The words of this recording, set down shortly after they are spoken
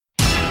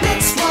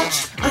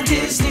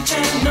Disney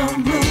Channel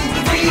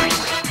movie.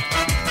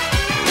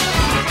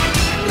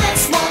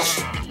 Let's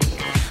watch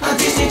a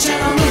Disney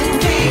Channel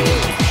movie.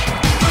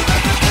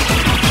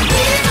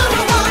 We're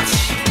gonna watch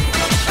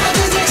a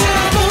Disney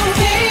Channel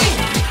movie.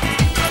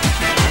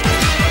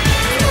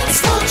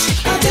 Let's watch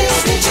a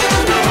Disney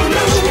Channel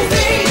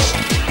movie.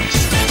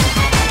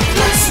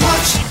 Let's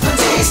watch a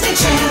Disney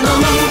Channel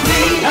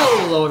movie.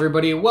 Hello,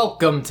 everybody.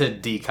 Welcome to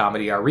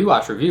D-Comedy, our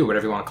rewatch review,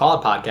 whatever you want to call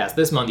it, podcast.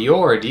 This month,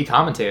 your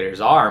D-commentators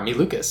are me,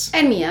 Lucas.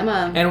 And me,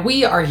 Emma. And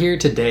we are here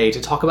today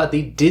to talk about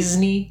the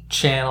Disney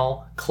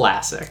Channel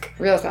classic.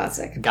 Real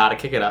classic. Gotta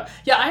kick it up.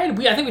 Yeah, I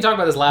think we talked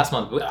about this last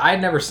month, but I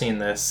had never seen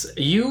this.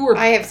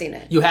 I have seen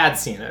it. You had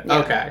seen it. Yeah.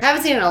 Okay. I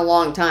haven't seen it in a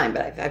long time,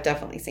 but I've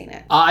definitely seen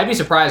it. I'd be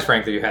surprised,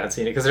 Frank, that you hadn't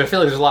seen it, because I feel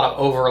like there's a lot of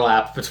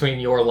overlap between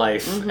your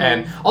life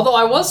and... Although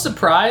I was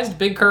surprised,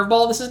 big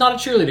curveball, this is not a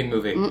cheerleading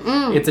movie.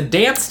 It's a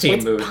dance team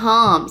It's movie.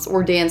 Poms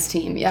or dance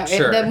team. Yeah.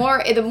 Sure. The more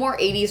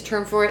 80s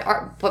term for it.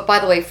 But by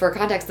the way, for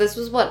context, this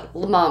was what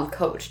Mom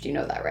coached. You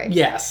know that, right?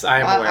 Yes, I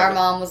am aware Our of it.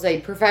 mom was a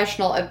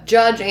professional, a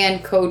judge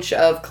and coach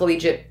of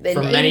collegiate. In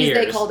For the many 80s,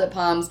 they years. called it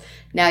Poms.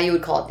 Now you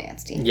would call it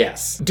dance team.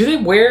 Yes. Do they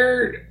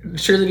wear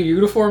cheerleader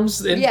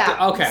uniforms?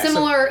 Yeah. Okay. so-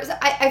 Similar.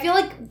 I feel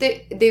like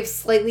they've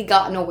slightly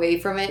gotten away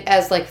from it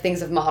as like things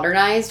have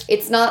modernized.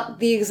 It's not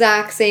the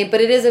exact same, but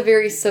it is a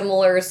very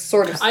similar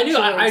sort of. I knew.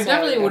 I slightly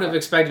definitely would have different.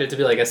 expected it to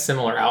be like a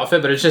similar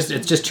outfit, but it's just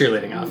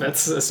cheerleading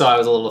outfits. So I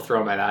was a little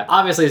thrown by that.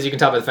 Obviously, as you can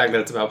tell by the fact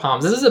that it's about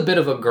Poms, this is a bit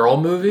of a girl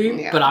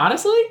movie. Yeah. But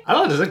honestly, I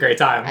thought this was a great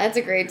time. That's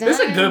a great time. This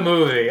is a good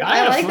movie.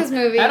 I like this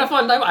movie. I had a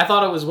fun time. I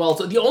thought it was well.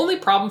 So the only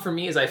problem for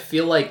me is I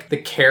feel like the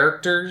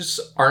characters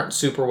aren't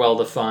super well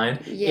defined.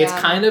 Yeah. It's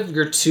kind of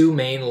your two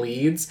main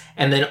leads,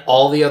 and then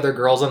all the other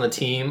girls on the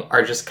team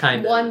are just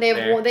kind of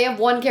They have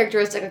one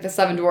characteristic like the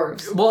Seven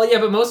Dwarfs. Well, yeah,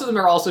 but most of them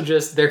are also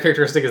just their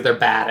characteristic is they're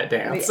bad at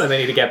dance and they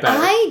need to get better.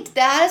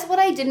 That is what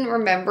I didn't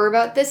remember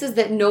about this is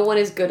that no one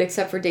is good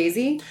except for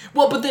Daisy.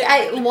 Well, but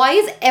Why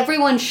is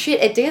everyone shit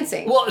at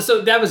dancing? well,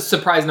 so that was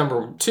surprise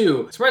number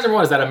 2. Surprise number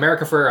 1 is that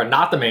America Ferrera,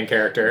 not the main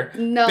character,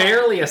 No,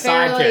 barely a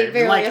side character,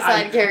 barely a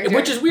side character.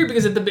 which is weird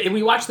because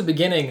we watched the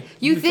beginning.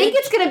 you think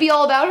it's gonna be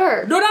all about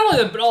her? No, not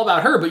only all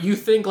about her, but you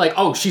think like,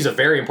 oh, she's a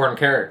very important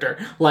character,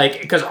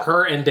 like because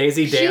her and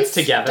Daisy dance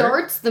she together.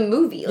 starts the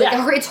movie. Like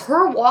Yeah. it's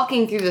her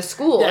walking through the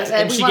school. Yes,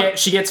 and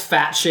she gets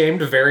fat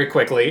shamed very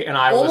quickly, and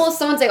I was almost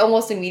someone say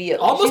almost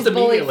immediately. almost She's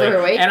bullied immediately, for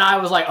her weight. and I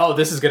was like, "Oh,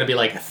 this is going to be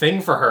like a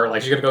thing for her.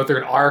 Like she's going to go through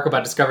an arc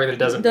about discovering that it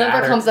doesn't Never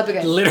matter." comes up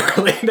again.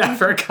 Literally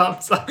never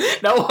comes up.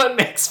 No one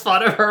makes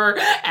fun of her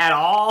at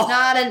all.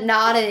 Not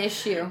an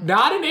issue.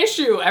 Not an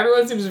issue.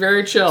 Everyone seems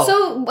very chill.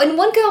 So, and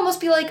one could almost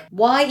be like,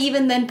 why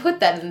even then put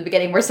that in the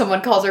beginning where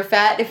someone calls her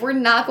fat if we're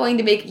not going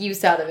to make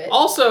use out of it?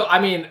 Also, I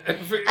mean,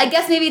 I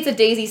guess maybe it's a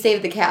Daisy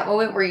save the cat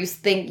moment where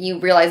you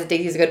realize that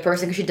Daisy's a good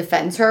person because she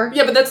defends her.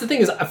 yeah, but that's the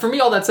thing is, for me,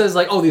 all that says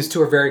like, oh, these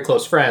two are very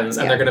close friends,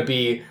 and Yeah. they're going to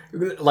be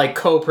like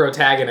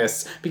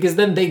co-protagonists because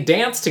then they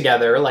dance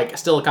together, like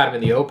still kind of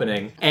in the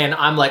opening, and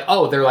I'm like,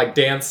 oh, they're like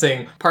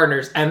dancing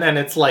partners, and then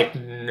it's like,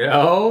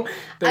 no,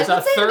 there's I a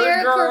would say third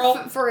America girl.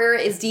 Ferrera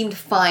is deemed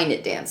fine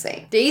at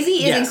dancing. Daisy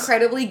is Yes.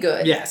 incredibly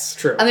good. Yes,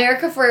 true.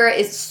 America Ferrera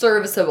is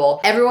serviceable.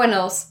 Everyone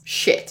else,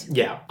 shit.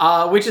 Yeah,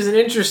 which is an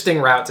interesting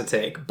route to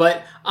take.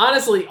 But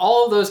honestly,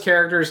 all of those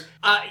characters,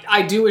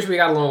 I do wish we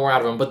got a little more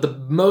out of them. But the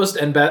most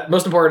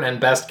important and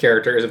best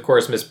character is, of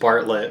course, Miss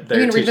Bartlett. You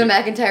mean Reba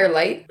McEntire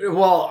Light?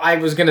 Well, I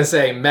was gonna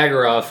say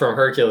Megara from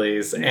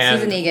Hercules and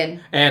Susan Egan.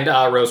 and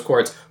Rose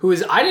Quartz, who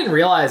is I didn't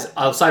realize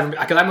aside from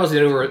because I mostly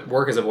did her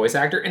work as a voice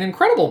actor, an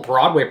incredible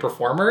Broadway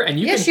performer. And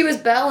you Yeah, can, she was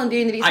Belle in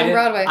Beauty and the Beast I on did,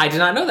 Broadway. I did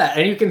not know that.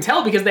 And you can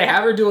tell because they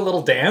have her do a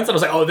little dance. And I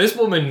was like, oh, this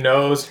woman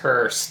knows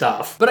her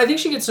stuff. But I think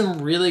she gets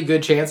some really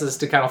good chances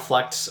to kind of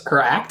flex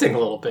her acting a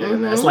little bit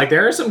in this. Like,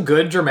 there are some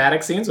good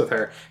dramatic scenes with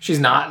her. She's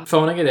not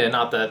phoning it in.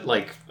 Not that,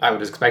 like, I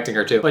was expecting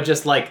her to. But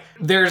just, like,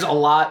 there's a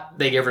lot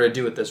they give her to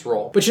do with this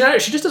role. But she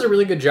just does a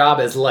really good job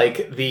as,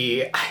 like,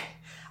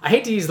 I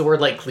hate to use the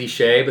word like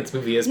cliche, but this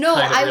movie is No,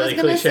 kind of I really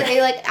was gonna cliche.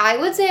 say, like, I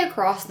would say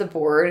across the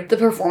board, the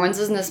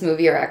performances in this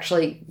movie are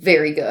actually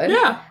very good.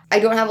 Yeah. I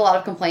don't have a lot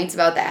of complaints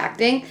about the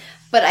acting,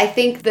 but I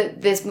think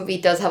that this movie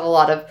does have a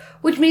lot of,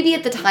 which maybe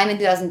at the time in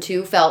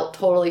 2002 felt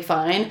totally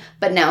fine,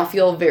 but now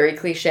feel very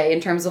cliche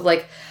in terms of,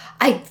 like,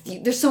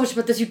 there's so much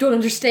about this you don't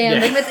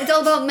understand. Yeah. Like, it's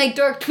all about my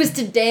dark,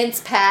 twisted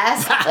dance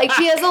past. Like,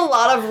 she has a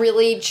lot of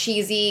really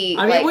cheesy,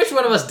 I mean, like, which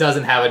one of us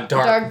doesn't have a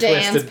dark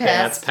dance twisted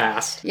dance past.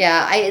 past?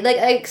 yeah,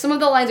 I some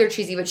of the lines are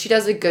cheesy, but she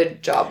does a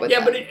good job with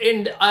Yeah, them.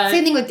 but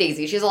Same thing with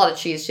Daisy. She has a lot of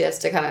cheese she has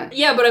to kind of...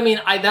 yeah, but I mean,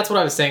 that's what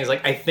I was saying is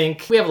like I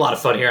think we have a lot of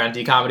fun here on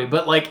D-Comedy,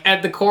 but like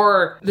at the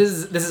core, this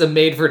is a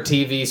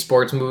made-for-TV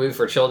sports movie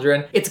for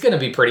children. It's gonna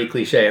be pretty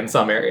cliche in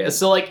some areas.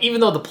 So like even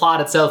though the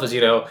plot itself is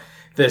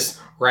this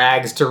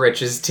rags to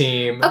riches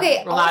team.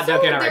 Okay, well, also, not,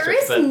 okay, not there rags to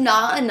riches, is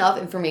not enough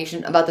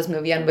information about this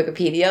movie on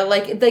Wikipedia.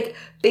 Like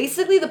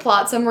basically the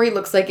plot summary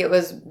looks like it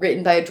was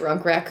written by a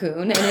drunk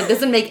raccoon, and it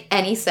doesn't make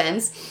any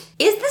sense.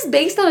 Is this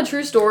based on a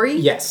true story?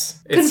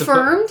 Yes.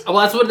 Confirmed? Well,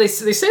 that's what they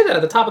say that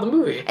at the top of the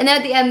movie. And then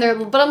at the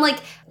end, but I'm like,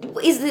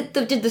 did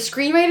the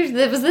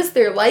screenwriters, was this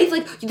their life?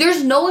 Like,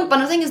 what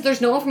I'm saying is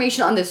there's no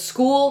information on this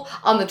school,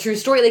 on the true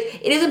story. Like,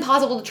 it is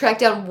impossible to track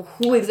down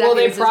who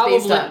exactly this is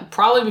based on.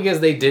 Probably because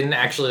they didn't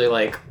actually,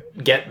 like,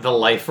 get the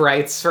life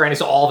rights for any,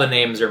 so all the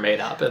names are made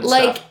up and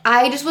like stuff.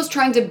 I just was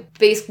trying to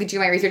basically do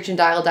my research and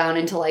dial down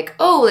into like,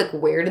 oh, like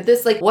where did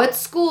this, like what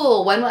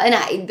school, when,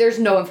 and there's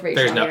no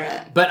information on the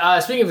internet.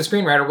 But speaking of the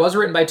screenwriter, it was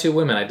written by 2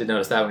 women. I did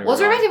notice that when you were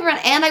written by 2 women,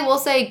 and I will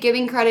say,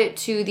 giving credit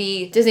to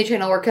the Disney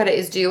Channel where credit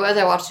is due, as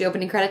I watched the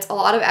opening credits, a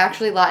lot of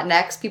actually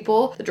Latinx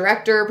people, the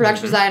director,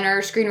 production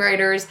designer,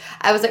 screenwriters.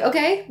 I was like,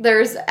 okay,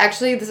 there's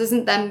actually, this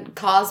isn't them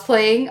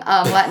cosplaying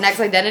Latinx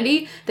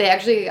identity. They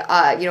actually,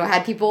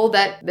 had people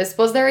that this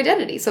was their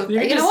identity. So you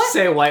know just what?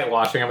 say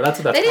whitewashing, but that's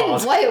what that's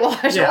called. They didn't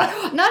whitewash.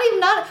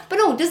 Yeah. But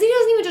no, Disney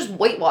doesn't even just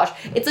whitewash.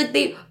 It's like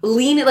they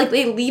lean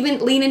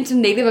into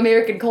Native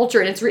American culture,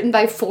 and it's written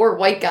by 4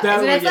 white guys.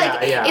 And it's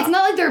it's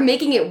not like they're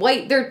making it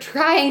white. They're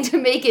trying to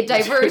make it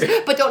diverse,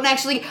 but don't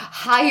actually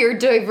hire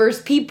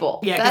diverse people.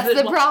 Yeah,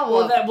 that's the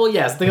problem.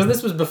 Yes, because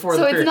this was before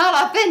so the period. So it's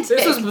not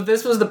authentic.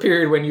 This was the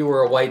period when you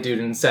were a white dude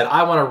and said,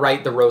 I want to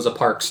write the Rosa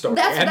Parks story.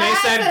 They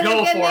said,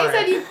 go for it.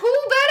 They said, who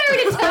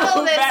better to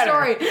tell this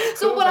story?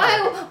 So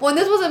when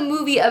this was a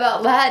movie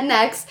about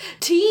Latinx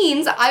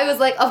teens, I was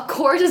like, of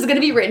course it's going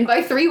to be written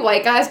by 3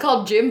 white guys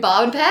called Jim,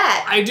 Bob, and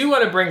Pat. I do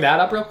want to bring that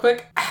up real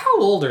quick.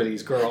 How old are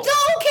these girls?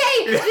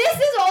 Okay, this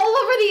is all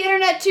over the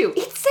internet too.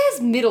 It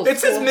says middle school. It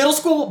says middle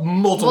school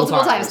multiple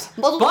times.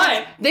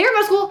 But they're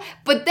middle school,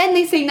 but then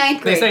they say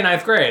 9th grade. They say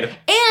 9th grade.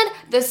 And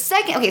the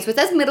second, okay, so it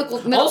says middle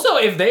school. Also,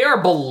 if they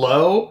are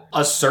below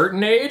a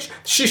certain age,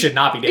 she should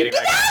not be dating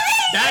that guy.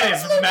 That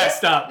is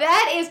messed up.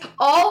 That is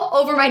all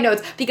over my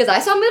notes because I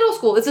saw middle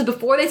school. This is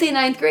before they say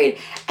 9th grade.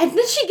 And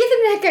then she gets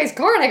in that guy's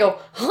car and I go,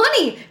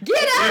 honey,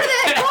 get out of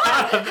that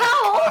car.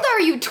 How old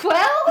are you,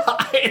 12?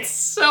 It's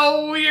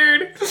so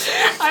weird. And he's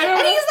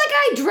like,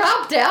 I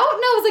dropped out.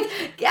 And I was like,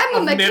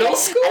 I'm a mechanic. Middle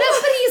school?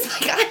 But he's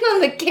like, I'm a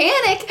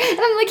mechanic. And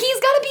I'm like, he has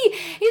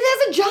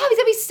a job. He's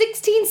got to be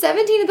 16,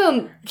 17 of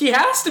them. He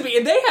has to be.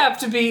 And they have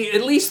to be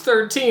at least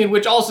 13,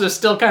 which also is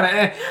still kind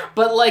of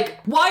But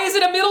like, why is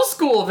it a middle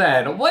school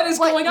then? What is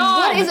going on?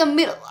 What is a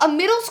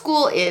middle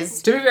school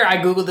is? To be fair, I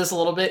googled this a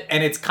little bit,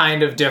 and it's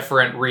kind of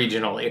different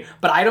regionally.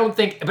 But I don't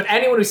think. But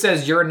anyone who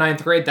says you're in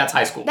 9th grade, that's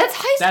high school. That's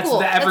high school.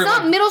 That's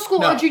not middle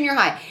school or junior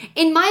high.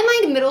 In my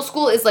mind, middle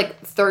school is like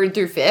 3rd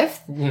through 5th,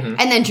 and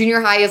then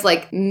junior high is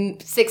like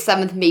 6th,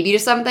 7th, maybe to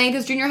 7th. I think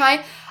is junior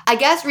high. I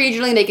guess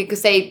regionally they could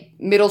say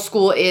middle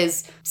school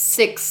is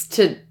 6th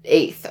to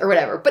 8th or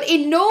whatever. But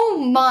in no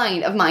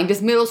mind of mine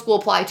does middle school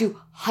apply to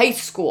high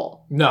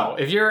school. No,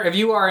 if you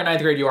are in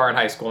 9th grade, you are in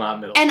high school, not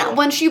middle school. And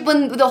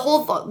when the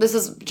whole this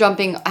is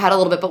jumping ahead a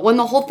little bit, but when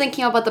the whole thing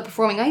came up about the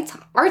performing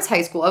arts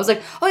high school, I was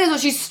like, oh yeah, so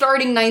she's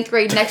starting 9th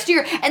grade next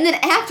year. And then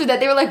after that,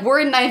 they were like, we're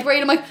in 9th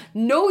grade. I'm like,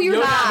 no, you're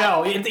not.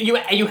 No,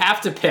 you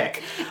have to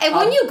pick. And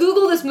when you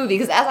Google this movie,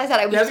 because as I said,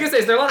 I was gonna say,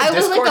 is there a lot of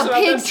discourse like a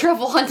pig this?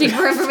 truffle hunting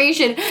for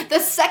information. The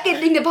second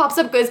thing that pops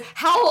up goes,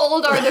 how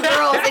old are the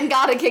girls? And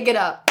gotta kick it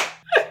up.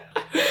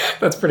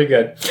 That's pretty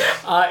good.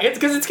 It's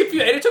because it's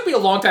confusing, and it took me a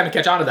long time to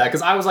catch on to that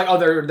because I was like, "Oh,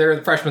 they're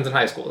the freshmen in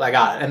high school." I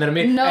got it, and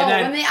then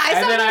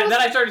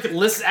I started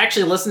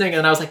listening,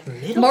 and I was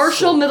like,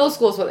 Marshall Middle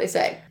School is what they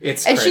say.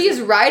 It's and crazy. She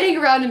is riding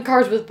around in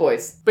cars with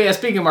boys. But yeah,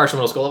 speaking of Marshall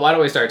Middle School, why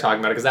don't we start talking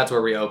about it? Because that's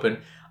where we open.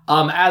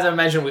 As I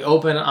mentioned, we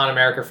open on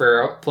America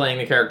Ferrera playing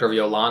the character of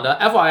Yolanda.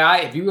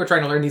 FYI, if you are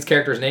trying to learn these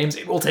characters' names,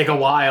 it will take a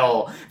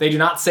while. They do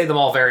not say them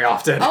all very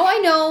often. Oh, I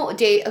know.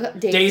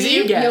 Daisy,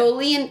 you get.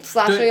 Yoli, and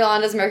 /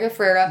 Yolanda's America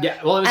Ferrera. Yeah,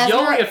 well, it was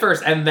Yoli at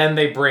first, and then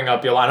they bring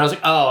up Yolanda. I was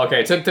like, oh,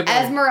 okay.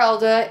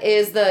 Esmeralda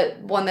is the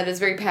one that is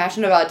very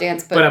passionate about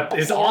dance, but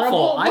it's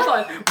awful. I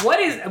thought,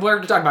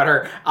 we're talking about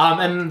her.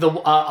 And the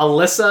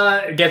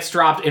Alyssa gets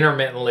dropped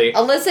intermittently.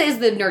 Alyssa is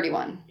the nerdy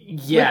one.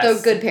 Yes, with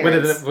the good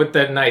parents, with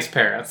the nice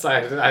parents. We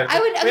don't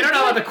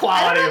know what the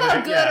quality. I don't know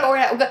about good or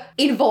not, but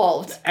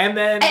involved. And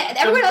then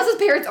everyone else's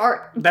parents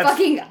are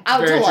fucking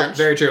out to lunch.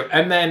 Very true.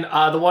 And then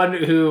the one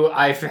who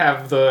I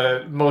have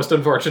the most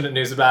unfortunate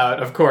news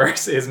about, of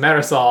course, is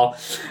Marisol.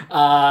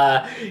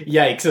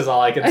 Yikes is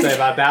all I can say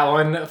about that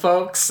one,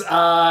 folks.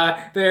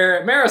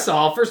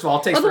 Marisol, first of all,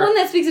 takes the one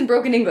that speaks in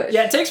broken English.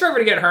 Yeah, it takes forever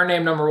to get her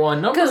name. Number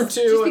one. Number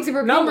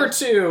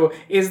two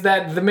is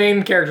that the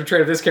main character trait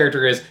of this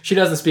character is she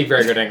doesn't speak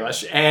very good English.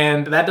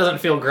 And that doesn't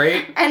feel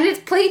great. And it's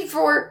played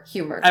for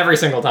humor. Every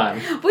single time.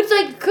 Which,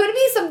 could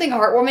be something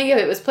heartwarming if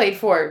it was played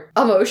for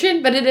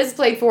emotion, but it is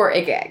played for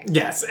a gag.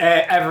 Yes,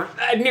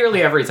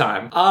 nearly every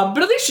time. But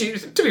at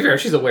least to be fair,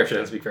 she's aware she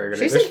doesn't speak very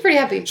good English. She seems pretty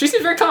happy. She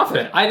seems very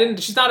confident.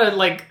 She's not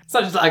it's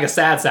not just like a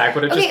sad sack,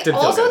 but it just didn't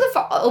also feel good.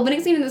 the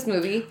opening scene in this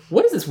movie.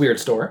 What is this weird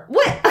store?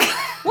 What?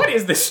 What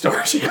is this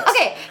story?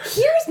 Okay,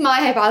 here's my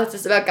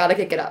hypothesis about Gotta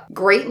Kick It Up.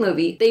 Great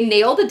movie. They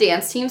nailed the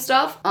dance team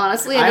stuff.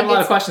 Honestly, I have a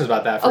lot of questions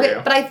about that for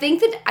you. But I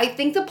think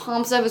the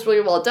pom stuff is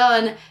really well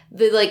done.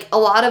 A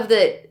lot of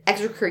the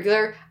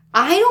extracurricular.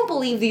 I don't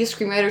believe these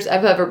screenwriters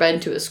have ever been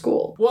to a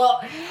school.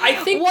 Well, I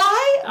think...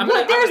 Why?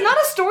 There's not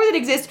a store that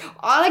exists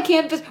on a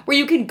campus where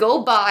you can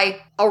go buy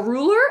a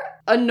ruler,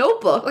 a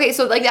notebook. Okay,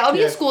 so like that would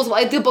be a school,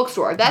 like the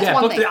bookstore. That's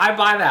one thing. I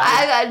buy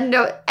that. I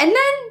no, and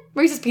then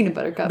Reese's peanut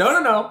butter cups.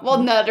 No.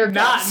 Well, Nutter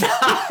cups.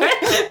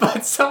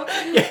 But some...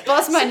 Yeah.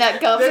 Bust my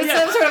nut cups. It's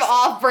some sort of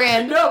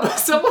off-brand. No, but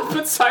someone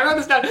put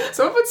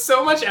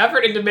so much effort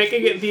into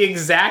making it the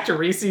exact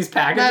Reese's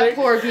packaging. That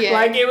poor PA.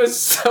 Like, it was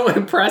so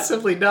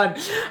impressively done.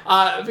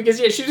 Because,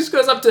 she just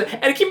goes up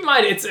to... And keep in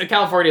mind, it's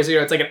California, so,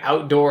 it's like an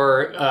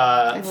outdoor...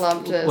 I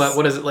loved this.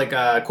 What is it? Like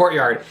a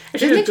courtyard.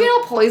 Disney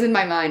Channel poisoned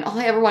my mind. All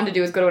I ever wanted to do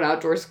was go to an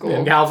outdoor school.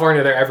 In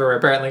California, they're everywhere,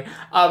 apparently.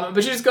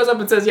 But she just goes up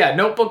and says,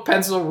 notebook,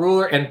 pencil,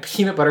 ruler, and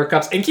peanut butter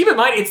cups. And keep in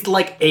mind, it's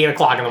like 8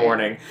 o'clock in the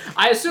morning.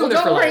 I assume they're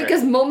for don't worry, later.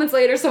 because moments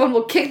later, someone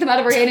will kick them out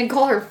of her hand and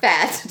call her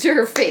fat to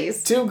her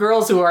face. 2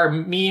 girls who are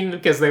mean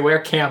because they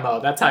wear camo.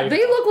 That's how you...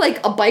 They look like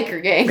a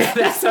biker gang.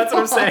 that's what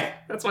I'm saying.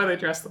 That's why they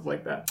dress them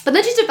like that. But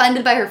then she's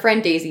defended by her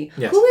friend Daisy,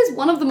 Yes. who is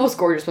one of the most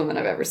gorgeous women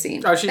I've ever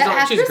seen. Oh, she's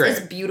actress great.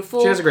 is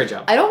beautiful. She does a great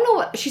job. I don't know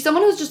what... She's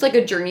someone who's just like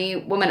a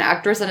journeywoman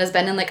actress and has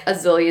been in like a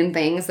zillion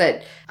things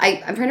that...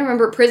 I'm trying to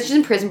remember. She's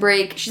in Prison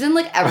Break. She's in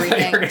like everything.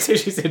 I thought you were going to say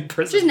she's in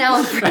prison. She's now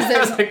in prison. I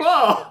was like,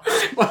 whoa.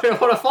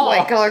 What a fall.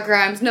 White collar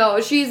crimes. No,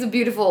 she's a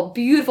beautiful,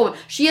 beautiful...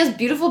 She has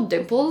beautiful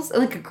dimples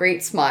and like a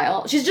great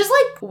smile. She's just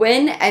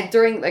like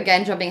during,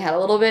 again, jumping ahead a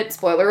little bit,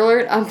 spoiler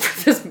alert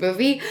for this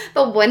movie,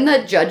 but when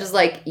the judge is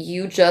like,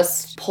 you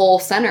just pull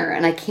center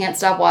and I can't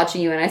stop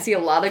watching you, and I see a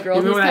lot of girls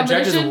in Even this when that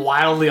judge is competition.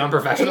 wildly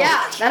unprofessional.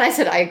 Yeah, then I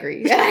said I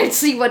agree. And I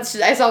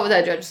saw what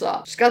that judge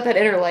saw. She's got that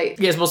inner light.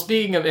 Yes, well,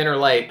 speaking of inner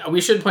light,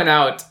 we should point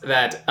out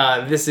that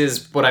this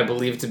is what I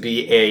believe to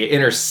be a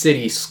inner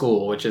city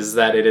school, which is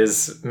that it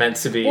is meant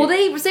to be... Well,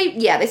 they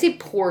say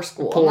poor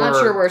school. I'm not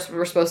sure where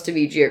we're supposed to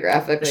be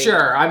geographically.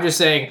 Sure, I'm just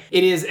saying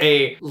it is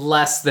a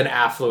less than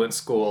affluent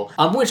school,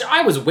 which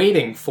I was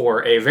waiting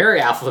for a very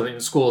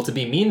affluent school to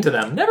be mean to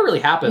them. Never really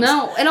happens.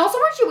 No, and also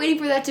aren't you waiting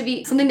for that to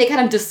be something they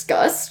kind of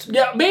discussed?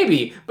 Yeah,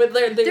 maybe, but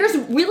there's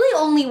really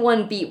only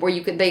one beat where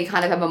they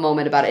kind of have a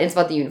moment about it, and it's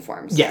about the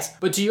uniforms. Yes,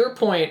 but to your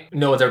point,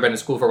 no one's ever been to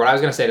school for. What I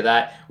was going to say to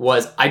that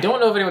was, I don't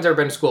know if anyone's ever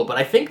been to school, but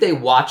I think they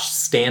watched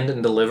Stand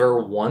and Deliver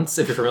once,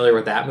 if you're familiar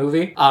with that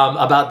movie,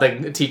 about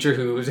the teacher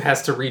who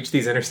has to reach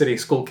these inner city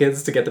school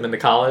kids to get them into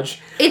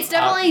college. It's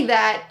definitely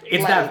that.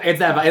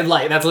 It's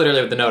light. That's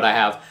literally the note I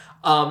have.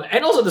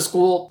 And also the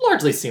school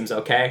largely seems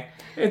okay.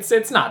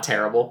 It's not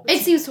terrible.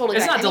 It seems totally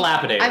It's fine. not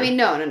dilapidated. I mean,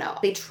 no.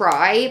 They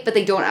try, but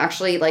they don't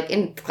actually, like,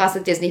 in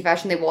classic Disney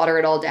fashion, they water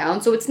it all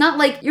down. So it's not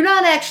like, you're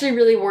not actually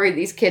really worried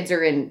these kids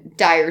are in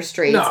dire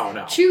straits. No.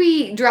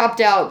 Chewie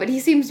dropped out, but he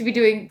seems to be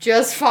doing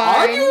just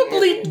fine.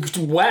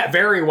 Arguably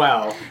very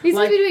well. He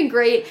seems to be doing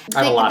great.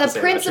 I have a lot to The say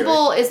about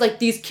principal is like,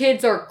 these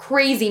kids are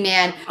crazy,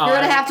 man. You're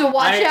gonna have to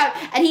watch out.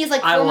 And he's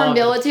like former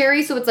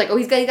military, so it's like,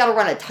 he's got to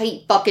run a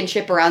tight fucking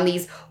ship around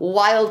these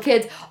wild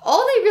kids.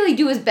 All they really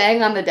do is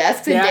bang on the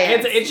desks and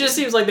dance. It just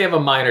seems like they have a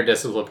minor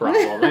discipline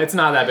problem. It's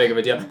not that big of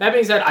a deal. That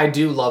being said, I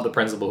do love the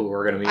principal who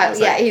we're going to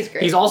meet. He's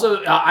great. He's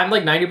also, I'm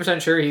like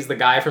 90% sure he's the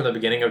guy from the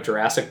beginning of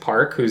Jurassic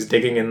Park who's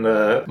digging in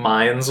the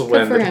mines.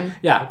 Good for him.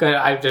 Yeah,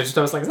 I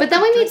was like... But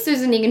then we meet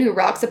Susan Egan, who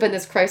rocks up in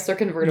this Chrysler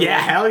convertible. Yeah,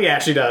 hell yeah,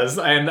 she does.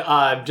 And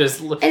And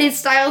it's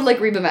styled like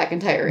Reba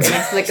McEntire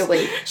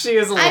inexplicably. She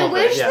is a little bit, I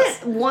wish yes.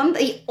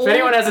 that if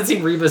anyone hasn't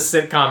seen Reba's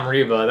sitcom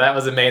Reba, that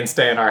was a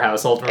mainstay in our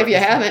household. If you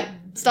haven't,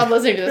 stop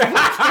listening to this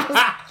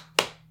podcast.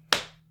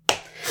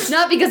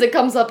 Not because it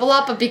comes up a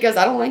lot, but because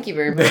I don't like you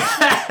very much.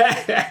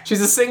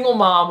 She's a single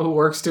mom who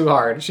works too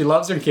hard. She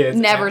loves her kids.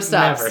 Never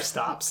Never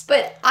stops.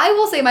 But I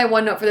will say my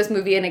one note for this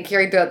movie, and it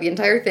carried throughout the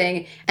entire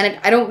thing, and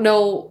I don't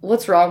know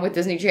what's wrong with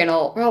Disney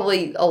Channel,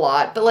 probably a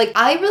lot, but like,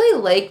 I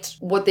really liked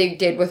what they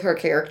did with her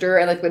character,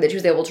 and like the way that she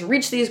was able to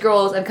reach these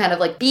girls and kind of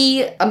like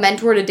be a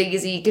mentor to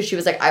Daisy, because she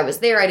was like, I was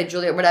there, I did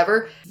Juilliard,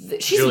 whatever.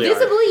 She's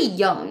visibly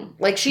young.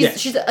 Like,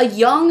 she's a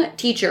young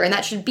teacher, and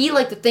that should be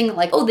like the thing,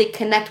 like, oh, they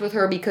connect with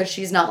her because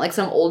she's not like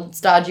some old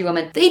stodgy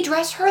woman. They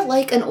dress her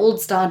like an old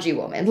stodgy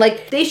woman.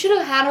 Like, they should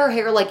have had her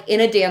hair like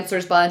in a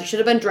dancer's bun. She should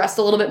have been dressed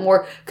a little bit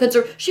more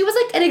conservative. She was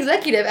like an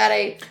executive at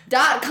a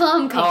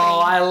 .com company. Oh,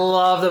 I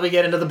love that we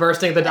get into the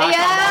bursting of the .com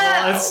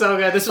bubble. It's so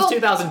good. This was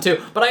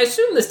 2002. But I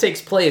assume this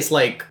takes place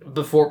like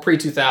before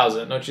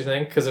pre-2000, don't you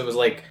think? Because it was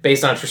like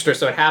based on true,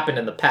 so it happened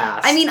in the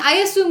past. I mean, I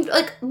assumed,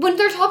 like, when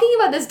they're talking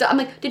about this, I'm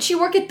like, did she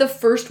work at the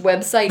first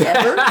website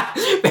ever?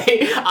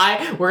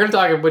 We're gonna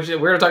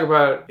talk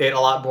about it a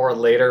lot more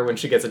later when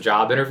she gets a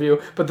job interview.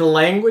 But the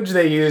language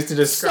they use to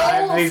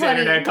describe these funny.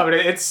 internet coming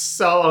in. It's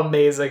so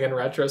amazing in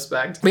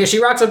retrospect. But yeah,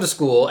 she rocks up to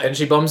school and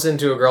she bumps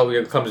into a girl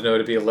we come to know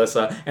to be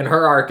Alyssa. And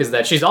her arc is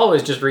that she's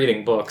always just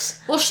reading books.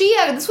 Well,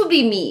 this would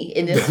be me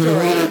in this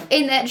story,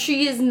 in that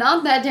she is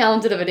not that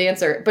talented of a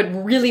dancer, but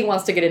really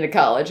wants to get into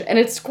college, and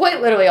it's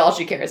quite literally all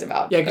she cares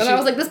about. Yeah, and I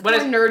was like, this poor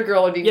nerd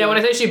girl would be. Yeah, me. when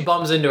I say she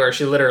bumps into her,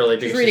 she literally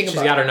she's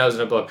got her nose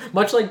in a book,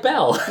 much like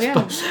Belle.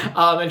 Yeah.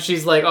 And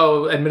she's like,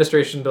 oh,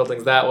 administration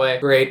buildings that way.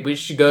 Great.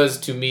 She goes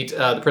to meet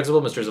the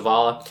principal, Mr.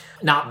 Zavala.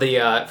 Not the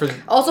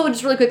Also,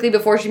 just really quickly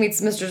before she meets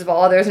Mr.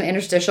 Zavala, there's an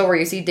interstitial where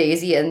you see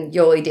Daisy and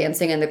Yoli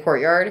dancing in the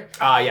courtyard.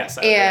 Yes,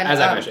 and as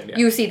I mentioned, yeah.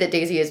 You see that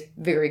Daisy is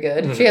very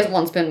good. Mm-hmm. She has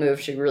one spin move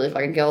she really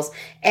fucking kills.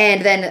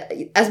 And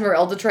then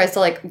Esmeralda tries to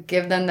like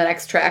give them the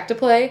next track to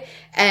play,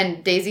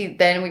 and Daisy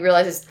then we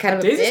realize is kind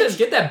of a Daisy bitch. says,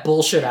 "Get that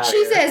bullshit out of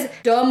here." She says,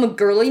 "Dumb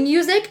girly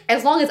music.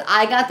 As long as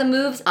I got the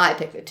moves, I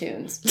pick the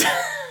tunes."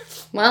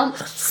 Well,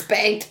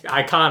 spanked.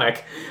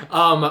 Iconic.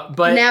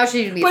 But now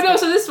she meets. But no,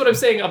 so this is what I'm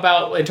saying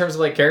about in terms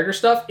of like character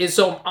stuff is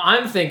so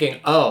I'm thinking,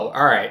 oh,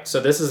 all right, so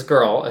this is a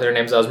girl, her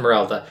name's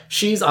Esmeralda.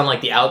 She's on like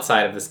the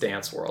outside of this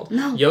dance world.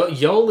 No.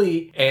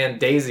 Yoli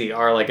and Daisy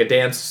are like a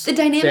dance. The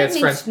dynamic dance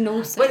makes friends. no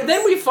sense. But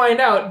then we find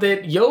out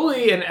that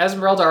Yoli and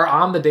Esmeralda are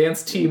on the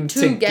dance team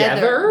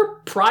together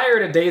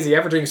prior to Daisy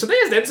ever doing. So they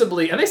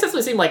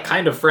ostensibly seem like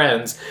kind of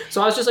friends.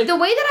 So I was just like, the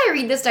way that I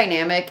read this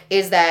dynamic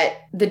is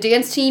that the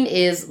dance team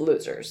is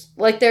losers.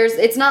 Like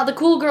it's not the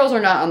cool girls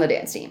are not on the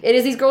dance team. It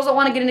is these girls that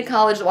want to get into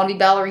college, that want to be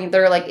ballerina.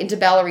 They're like into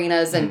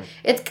ballerinas, and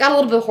it's got a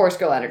little bit of horse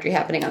girl energy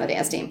happening on the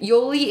dance team.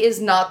 Yoli is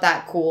not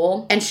that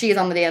cool, and she is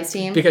on the dance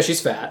team because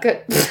she's fat.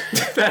 Good.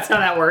 That's how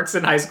that works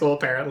in high school,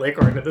 apparently,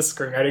 according to the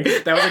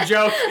screenwriting. That was a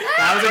joke.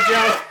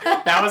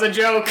 That was a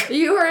joke.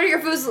 You heard it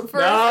your first. No. Clip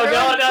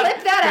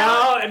that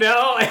out.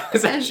 No, it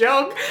was a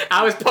joke.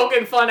 I was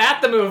poking fun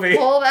at the movie.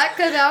 Pull that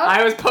clip out.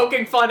 I was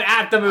poking fun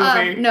at the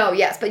movie. No,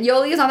 yes, but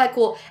Yoli is not that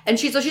cool, and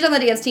she's on the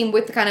dance team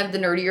with the kind of the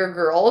nerdier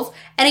girls,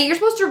 and you're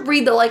supposed to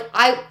read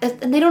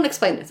and they don't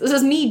explain this. This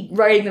is me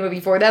writing the movie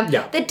for them.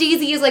 Yeah. That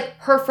Daisy is like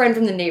her friend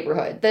from the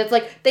neighborhood. That's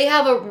like they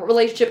have a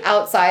relationship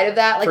outside of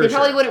that. Like For they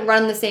probably sure. wouldn't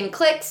run the same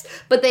cliques,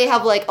 but they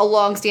have like a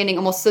long-standing,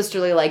 almost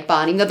sisterly like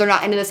bond. Even though they're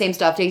not into the same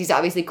stuff, Daisy's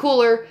obviously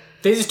cooler.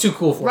 Daisy's too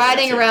cool for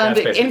riding around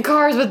in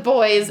cars with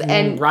boys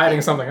and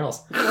riding something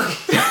else.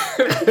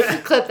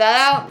 Clip that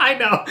out. I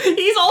know.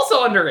 He's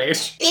also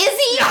underage. Is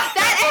he?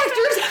 That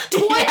actor's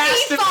 25.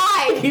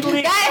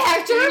 That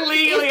actor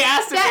legally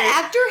has to be.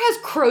 That actor has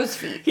crow's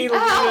feet. He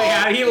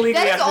legally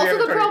That has is to be also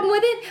the under problem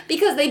with it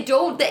because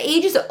the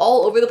age is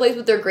all over the place,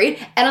 but they're great.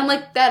 And I'm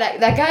like, that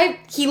guy,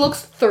 he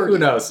looks 30.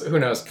 Who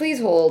knows?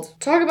 Please hold.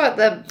 Talk about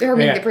her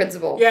meeting the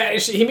principal. Yeah,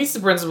 he meets the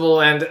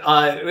principal, and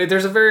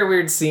there's a very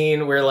weird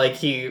scene where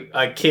like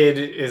a kid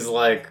is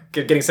like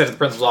getting sent to the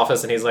principal's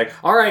office, and he's like,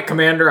 "All right,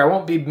 Commander, I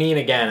won't be mean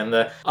again." And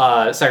the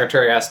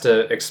secretary has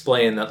to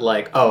explain that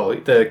like, oh,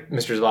 the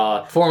Mr.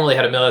 Zavala formerly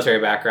had a military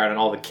background, and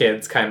all the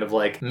kids kind of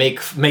like make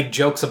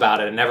jokes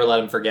about it and never let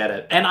him forget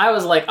it. And I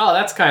was like, oh,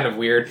 that's kind of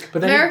weird.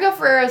 But then America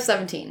Ferrera is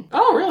 17.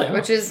 Oh, really?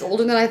 Which is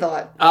older than I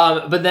thought.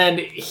 But then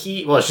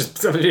she's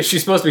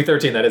supposed to be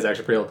 13. That is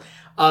actually pretty old.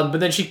 But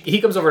then he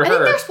comes over to her. I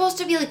think they're supposed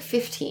to be like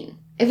 15.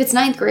 If it's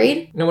 9th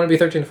grade. No, want to be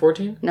 13 to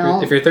 14?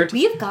 No. If you're 13?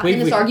 We have gotten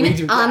this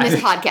argument on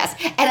this podcast.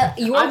 And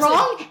you're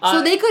wrong.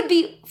 So they could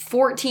be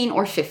 14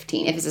 or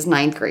 15 if this is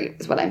 9th grade,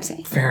 is what I'm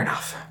saying. Fair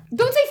enough.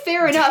 Don't say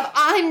fair enough.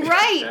 I'm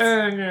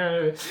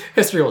right.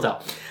 History will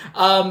tell.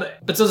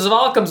 But so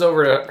Zavala comes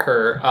over to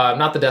her,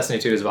 not the Destiny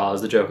 2 Zavala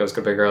is the joke I was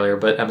going to pick earlier,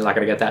 but I'm not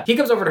going to get that. He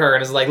comes over to her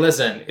and is like,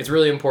 listen, it's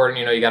really important,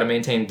 you got to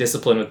maintain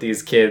discipline with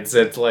these kids.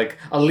 It's like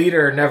a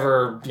leader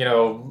never,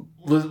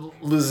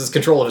 loses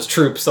control of his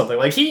troops, something.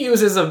 Like, he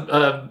uses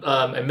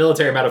a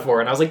military metaphor,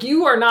 and I was like,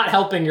 you are not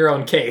helping your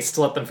own case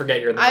to let them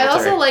forget you're in the military. I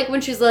also like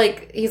when he's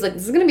like, this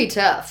is going to be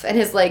tough. And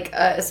his,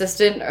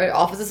 assistant, or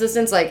office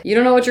assistant's like, you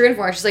don't know what you're in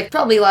for. And she's like,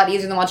 probably a lot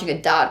easier than watching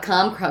a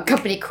 .com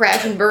company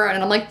crash and burn.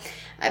 And I'm like,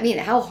 I mean,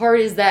 how hard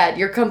is that?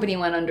 Your company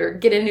went under.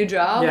 Get a new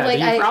job?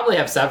 Yeah, you probably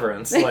have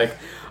severance.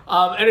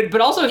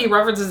 But also he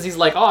references, he's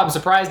like, oh, I'm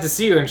surprised to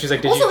see you. And she's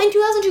like, in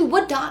 2002,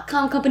 what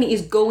 .com company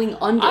is going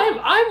under?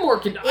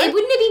 Wouldn't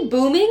it be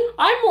booming?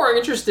 I'm more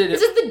interested in...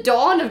 This is the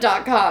dawn of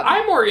 .com.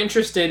 I'm more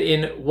interested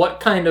in what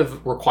kind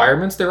of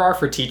requirements there are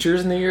for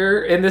teachers in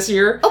this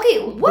year.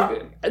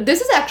 Okay,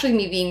 this is actually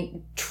me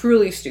being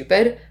truly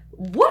stupid.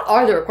 What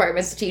are the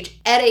requirements to teach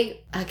at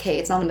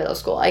it's not a middle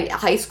school,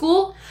 high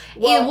school?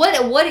 Well,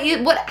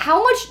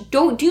 how much,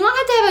 do you not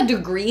have to have a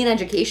degree in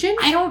education?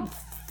 I don't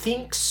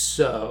think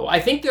so. I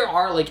think there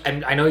are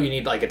I know you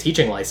need a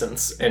teaching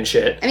license and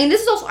shit. I mean,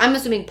 this is also, I'm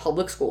assuming,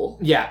 public school.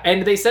 Yeah,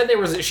 and they said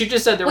she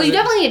just said there was. Well, you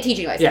definitely need a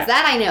teaching license. Yeah.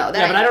 That I know.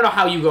 But I don't know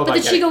how you go about it.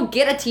 But did she go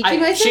get a teaching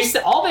license?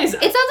 It sounds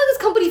like this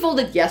company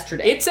folded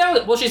yesterday. She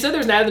said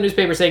there's an ad in the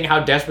newspaper saying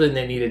how desperately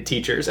they needed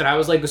teachers, and I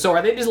was like, so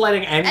are they just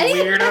letting any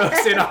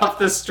weirdos in off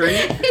the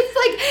street?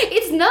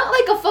 It's not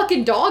like a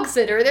fucking dog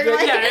sitter. They're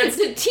it's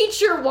the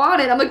teacher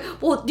wanted. I'm like,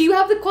 well, do you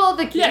have the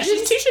qualifications? Yeah,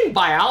 she's teaching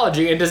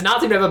biology and does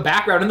not seem to have a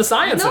background in the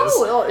sciences.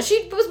 sciences. No,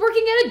 she was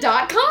working at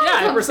a .com.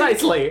 Yeah,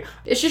 precisely.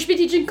 She should be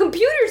teaching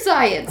computer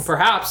science.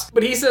 Perhaps.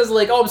 But he says,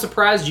 like, oh, I'm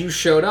surprised you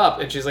showed up.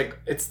 And she's like,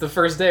 it's the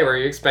first day. Were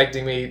you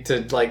expecting me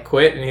to, like,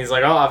 quit? And he's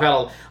like, oh, I've had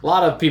a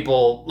lot of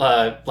people,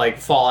 like,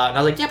 fall out. And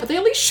I was like, yeah, but they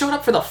at least showed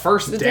up for the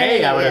first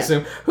day, I would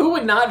assume. Who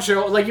would not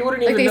show, like, you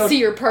wouldn't even Like, know. they see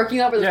your parking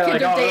lot where the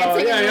kids are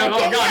dancing.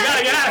 Oh, and God,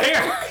 gotta get out of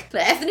here.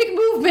 The ethnic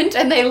movement,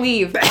 and they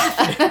leave.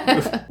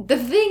 The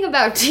thing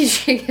about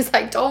teaching is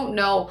I don't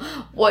know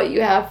what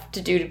you have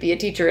to do to be a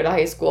teacher at a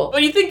high school.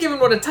 Well, you think given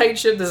what a tight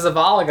ship the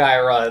Zavala guy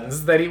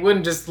runs, that he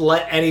wouldn't just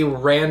let any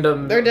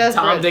random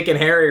Tom, Dick, and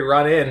Harry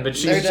run in, but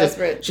she's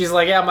desperate. She's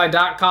like, yeah, my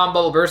 .com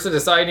bubble bursted,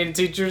 decided I needed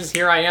teachers,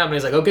 here I am. And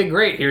he's like, okay,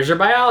 great, here's your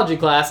biology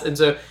class. And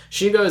so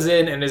she goes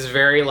in and is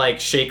very, like,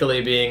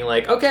 shakily being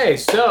like, okay,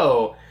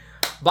 so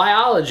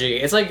biology.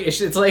 It's like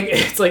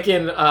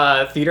in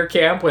theater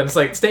camp when it's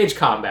like stage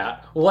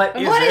combat. What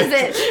is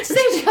it?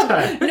 Stage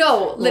combat.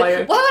 No.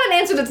 What about an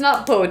answer that's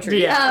not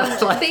poetry? Yeah.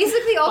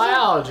 Basically, also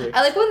biology.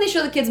 I like when they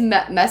show the kids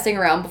messing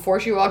around before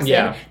she walks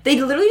in.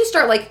 They literally just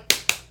start like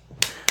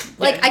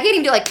I can't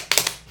even do like.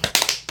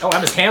 Oh,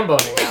 I'm just ham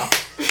boning now.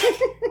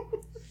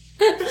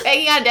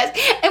 Hanging on a desk,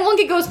 and one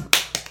kid goes,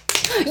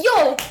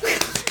 "Yo,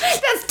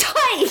 that's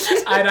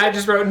tight." And I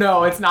just wrote,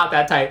 no, it's not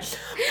that tight.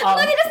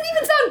 Like, it doesn't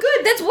even sound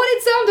good. That's what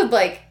it sounded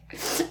like.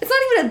 It's not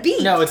even a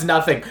beat. No, it's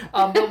nothing.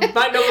 And then they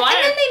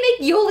make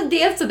Yola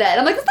dance to that.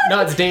 I'm like,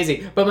 it's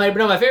Daisy. But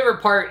my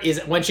favorite part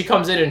is when she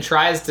comes in and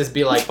tries to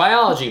be like,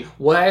 biology,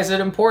 why is it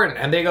important?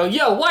 And they go,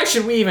 yo, why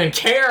should we even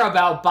care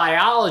about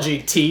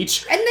biology,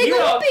 teach? And they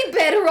go, be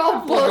better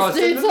off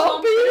busting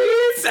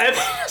zombies. And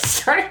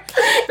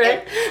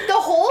the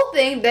whole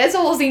thing, this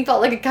whole scene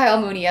felt like a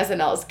Kyle Mooney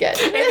SNL sketch.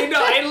 And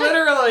it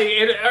literally,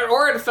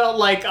 it felt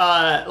like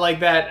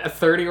that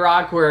 30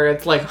 Rock where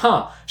it's like,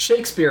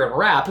 Shakespeare and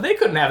rap, they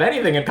couldn't have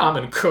anything in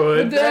common,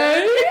 could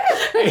they?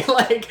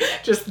 Like,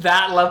 just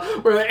that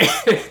level where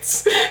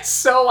it's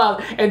so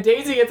wild. And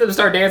Daisy gets them to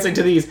start dancing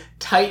to these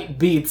tight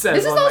beats.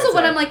 This is also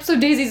when I'm like, so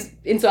Daisy's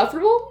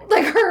insufferable?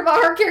 Like,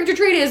 her character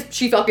trait is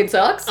she fucking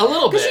sucks? A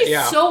little bit, because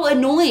she's so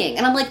annoying.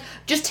 And I'm like,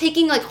 just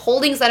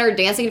holding center,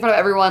 dancing in front of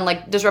everyone,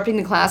 like, disrupting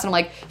the class. And I'm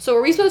like, so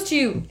are we supposed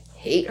to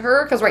hate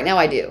her? Because right now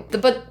I do.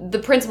 But the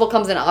principal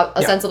comes in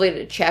ostensibly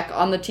to check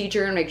on the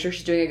teacher and make sure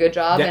she's doing a good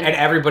job. Yeah, and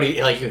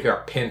everybody, like, you hear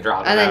a pin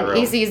drop in that room. And then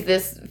he sees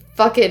this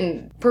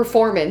fucking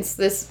performance,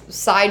 this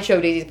sideshow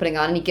Daisy's putting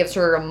on, and he gives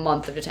her a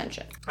month of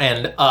detention.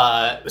 And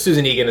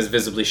Susan Egan is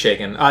visibly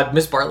shaken.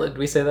 Miss Bartlett, did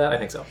we say that? I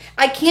think so.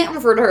 I can't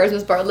refer to her as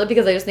Miss Bartlett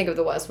because I just think of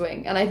The West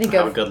Wing, and I think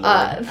of... good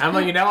lord.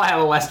 Emma, you know I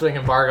have a West Wing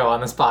embargo on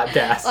this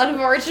podcast.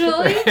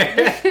 Unfortunately,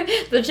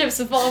 the chips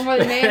have fallen where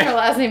they may, and her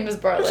last name is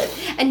Bartlett.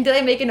 And did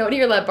I make a note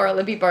here, let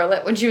Bartlett be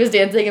Bartlett, when she was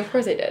dancing? Of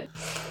course I did.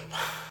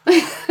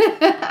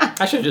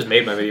 I should have just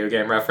made my video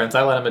game reference.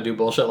 I let him do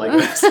bullshit like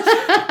this.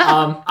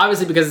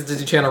 Obviously, because it's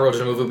Disney Channel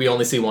original movie, we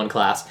only see one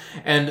class.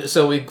 And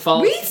so we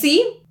follow... We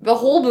see the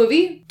whole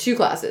movie, 2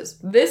 classes.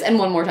 This and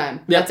one more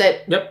time. Yep. That's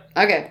it. Yep.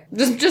 Okay.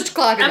 Just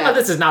clock it out.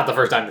 This is not the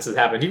first time this has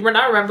happened. Do you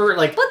not remember,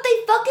 like... But they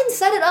fucking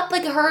set it up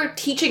like her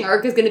teaching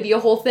arc is going to be a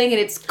whole thing, and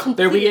it's complete...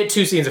 There we get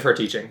 2 scenes of her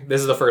teaching.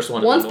 This is the first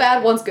one. One's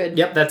bad, one's good.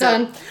 Yep, that's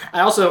done. It. I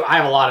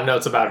have a lot of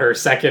notes about her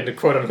second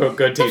quote-unquote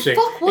good teaching.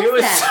 The fuck was it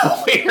was that?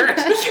 so weird.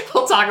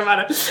 We'll talk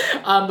about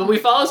it. But we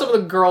follow some of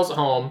the girls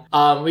home.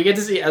 We get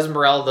to see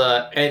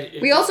Esmeralda, and...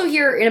 We also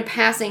hear in a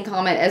passing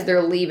comment as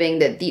they're leaving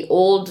that the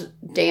old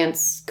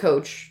dance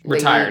coach...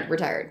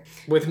 Retired.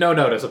 With no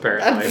notice,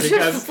 apparently.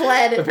 Because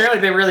fled.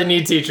 Apparently they really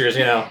need teachers,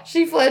 you know.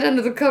 She fled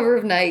under the cover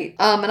of night.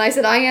 And I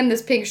said, I am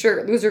this pink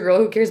shirt loser girl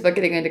who cares about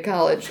getting into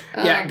college.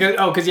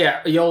 Because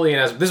Yoli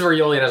and this is where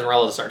Yoli and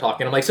Esmeralda start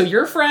talking. I'm like, so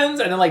you're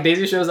friends? And then, like,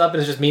 Daisy shows up and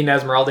it's just me and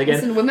Esmeralda again.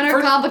 Listen, women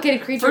are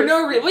complicated creatures. For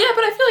no reason. Well, yeah,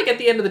 but I feel like at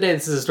the end of the day,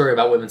 this is a story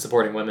about women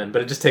supporting women,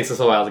 but it just takes us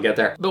a while to get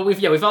there. But we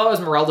follow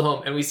Esmeralda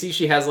home and we see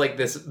she has, like,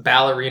 this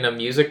ballerina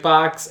music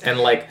box and,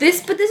 like...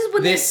 This is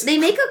what they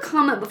make a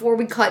comment before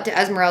we cut to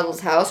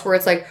Esmeralda's house where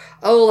it's like,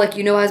 oh, like,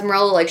 you know,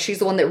 Esmeralda, like, she's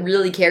the one that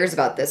really cares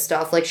about this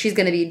stuff. Like, she's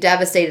gonna be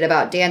devastated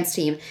about dance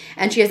team.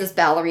 And she has this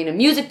ballerina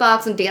music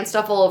box and dance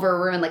stuff all over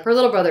her room. And, like, her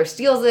little brother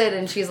steals it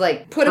and she's,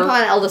 like, put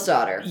upon eldest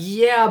daughter.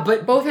 Yeah,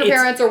 but... Both her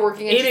parents are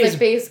working and she's, like,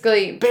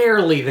 basically...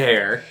 barely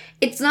there.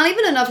 It's not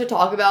even enough to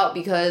talk about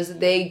because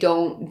they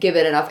don't give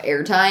it enough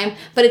airtime.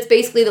 But it's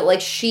basically that,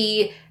 like,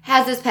 she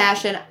has this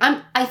passion.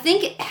 I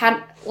think it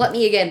had... Let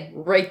me, again,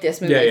 write this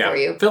movie for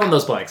you. Fill in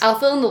those blanks. I'll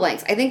fill in the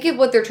blanks. I think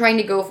what they're trying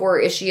to go for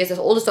is she has this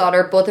oldest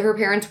daughter, both of her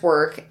parents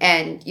work,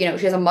 and, you know,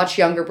 she has a much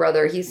younger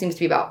brother. He seems to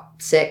be about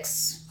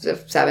 6,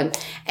 7.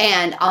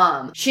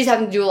 And she's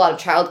having to do a lot of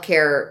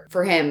childcare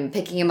for him,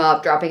 picking him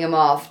up, dropping him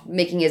off,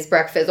 making his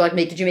breakfast. Like,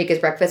 did you make his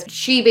breakfast?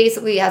 She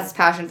basically has this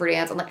passion for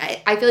dance. I'm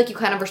like, I feel like you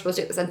kind of are supposed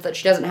to get the sense that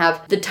she doesn't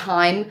have the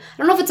time. I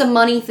don't know if it's a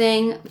money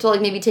thing to,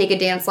 like, maybe take a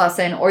dance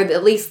lesson or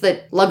at least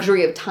the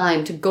luxury of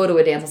time to go to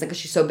a dance lesson because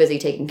she's so busy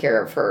taking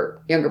care of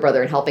her younger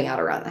brother and helping out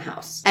around the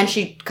house. And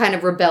she kind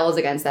of rebels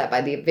against that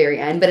by the very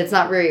end, but it's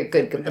not very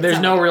good.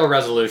 There's no real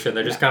resolution.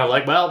 They're just kind of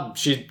like, well,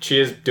 she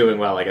is doing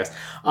well, I guess.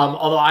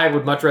 Although I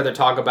would much rather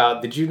talk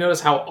about, did you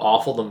notice how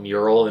awful the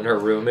mural in her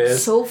room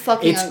is? So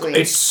fucking ugly.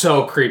 It's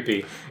so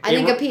creepy. I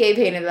think a PA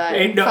painted that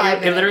in 5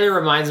 minutes. It literally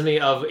reminds me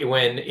of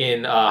when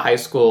in high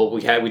school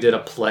we did a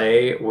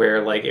play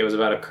where like it was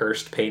about a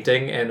cursed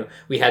painting, and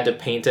we had to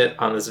paint it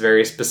on this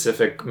very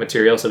specific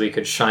material so we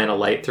could shine a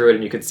light through it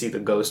and you could see the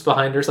ghost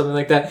behind or something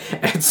like that.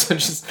 And so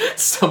just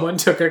someone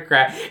took a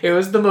crack. It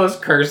was the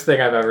most cursed thing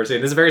I've ever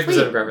seen. This is a very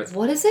specific reference.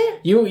 What is it?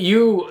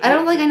 You. I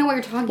don't think I know what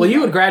you're talking about. Well,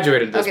 you had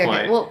graduated at this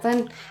point. Okay. Well,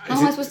 then how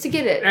am I supposed to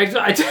get it? I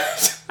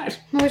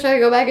wish I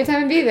could go back in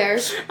time and be there.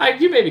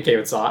 You maybe came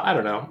and saw it. I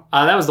don't know.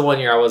 That was the one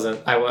year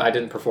I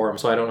didn't perform,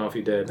 so I don't know if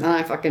you did. No,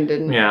 I fucking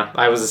didn't. Yeah,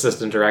 I was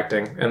assistant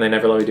directing, and they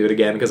never let me do it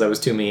again because I was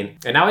too mean.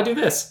 And now I do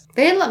this.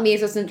 They didn't let me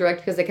assistant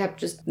direct because they kept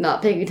just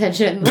not paying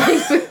attention.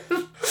 Like,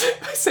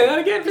 say that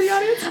again for the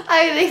audience.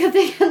 I think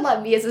they didn't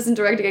let me assistant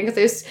direct again because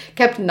they just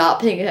kept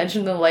not paying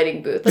attention to the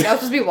lighting booth. Like I was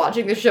supposed to be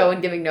watching the show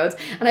and giving notes,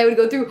 and I would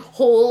go through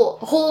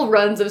whole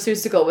runs of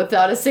Seussical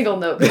without a single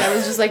note because I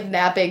was just like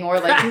napping or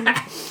like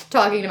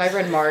talking to my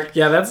friend Mark.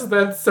 Yeah, that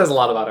says a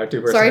lot about our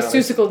two Sorry,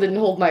 personalities. Seussical didn't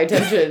hold my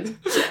attention.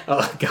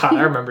 Oh God,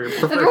 I remember your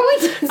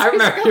I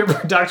remember your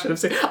production of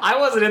Seussical. I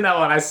wasn't in that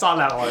one. I saw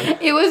that one.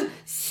 It was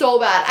so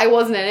bad. I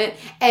wasn't in it,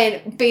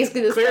 and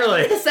basically the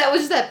set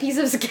was just that piece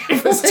of scaffolding.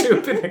 It was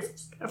stupid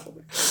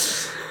scaffolding.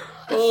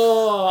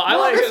 Oh, I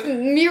like it.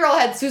 Mural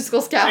had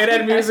musical scaffolding. It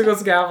had musical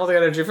scaffolding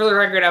energy. For the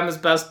record, Emma's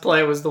best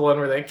play was the one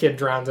where that kid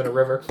drowns in a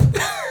river.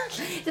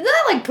 Didn't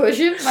that like push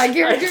him? My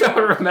character. I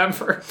don't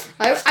remember.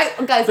 I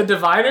guys. The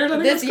Diviners.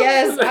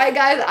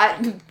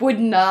 I would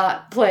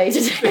not play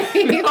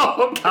today.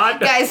 Oh God,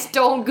 no. Guys,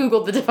 don't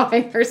Google the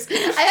Diviners.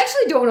 I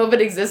actually don't know if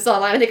it exists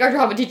online. I think our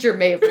drama teacher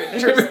may have written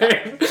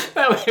it.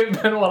 That would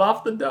have been one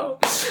off the dome.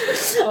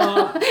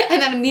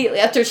 And then immediately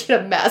after, she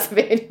had a massive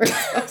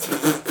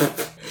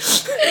aneurysm.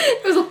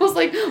 It was almost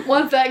like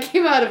one fat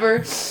came out of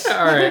her.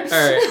 All right.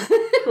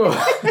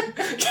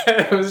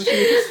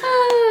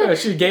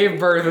 She gave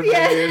birth at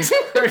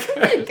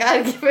the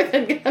Gotta give it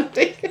a gun.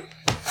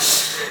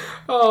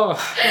 Oh,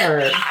 all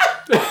right.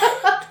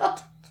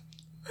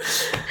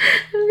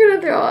 I'm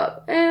gonna throw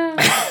up.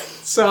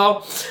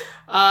 So,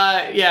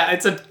 yeah,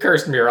 it's a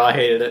cursed mural. I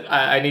hated it.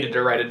 I needed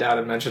to write it down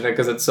and mention it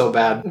because it's so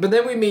bad. But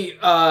then we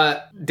meet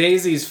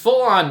Daisy's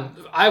full-on...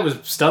 I was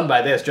stunned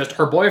by this. Just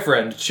her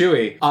boyfriend,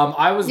 Chewie.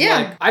 I was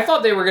like... I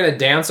thought they were going to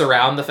dance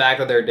around the fact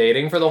that they're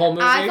dating for the whole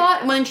movie. I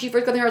thought when she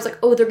first got there, I was like,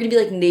 oh, they're going to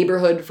be like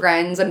neighborhood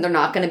friends and they're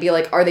not going to be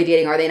like, are they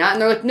dating, are they not?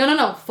 And they're like,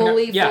 no,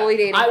 fully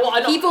dating.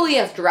 He fully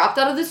has dropped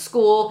out of this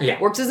school,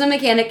 works as a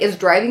mechanic, is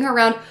driving her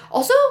around.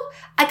 Also...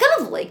 I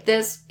kind of like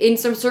this in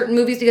some certain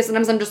movies because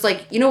sometimes I'm just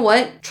like, you know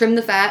what? Trim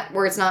the fat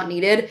where it's not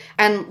needed.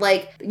 And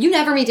like, you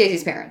never meet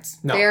Daisy's parents.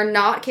 No. They're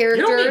not characters.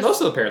 You don't meet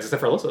most of the parents except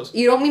for Alyssa's.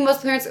 You don't meet most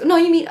of the parents. No,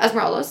 you meet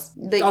Esmeralda's.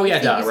 You see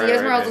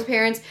Esmeralda's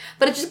parents.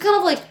 But it's just kind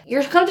of like,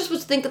 you're kind of just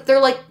supposed to think that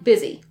they're like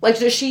busy. Like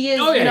she is,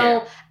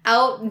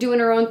 out doing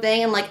her own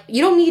thing, and like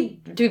you don't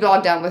need to be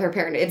bogged down with her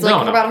parent. It's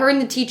like about her and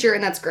the teacher,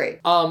 and that's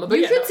great. But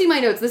you should see my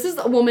notes. This is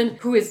a woman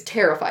who is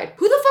terrified.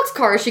 Who the fuck's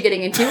car is she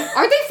getting into?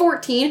 Aren't they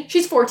 14?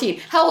 She's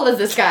 14. How old is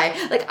this guy?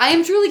 Like I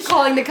am truly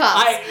calling the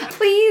cops.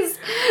 Please,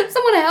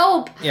 someone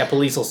help. Yeah,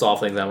 police will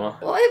solve things, Emma.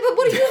 Well, but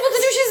what are you supposed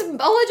to do? She's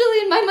allegedly,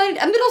 in my mind,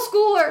 a middle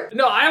schooler.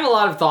 No, I have a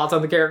lot of thoughts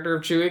on the character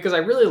of Chewie because I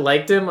really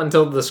liked him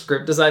until the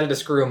script decided to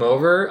screw him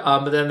over.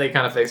 But then they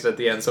kind of fixed it at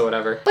the end, so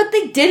whatever. But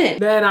they didn't.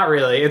 Nah, not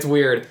really. It's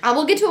weird.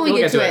 We'll get to it when we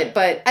get to it.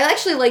 But I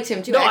actually liked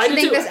him too. No, I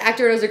actually think this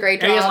actor does a great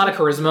job. And he has a lot of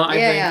charisma. I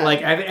think.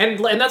 Like, and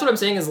that's what I'm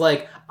saying is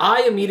like.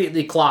 I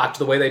immediately clocked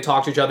the way they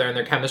talk to each other and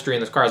their chemistry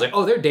in this car. I was like,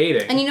 oh, they're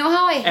dating. And you know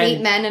how I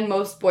hate men and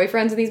most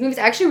boyfriends in these movies?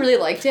 I actually really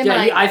liked him.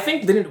 Yeah, I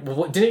think,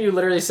 didn't you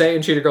literally say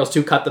in Cheetah Girls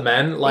 2, cut the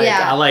men?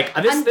 Like,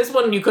 this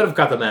one you could have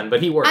cut the men,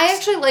 but he works. I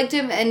actually liked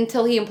him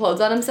until he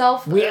implodes on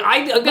himself.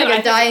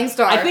 Dying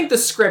star. I think the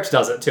script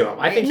does it to him.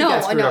 I think he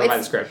got screwed over by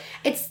the script.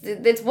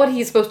 It's what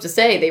he's supposed to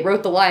say. They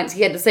wrote the lines.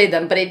 He had to say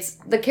them, but it's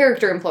the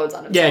character implodes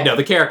on himself. Yeah, no,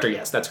 the character,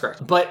 yes, that's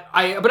correct. But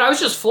I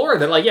was just floored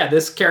that, like, yeah,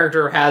 this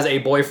character has a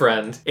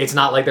boyfriend. It's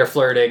not like they're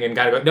flirting and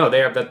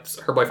that's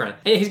her boyfriend.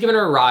 And he's giving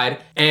her a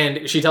ride,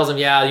 and she tells him,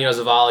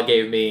 Zavala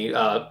gave me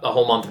a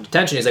whole month of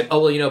detention. He's like,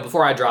 oh, well,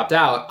 before I dropped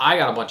out, I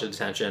got a bunch of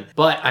detention,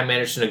 but I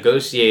managed to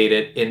negotiate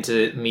it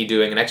into me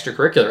doing an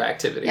extracurricular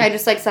activity. Yeah, I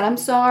just, said I'm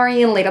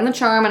sorry and laid on the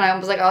charm, and I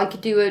was like, oh, I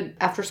could do an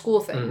after-school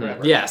thing. Mm-hmm.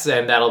 Whatever. Yes,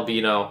 and that'll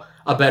be,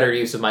 a better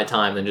use of my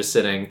time than just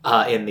sitting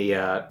in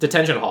the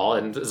detention hall,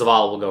 and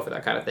Zavala will go for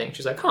that kind of thing.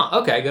 She's like,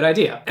 okay, good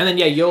idea. And then,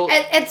 you'll...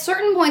 At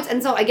certain points,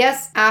 and so I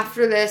guess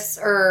after this,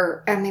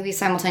 or maybe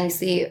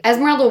simultaneously,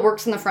 Esmeralda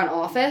works in the front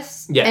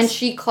office. Yes. And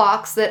she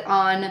clocks it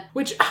on...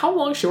 Which, how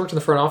long she worked in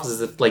the front office is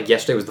it, like,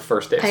 yesterday was the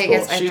first day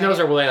of school? She knows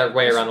her way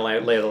around the lay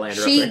of the land.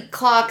 She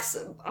clocks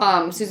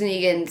Susan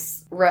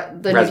Egan's,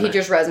 the new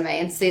teacher's resume,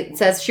 and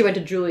says she went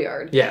to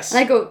Juilliard. Yes. And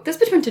I go, this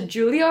bitch went to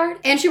Juilliard?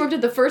 And she worked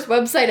at the first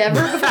website ever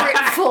before it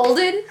folded.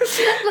 gilded.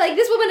 Like,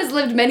 this woman has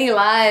lived many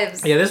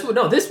lives. Yeah, this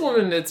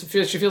woman,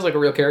 she feels like a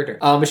real character.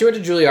 But she went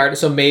to Juilliard,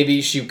 so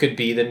maybe she could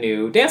be the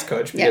new dance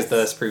coach because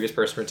the previous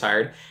person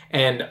retired.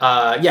 And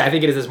I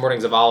think it is this morning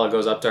Zavala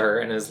goes up to her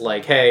and is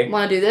like, "Hey,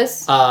 want to do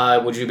this?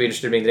 Would you be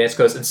interested in being the dance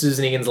coach?" And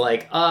Susan Egan's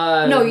like,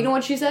 No, you know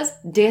what she says?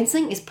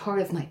 Dancing is part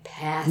of my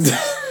past.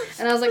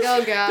 And I was like,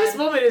 oh god. This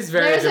woman is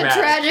very There's dramatic.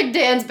 a tragic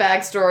dance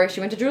backstory.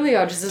 She went to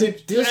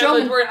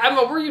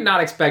Juilliard. Were you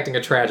not expecting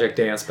a tragic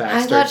dance backstory?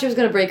 I thought she was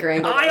going to break her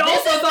ankle. I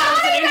also thought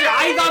it was an injury.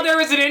 I thought there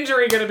was an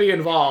injury going to be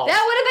involved.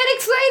 That would have been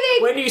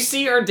exciting. When you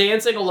see her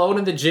dancing alone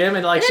in the gym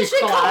and like And then she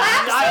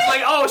collapsed, I was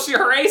like, oh,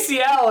 her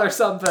ACL or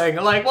something.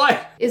 Like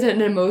what? Is it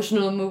an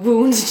emotional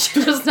wound?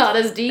 Just not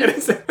as deep. It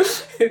is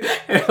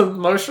an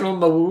emotional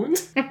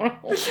wound.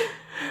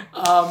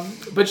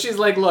 But she's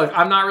like, look,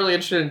 I'm not really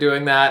interested in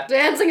doing that.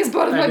 Dancing is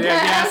part of my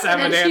past. Yes, I'm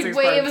a and then she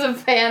dancing waves a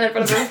fan in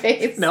front of her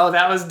face. No,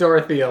 that was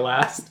Dorothea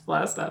last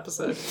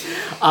episode.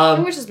 I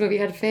wish this movie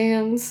had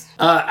fans.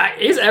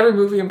 Is every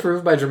movie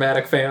improved by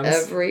dramatic fans?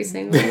 Every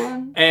single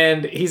one.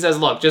 And he says,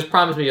 look, just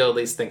promise me you'll at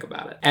least think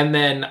about it. And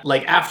then,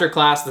 like, after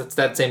class, that's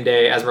that same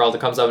day, Esmeralda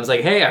comes up and is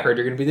like, hey, I heard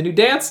you're going to be the new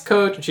dance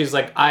coach. And she's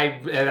like,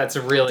 that's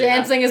a really...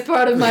 Dancing is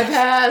part of my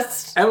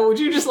past. And would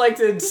you just like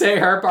to say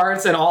her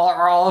parts and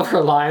all of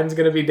her lines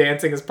going to be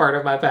dancing as part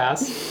of my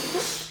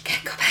past?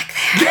 Can't go back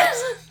there.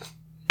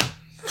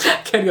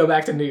 Can go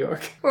back to New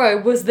York. Where I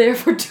was there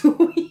for 2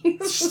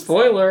 weeks.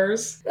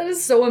 Spoilers. That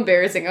is so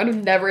embarrassing. I would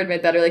have never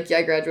admit that or like, yeah,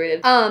 I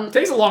graduated. It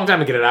takes a long time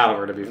to get it out of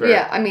her, to be fair.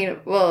 Yeah, I mean,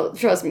 well,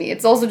 trust me,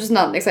 it's also just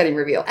not an exciting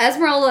reveal.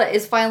 Esmeralda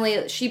is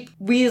finally, she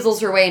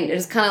weasels her way and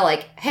is kind of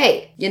like,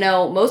 hey, you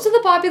know, most of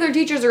the popular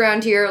teachers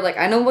around here, like,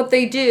 I know what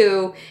they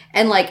do,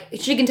 and like,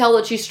 she can tell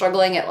that she's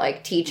struggling at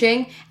like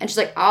teaching, and she's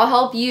like, I'll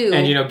help you.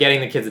 And, you know,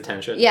 getting the kids'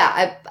 attention.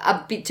 Yeah,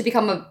 to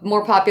become a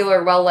more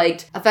popular,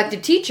 well-liked,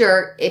 effective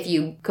teacher if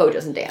you coach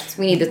us in dance.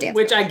 We need this dance.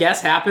 Which I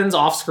guess happens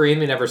off screen.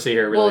 We never see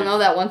her really. Well, no,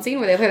 that one scene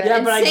where they play that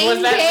insane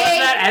was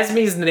that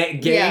Esme's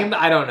game? Yeah.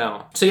 I don't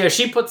know. So yeah,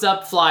 she puts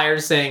up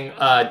flyers saying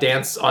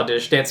dance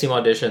team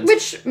auditions.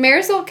 Which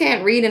Marisol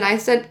can't read, and I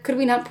said, could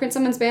we not print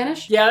some in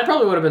Spanish? Yeah, that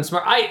probably would have been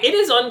smart. It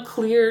is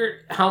unclear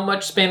how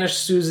much Spanish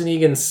Susan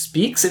Egan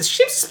speaks.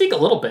 She has to speak a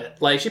little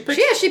bit. Like she picks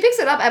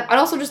it up. I'd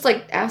also just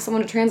like ask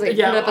someone to translate,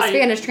 put up a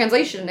Spanish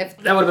translation. If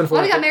that would have been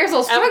fun. we got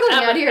Marisol struggling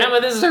out here. Emma,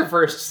 this is her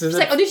first. She's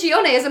like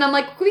audiciones, and I'm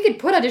like, we could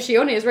put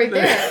audiciones right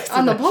there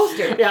on the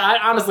poster. Yeah,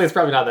 honestly, it's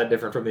probably not that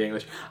different from the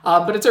English.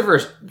 But it's her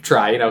first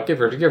try. You know, give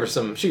her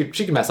some. She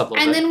can mess up a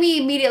little bit. And then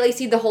we immediately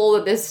see the whole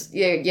of this.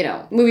 You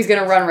know, movie's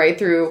gonna run right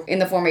through in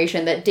the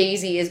formation that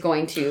Daisy is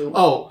going to.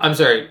 Oh, I'm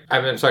sorry.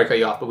 I'm sorry to cut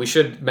you off, but we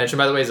should mention,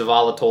 by the way,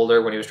 Zavala told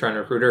her when he was trying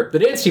to recruit her, the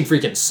dance team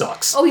freaking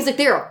sucks. Oh, he's like,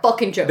 they're a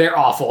fucking joke. They're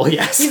awful.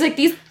 Yes. He's like,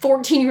 these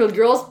 14-year-old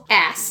girls,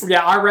 ass.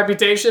 Yeah, our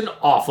reputation,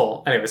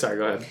 awful. Anyway, sorry,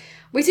 go ahead.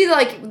 We see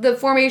the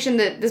formation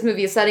that this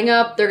movie is setting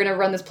up. They're going to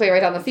run this play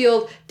right on the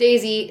field.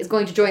 Daisy is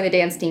going to join the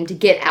dance team to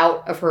get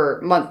out of her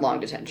month-long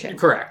detention.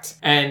 Correct.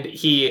 And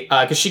he,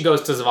 because she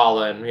goes to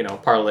Zavala and, you know,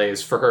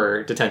 parlays for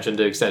her detention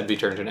to extend be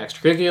turned to an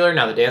extracurricular.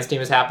 Now the dance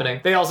team is happening.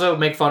 They also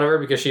make fun of her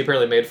because she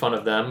apparently made fun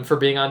of them for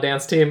being on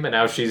dance team, and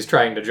now she's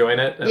trying to join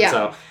it. And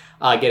so...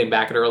 getting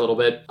back at her a little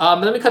bit.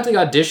 Then we cut to the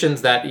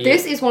auditions that...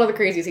 This is one of the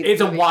craziest scenes.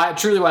 It's a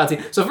truly wild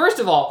scene. So first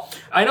of all,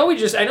 I know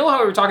how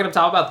we were talking up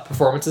top about the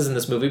performances in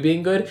this movie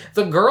being good.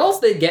 The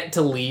girls that get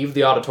to leave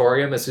the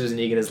auditorium as Susan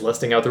Egan is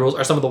listing out the rules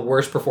are some of the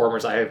worst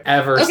performers I have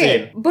ever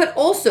seen. But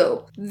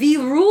also, the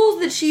rules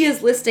that she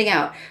is listing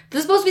out, this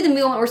is supposed to be the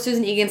moment where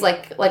Susan Egan's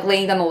like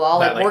laying down the law.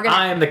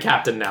 I am the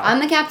captain now. I'm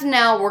the captain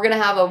now. We're going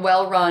to have a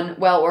well-run,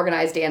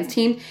 well-organized dance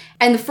team.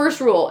 And the first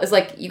rule is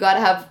like, you got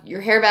to have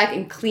your hair back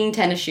and clean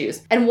tennis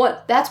shoes. And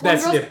that's one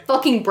girl's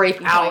fucking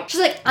breaking point. She's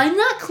like, I'm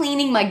not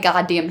cleaning my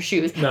goddamn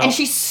shoes. No. And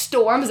she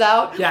storms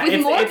out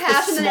with more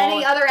passion than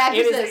any other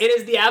actresses. It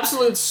is the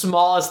absolute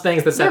smallest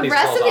things that set these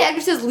girls off. The rest of the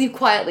actresses leave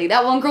quietly.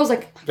 That one girl's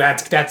like,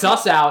 that's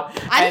us out.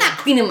 I'm not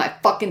cleaning my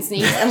fucking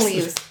sneaks, and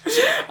leaves.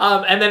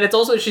 And then it's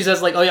also, she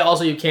says like, oh yeah,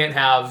 also you can't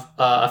have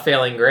a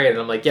failing grade. And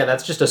I'm like, yeah,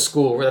 that's just a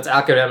school where that's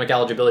academic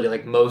eligibility,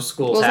 like most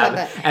schools have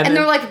that. And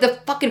they're like, the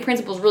fucking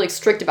principal's really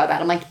strict about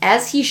that. I'm like,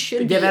 as he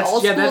should be.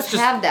 All schools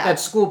have that.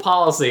 That's school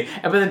policy.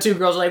 And then the two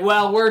girls are like,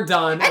 well, we're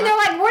done. And they're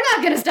like, we're not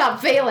going to stop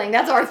failing.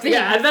 That's our thing.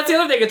 Yeah, and that's the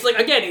other thing. It's like,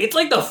 again, it's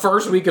like the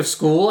first week of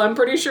school, I'm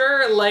pretty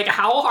sure. Like,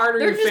 how hard are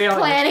you failing? They're just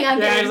planning on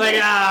getting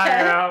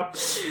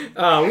it's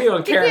like, we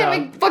don't care. You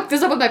can't fuck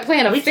this up with my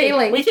plan of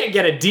failing. We can't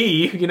get a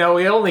D. You know,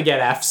 we only get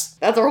Fs.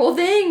 That's our whole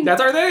thing.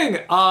 That's our thing.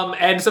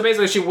 And so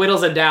basically she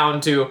whittles it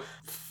down to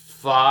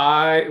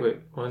 5. Wait,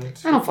 1,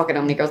 2. I don't fucking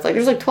know how many girls. Like,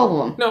 there's like 12 of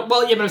them. No,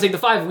 well, yeah, but I'm saying the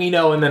 5 we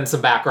know and then some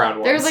background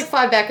ones. There's like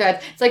 5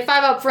 backgrounds. It's like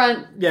 5 up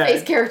front,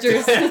 face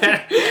characters, 5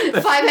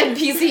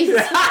 NPCs.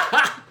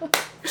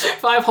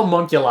 5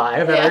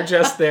 homunculi that are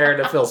just there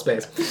to fill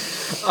space.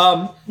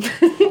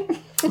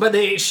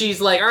 But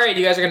she's like, all right,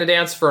 you guys are going to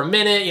dance for a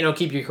minute,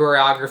 keep your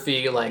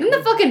choreography, like... And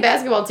the fucking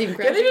basketball team Yeah,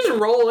 crashed. they just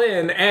roll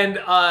in, and,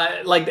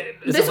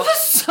 This was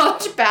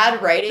such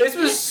bad writing. This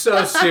was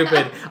so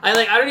stupid. I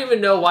don't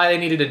even know why they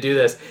needed to do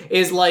this.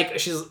 Is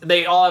like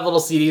they all have little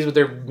CDs with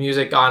their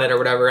music on it or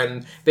whatever,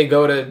 and they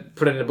go to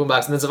put it in a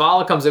boombox, and then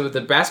Zavala comes in with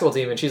the basketball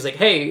team, and she's like,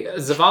 "Hey,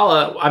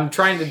 Zavala, I'm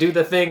trying to do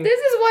the thing." This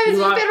is why it's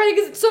such bad writing,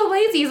 because it's so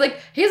lazy. He's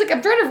like,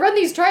 I'm trying to run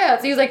these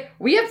tryouts. And he's like,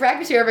 we have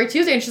practice here every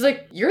Tuesday, and she's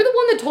like, you're the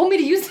one that told me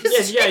to use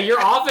this. Yeah,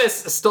 your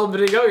office told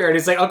me to go here, and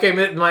he's like, okay,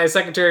 my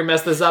secretary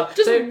messed this up.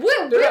 Just whip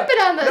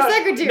it on the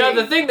secretary. No,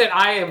 the thing that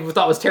I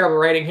thought was terrible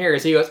writing here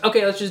is he goes,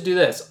 okay, let's just do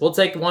this. We'll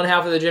take one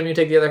half of the gym, you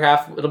take the other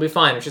half, it'll be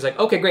fine. And she's like,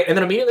 okay, great. And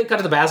then immediately cut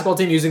to the basketball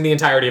team using the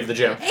entirety of the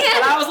gym. And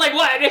I was like,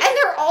 what? And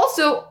they're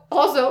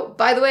also,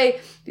 by the way,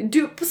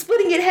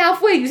 splitting it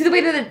halfway. You see the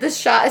way that this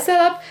shot is set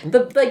up?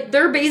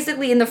 They're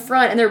basically in the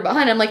front and they're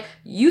behind. I'm like,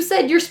 you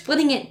said you're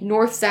splitting it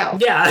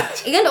north-south. Yeah.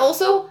 And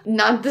also,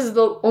 this is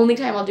the only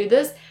time I'll do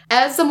this,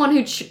 as someone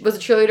who was a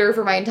cheerleader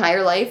for my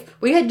entire life,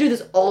 we had to do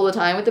this all the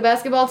time with the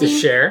basketball team. To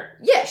share?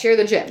 Yeah, share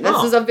the gym.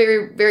 This is a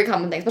very, very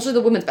common thing, especially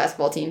the women's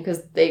basketball team,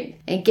 because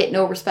they ain't get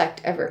no respect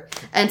ever.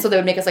 And so they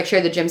would make us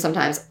share the gym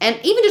sometimes. And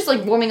even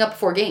just warming up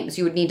before games,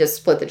 you would need to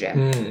split the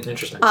gym.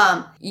 Interesting.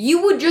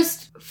 You would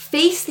just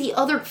face the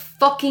other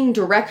fucking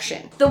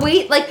direction. The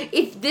way,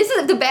 if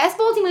the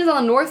basketball team is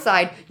on the north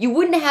side, you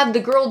wouldn't have the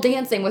girl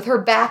dancing with her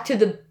back to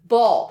the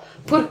ball.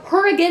 Put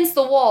her against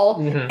the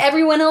wall,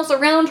 everyone else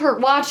around her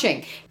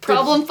watching.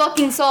 Problem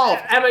fucking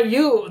solved.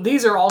 Emma,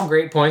 these are all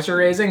great points you're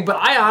raising, but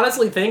I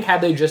honestly think had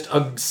they just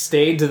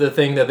stayed to the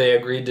thing that they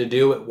agreed to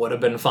do, it would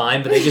have been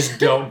fine, but they just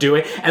don't do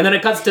it. And then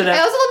it cuts to that. I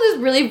also love this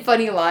really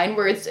funny line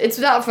where it's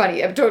not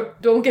funny.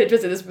 Don't get it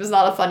twisted. This was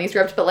not a funny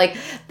script, but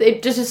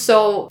it just is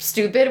so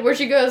stupid where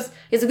she goes,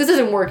 this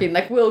isn't working.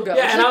 We'll go.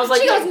 Yeah, and I was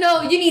like, she goes,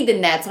 no, you need the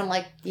nets. And I'm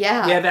like,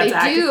 yeah,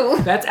 they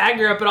do. That's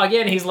accurate, but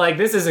again, he's like,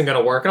 this isn't going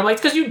to work. And I'm like,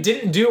 it's because you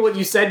didn't do what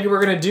you said you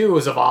were going to do,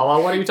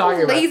 Zavala. What are you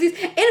talking about? Lazy. And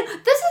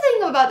that's the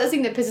thing about this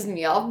thing that pisses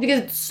me off,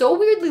 because it's so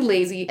weirdly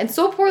lazy and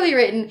so poorly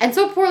written and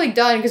so poorly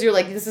done, because you're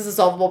like, this is a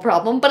solvable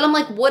problem. But I'm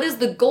like, what is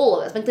the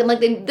goal of this?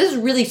 This is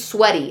really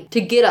sweaty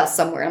to get us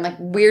somewhere. I'm like,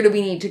 where do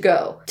we need to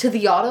go? To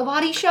the auto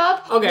body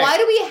shop? Okay. Why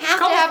do we have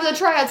to have the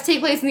tryouts take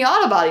place in the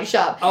auto body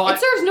shop? It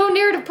serves no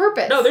narrative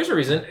purpose. No, there's a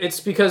reason. It's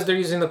because they're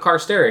using the car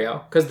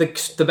stereo. Because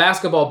the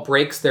basketball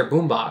breaks their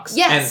boombox.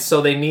 Yes. And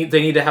so they need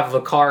to have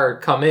the car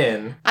come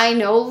in. I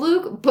know,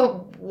 Luke,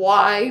 but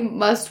why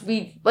must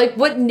we,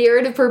 what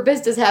narrative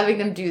purpose does having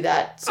them do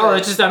that serve? Oh,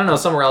 it's just, I don't know,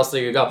 somewhere else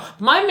they could go.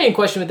 My main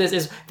question with this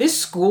is, this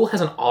school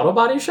has an auto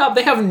body shop?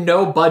 They have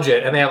no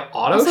budget, and they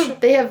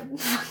have they have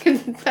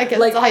fucking, I guess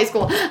it's a high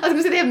school. I was going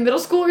to say they have middle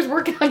schoolers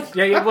working on cars.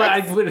 Yeah,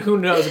 but who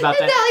knows about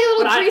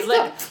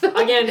that?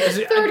 Again,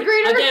 third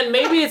grader? Again,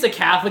 maybe it's a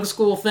Catholic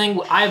school thing.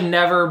 I've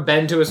never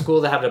been to a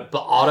school that had an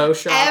auto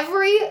shop.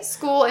 Every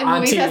school in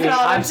movies has an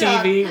auto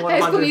shop. TV, 100%.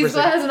 High School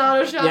Musical has an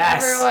auto shop,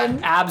 yes,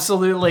 everyone.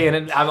 Absolutely,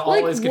 and I'm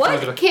always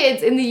confused. What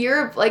kids in the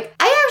year of, I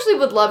actually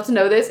would love to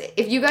know this.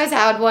 If you guys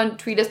had one,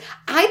 tweet us.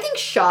 I think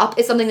shop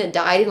is something that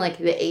died in,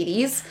 the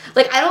 80s.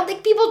 I don't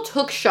think people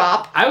took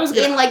shop in,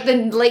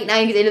 the late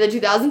 90s, into the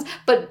 2000s,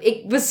 but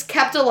it was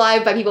kept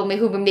alive by people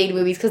who made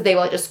movies because they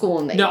went to school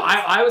in the 80s. No,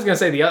 I was going to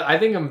say, I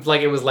think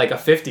it was a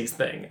 50s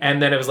thing,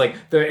 and then it was and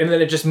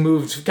then it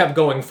just kept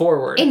going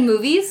forward. In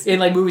movies? In,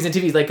 movies and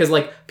TVs, because,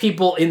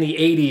 people in the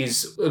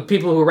 80s,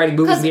 people who were writing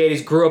movies in the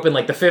 80s grew up in,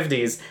 the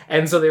 50s,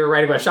 and so they were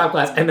writing about shop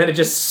class, and then it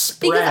just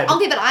spread.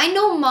 Okay, but I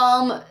know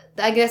Mom,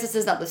 I guess this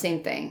is not the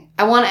same thing.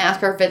 I want to ask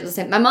her if it's the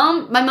same. My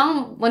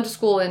mom went to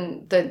school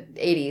in the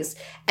 80s,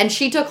 and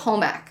she took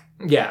home ec.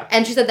 Yeah.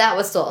 And she said that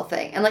was still a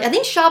thing. And I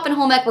think shop and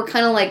home ec were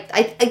kind of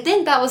I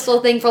think that was still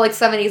a thing for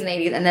 70s and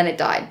 80s, and then it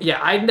died. Yeah,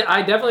 I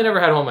definitely never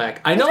had home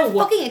ec. I know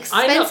what fucking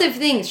expensive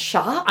things.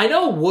 Shop? I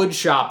know wood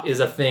shop is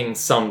a thing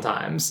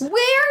sometimes. Who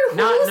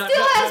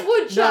still has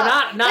wood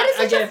shop? That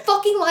is such a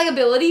fucking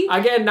liability.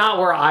 Again, not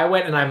where I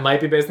went, and I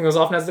might be basing those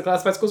off as the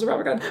classified schools of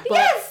propaganda.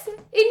 Yes!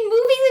 In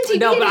movies and TV.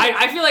 No, but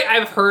I feel like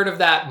I've heard of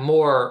that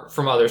more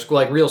from other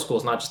schools, real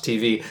schools, not just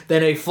TV,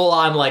 than a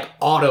full-on,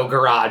 auto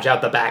garage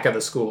out the back of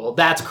the school.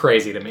 That's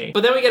crazy to me.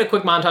 But then we get a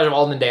quick montage of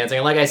Alden dancing,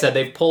 and like I said,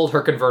 they've pulled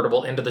her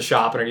convertible into the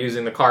shop and are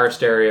using the car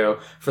stereo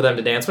for them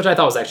to dance, which I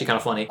thought was actually kind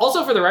of funny.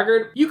 Also, for the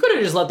record, you could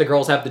have just let the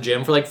girls have the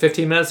gym for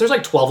 15 minutes. There's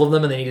 12 of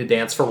them, and they need to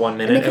dance for 1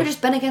 minute. And they could have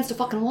just been against a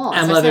fucking wall.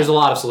 And there's a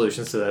lot of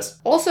solutions to this.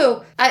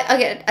 Also,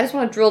 I just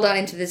want to drill down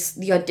into the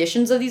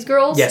auditions of these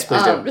girls. Yes,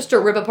 please do. Just to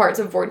rip apart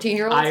some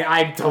 14-year-olds.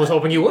 I was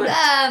hoping you would.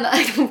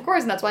 Of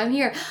course, and that's why I'm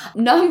here.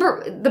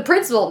 The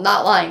principal,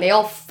 not lying, they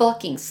all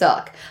fucking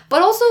suck.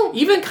 But also...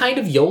 Even kind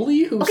of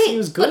Yoli, who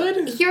seems good.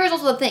 But here's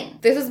also the thing.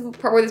 This is the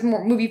part where this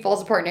movie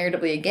falls apart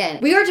narratively again.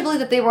 We are to believe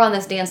that they were on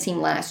this dance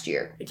team last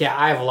year. Yeah,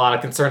 I have a lot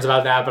of concerns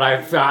about that, but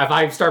if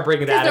I start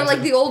breaking that... Because they're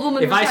the old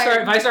woman If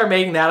I start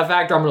making that a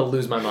factor, I'm going to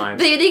lose my mind.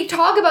 They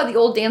talk about the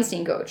old dance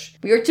team coach.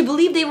 We are to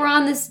believe they were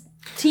on this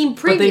team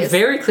previous. But they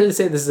very clearly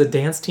say this is a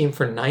dance team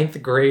for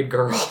 9th grade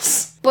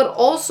girls. But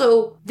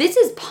also, this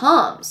is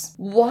Palms.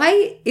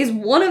 Why is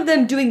one of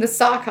them doing the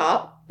sock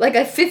hop? like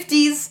a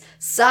 50s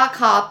sock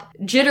hop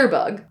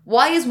jitterbug?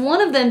 Why is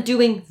one of them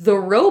doing the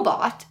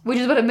robot, which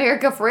is what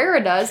America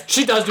Ferrera does?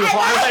 She does do. I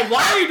was like,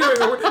 why are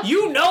you doing?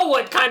 You know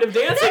what kind of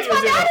dancing That you're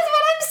is doing. what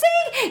I'm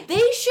saying.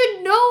 They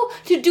should know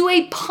to do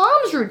a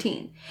palms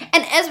routine.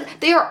 And as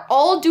they are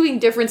all doing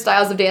different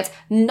styles of dance,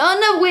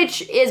 none of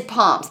which is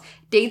palms.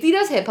 Daisy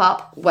does hip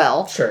hop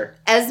well. Sure.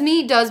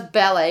 Esme does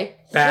ballet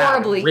Bad,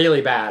 horribly.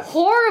 really bad.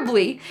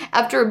 Horribly.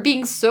 After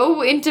being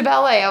so into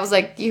ballet, I was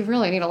like, you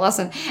really need a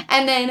lesson.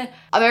 And then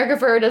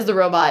America Ferrera does the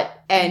robot,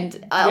 and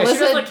Yeah, she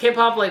does like hip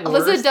hop, like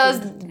Alyssa worse does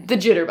than- the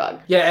jitterbug.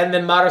 Yeah, and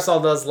then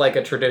Marisol does like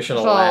a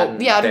traditional Latin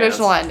dance.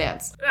 Traditional Latin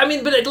dance. I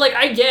mean, but like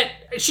I get.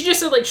 She just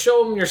said like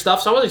show them your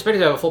stuff, so I wasn't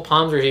expecting to have a full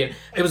palms routine.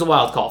 It was a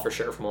wild call for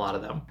sure from a lot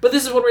of them. But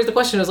this is what raised the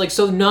question: is like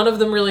so none of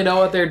them really know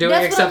what they're doing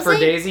That's what except I'm for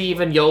saying. Daisy,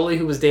 even Yoli,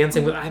 who was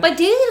dancing with. But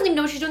Daisy doesn't even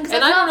know what she's doing because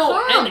And that's I don't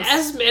not know,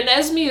 palms. and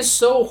Esme is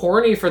so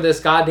horny for this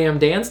goddamn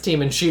dance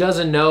team, and she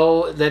doesn't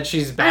know that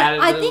she's bad.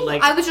 I think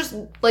like, I was just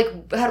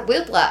like had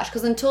whiplash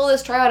because until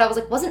this tryout, I was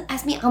like, wasn't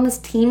Esme on this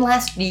team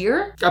last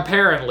year?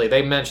 apparently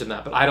they mentioned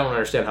that, but I don't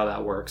understand how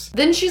that works.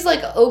 Then she's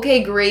like,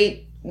 okay,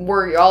 great,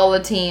 we're all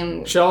a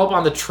team. Show up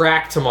on the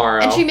track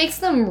tomorrow, And she makes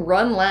them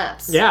run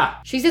laps. yeah.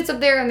 She sits up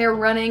there and they're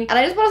running. And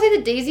I just want to say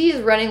that Daisy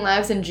is running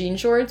laps in jean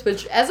shorts,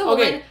 which as a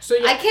Okay, woman, so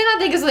yeah. I cannot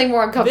think of something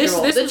more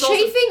uncomfortable. This the is also-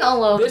 chafing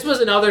alone. This was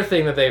another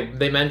thing that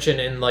they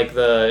mentioned in like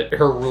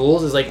her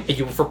rules is like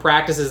you for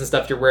practices and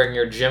stuff you're wearing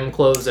your gym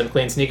clothes and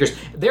clean sneakers.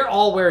 They're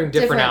all wearing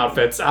different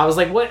outfits. I was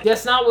like, what?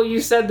 That's not what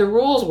you said the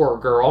rules were,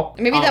 girl.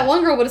 Maybe that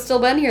one girl would have still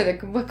been here that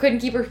couldn't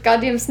keep her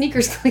goddamn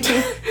sneakers clean.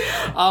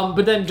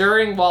 But then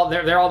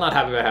they're all not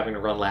happy about having to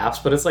run laps,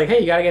 but it's like, hey,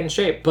 you gotta get in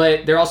shape.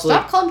 But they're also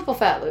Stop like, calling people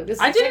fat, Luke. This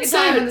is I the didn't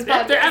second time say in this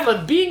that.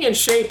 podcast. Being in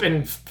shape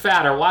and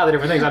fat are wildly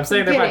different things. I'm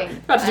saying they're kidding.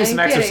 about to do I'm some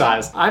kidding.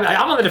 exercise.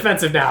 I'm on the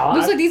defensive now.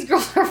 Looks like these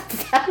girls are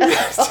fat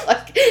as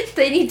fuck.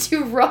 They need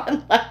to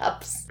run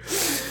laps.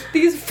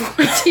 These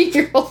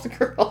 14-year-old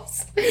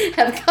girls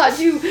have got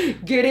to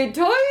get it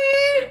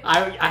tight.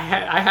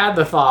 I had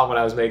the thought when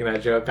I was making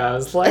that joke. I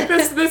was like,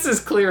 this is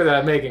clear that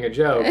I'm making a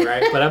joke,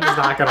 right? But Emma's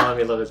not gonna let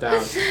me live it down.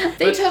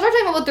 They start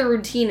talking about what the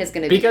routine is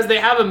going to be. Because they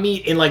have a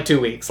meet in like 2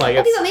 weeks. Like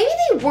Okay, it's, so maybe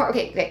they weren't.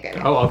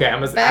 Okay. oh, okay.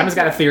 Emma's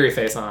got a theory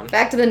face on.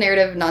 Back to the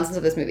narrative nonsense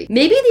of this movie.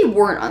 Maybe they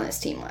weren't on this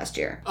team last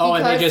year. Oh,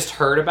 and they because- just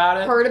heard about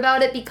it? heard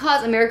about it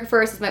because America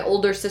First is my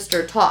older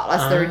sister taught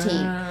us the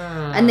routine.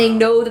 Ah. And they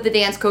know that the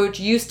dance coach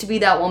used to be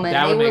that woman.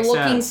 That They would were make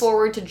looking sense.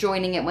 forward to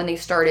joining it when they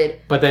started.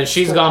 But then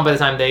she's gone by the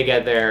time they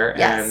get there,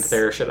 Yes. and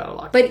they're shit out of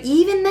luck. But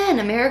even then,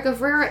 America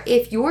Ferrera,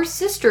 if your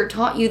sister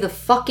taught you the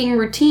fucking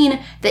routine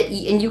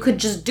and you could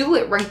just do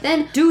it right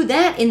then, do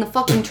that in the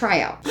fucking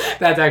tryout.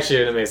 That's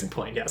actually an amazing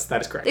point. Yes,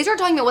 that is correct. They start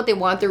talking about what they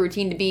want their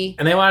routine to be.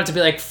 And they want it to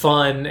be like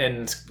fun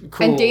and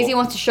cool. And Daisy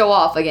wants to show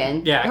off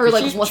again. Yeah, Her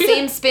 'cause like she's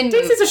same spin move.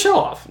 Daisy's a show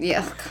off.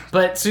 Yeah.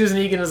 But Susan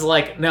Egan is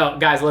like, no,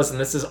 guys, listen,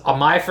 this is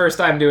my first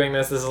time doing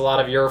this. This is a lot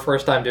of your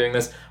first time doing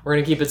this. We're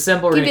going to keep it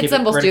simple. We're Keep going it to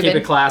simple, keep stupid.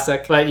 it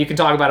classic. But you can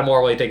talk about it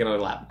more while you take another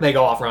lap. They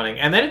go off running.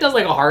 And then it does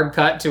like a hard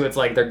cut to it's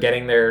like they're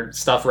getting their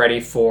stuff ready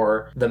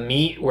for the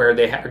meet where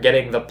they are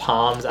getting the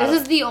palms out.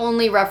 This is the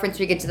only reference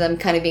we get to them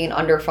kind of being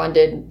an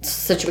underfunded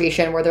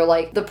situation where they're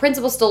like, the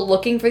principal's still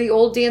looking for the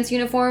old dance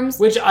uniforms.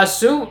 Which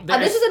assume...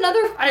 This is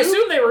another I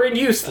assume they were in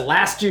use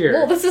last year.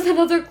 Well, this is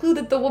another clue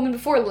that the woman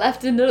before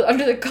left under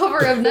the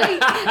cover of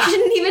night. She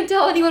didn't even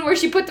tell anyone where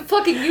she put the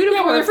fucking uniforms.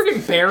 yeah, were they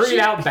freaking buried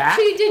out back?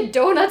 She did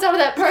donuts out of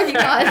that parking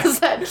lot.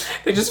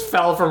 They just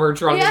fell from her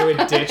trunk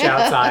into a ditch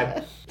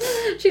outside.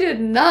 She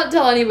did not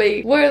tell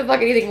anybody where the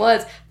fuck anything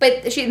was.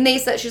 But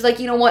she's like,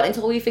 you know what?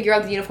 Until we figure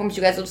out the uniforms,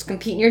 you guys will just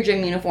compete in your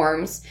gym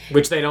uniforms.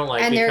 Which they don't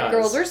like And because... their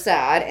girls are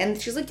sad.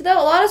 And she's like, a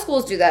lot of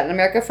schools do that. And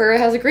America Ferrera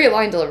has a great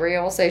line delivery.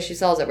 I will say she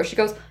sells it. Where she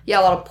goes, yeah,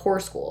 a lot of poor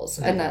schools.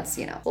 And that's,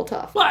 a little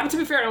tough. Well, I mean, to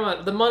be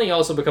fair, the money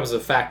also becomes a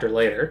factor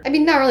later. I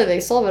mean, not really. They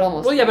solve it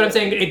almost. Well, yeah, but I'm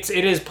saying it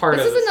is part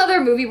This of... is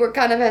another movie where it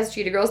kind of has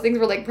Cheetah Girls things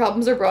where like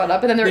problems are brought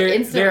up and then they're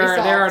instantly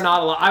solved. There are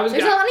not a lot...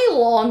 There's not any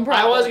long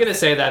problems. I was going to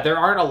say that. There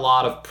aren't a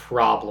lot of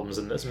problems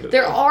in this movie.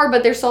 There are,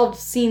 but they're solved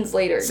scenes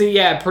later. See,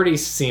 yeah, pretty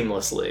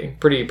seamlessly.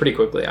 Pretty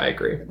quickly, I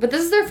agree. But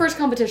this is their first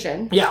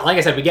competition. Yeah, like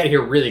I said, we get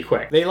here really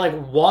quick. They,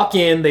 walk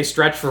in, they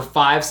stretch for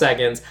 5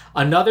 seconds.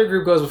 Another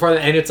group goes before them,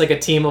 and it's, a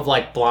team of,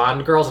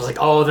 blonde girls. I was like,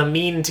 oh, the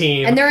mean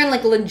team. And they're in,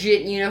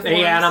 legit uniforms.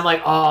 Yeah, and I'm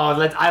like,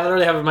 oh, I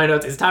literally have in my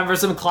notes, it's time for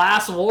some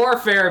class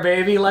warfare,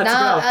 baby. Let's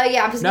go.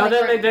 Yeah, I'm just No,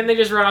 like, then they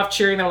just run off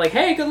cheering. They're like,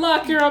 hey, good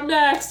luck, you're up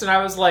next. And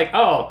I was like,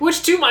 oh.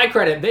 Which, to my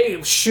credit,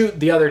 they shoot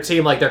the other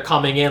team like they're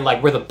coming in,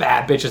 like we're the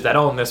bad bitches that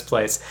own this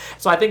place.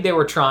 So I think they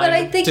were trying But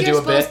I think to you're do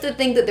a bit. supposed to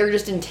think that they're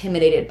just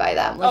intimidated by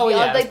them. Oh,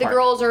 yeah, that's the part.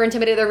 girls are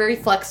intimidated. They're very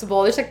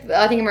flexible. There's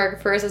I think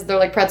America First says they're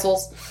like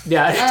pretzels.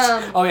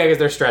 Yeah. Oh, yeah, because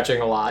they're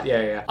stretching a lot.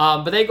 Yeah.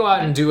 But they go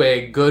out and do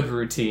a good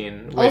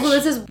routine. Which... Also,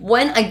 this is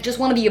when, I just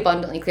want to be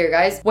abundantly clear,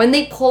 guys. When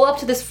they pull up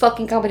to this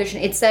fucking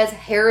competition, it says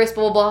Harris,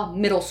 blah, blah, blah,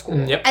 middle school.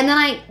 Yep. And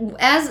then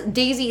as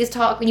Daisy is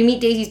talking, you meet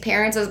Daisy's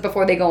parents as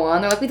before they go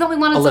on, they're like, we thought we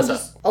wanted some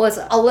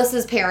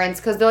Alyssa's parents,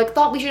 because they're like,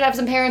 thought we should have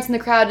some parents in the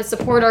crowd to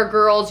support our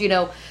girls,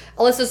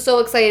 Alyssa's so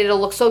excited, it'll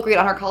look so great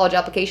on her college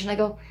application. I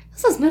go,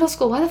 this is middle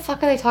school. Why the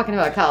fuck are they talking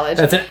about college?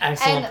 That's an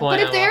excellent point.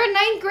 But if they're in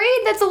 9th grade,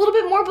 that's a little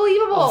bit more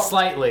believable.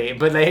 Slightly,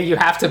 but you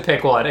have to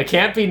pick one. It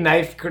can't be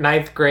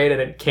ninth grade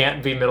and it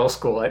can't be middle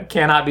school. It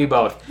cannot be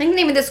both. I think the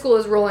name of this school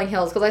is Rolling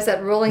Hills because I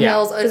said Rolling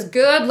Hills is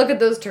good. Look at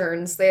those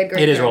turns. They had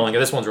great. It is turns. Rolling.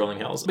 This one's Rolling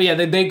Hills. But yeah,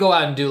 they go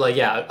out and do like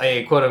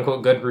a quote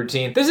unquote good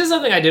routine. This is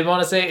something I did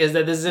want to say is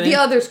that this is the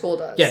other school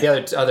does. Yeah,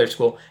 the other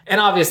school. And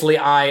obviously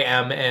I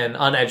am an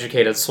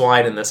uneducated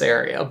swine in this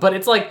area, but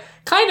it's like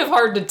kind of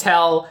hard to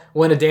tell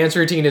when a dance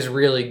routine is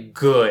really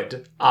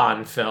good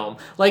on film.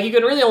 Like, you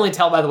can really only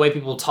tell by the way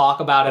people talk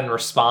about it and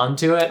respond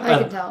to it. I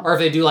can tell. Or if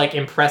they do, like,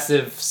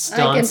 impressive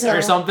stunts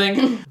or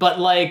something. But,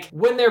 like,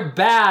 when they're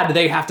bad,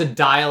 they have to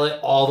dial it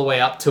all the way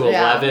up to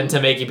 11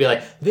 to make you be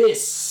like,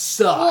 this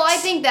sucks. Well, I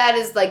think that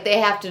is, like, they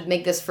have to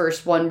make this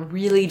first one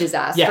really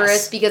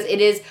disastrous because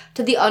it is,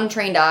 to the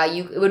untrained eye,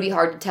 it would be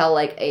hard to tell,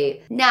 like,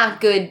 a not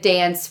good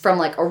dance from,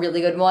 like, a really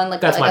good one.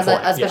 Like, that's my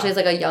point. Especially as,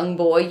 like, a young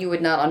boy, you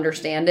would not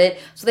understand it.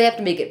 So they have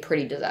to make it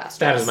pretty disastrous.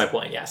 That is my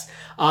point, yes.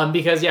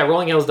 Because,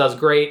 Rolling Hills does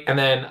great, and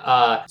then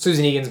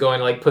Susan Egan's going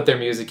to, like, put their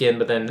music in,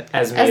 but then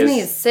Esme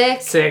is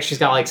sick. She's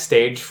got, like,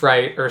 stage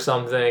fright or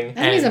something.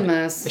 Esme's a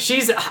mess.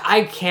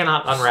 I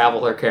cannot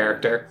unravel her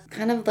character.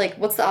 Kind of, like,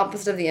 what's the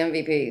opposite of the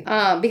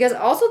MVP? Because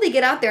also they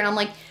get out there, and I'm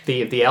like...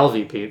 The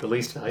LVP, the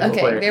least valuable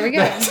player. Okay, there we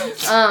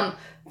go.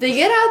 They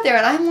get out there,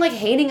 and I'm, like,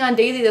 hating on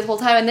Daisy this whole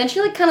time, and then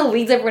she, like, kind of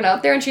leads everyone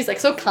out there, and she's, like,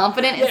 so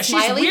confident and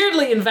smiley. She's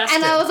weirdly invested.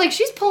 And I was like,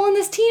 she's pulling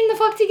this team the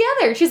fuck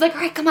together. She's like,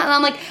 all right, come on.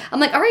 And I'm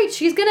like, all right,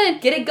 she's gonna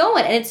get it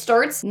going. And it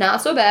starts not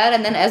so bad,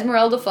 and then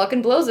Esmeralda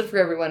fucking blows it for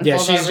everyone. Yeah,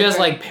 she's just,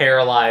 like,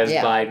 paralyzed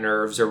by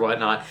nerves or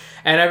whatnot.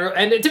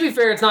 And to be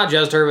fair, it's not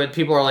just her, but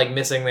people are, like,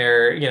 missing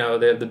their,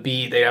 the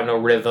beat. They have no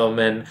rhythm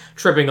and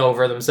tripping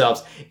over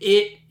themselves.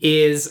 It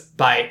is,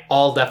 by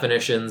all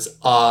definitions,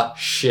 a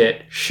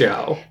shit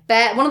show.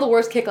 One of the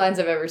worst kick lines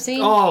I've ever seen.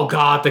 Oh,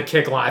 God, the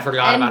kick line. I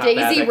forgot about it.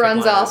 that. And Daisy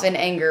runs off in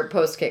anger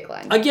post-kick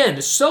line.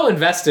 Again, so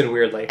invested,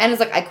 weirdly. And it's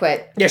like, I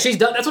quit. Yeah, she's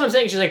done. That's what I'm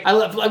saying. She's like, I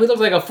look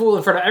like a fool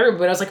in front of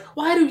everybody. I was like,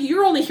 why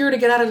you're only here to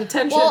get out of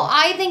detention? Well,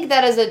 I think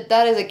that is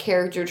a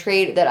character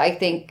trait that I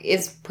think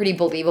is pretty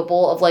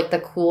believable of, like, the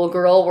cool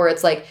girl, where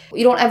it's like,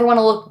 you don't ever want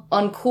to look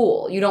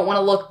uncool. You don't want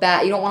to look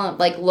bad. You don't want to,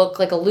 like, look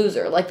like a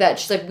loser. Like that.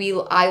 She's like,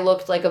 I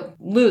looked like a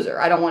loser.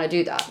 I don't want to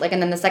do that. Like,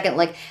 and then the second,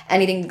 like,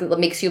 anything that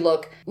makes you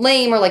look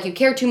lame or like you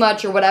care too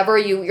much or whatever,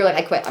 you're like,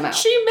 I quit. I'm out.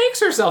 She makes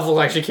herself look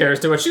like she cares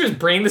too much. She was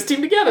bringing this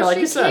team together, like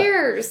you said. She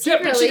cares. Yeah,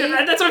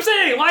 but that's what I'm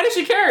saying. Why does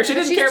she care? She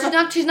doesn't care.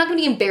 She's not going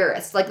to be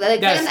embarrassed. Like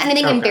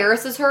anything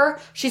embarrasses her,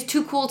 she's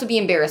too cool to be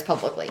embarrassed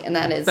publicly, and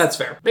that's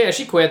fair. But yeah,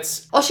 she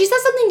quits. Oh, she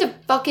says something to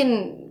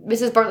fucking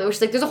Mrs. Bartlett, where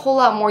she's like, "There's a whole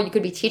lot more you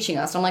could be teaching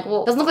us." And I'm like,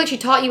 well, it doesn't look like she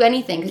taught you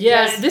anything.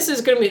 Yeah, this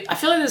is gonna be. I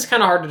feel like this is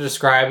kind of hard to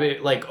describe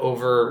it like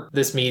over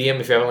this medium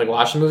if you haven't like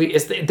watched the movie.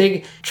 Is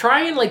they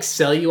try and like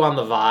sell you on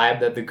the vibe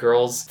that the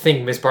girls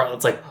think Miss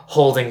Bartlett's like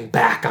holding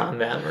back on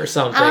them or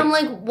something. And I'm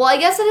like, well, I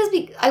guess it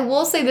is. I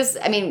will say this.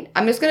 I mean,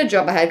 I'm just gonna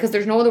jump ahead because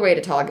there's no other way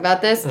to talk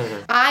about this.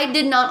 Mm-hmm. I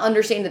did not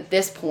understand at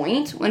this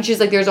point when she's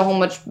like, "There's a whole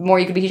much more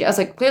you could be teaching." I was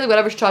like, clearly,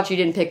 whatever she taught you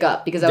didn't pick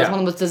up because that was one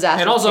of the most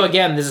disastrous. And also,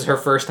 again, this is her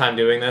first time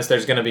doing this.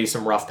 There's gonna be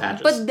some rough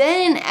patches. But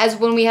then, as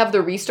when we have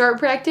the restart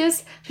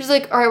practice, she's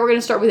like, "All right, we're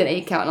gonna start with an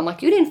 8 count." And I'm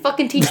like, "You didn't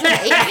fucking teach me an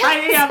 8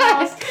 count."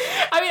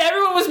 I mean,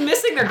 everyone was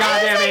missing their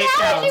goddamn 8 counts.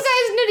 How did you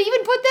guys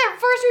even put that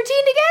first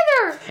routine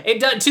together? It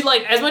does to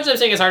like as much as I'm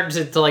saying it's hard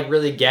to like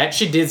really get.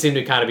 She did seem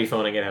to kind of be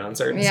phoning it in on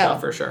certain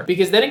stuff for sure.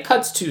 Because then it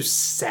cuts to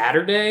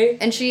Saturday,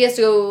 and Daisy has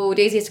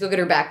to go get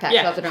her backpack.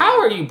 Yeah, how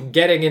are you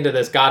getting into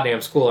this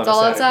goddamn school? It's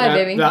all outside,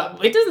 baby.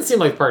 It doesn't seem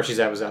like the part she's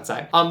at was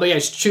outside. But yeah,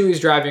 Chewie's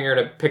driving her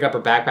to pick up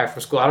her backpack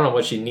from school. I don't know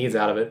what she needs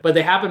out of it, but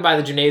they happen by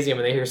the gymnasium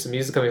and they hear some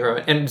music coming from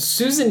it. And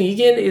Susan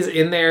Egan is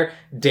in there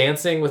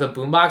dancing with a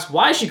boombox.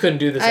 Why she couldn't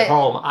do this at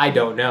home, I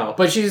don't know.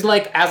 But she's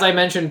like, as I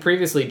mentioned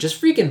previously,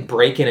 just freaking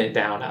breaking it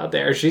down out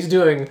there. She's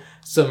doing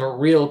some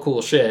real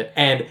cool shit.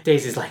 And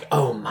Daisy's like,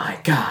 oh my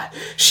God,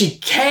 she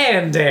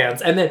can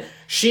dance. And then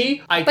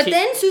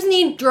then Susan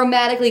Egan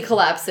dramatically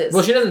collapses.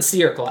 Well, she doesn't see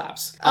her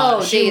collapse.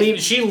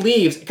 She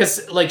leaves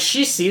because like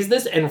she sees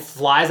this and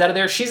flies out of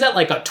there. She's at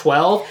like a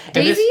 12.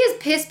 Daisy is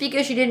pissed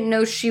because she didn't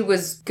know she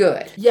was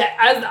good.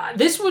 Yeah,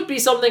 this would be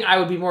something I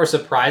would be more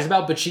surprised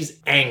about, but she's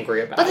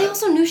angry about it. But they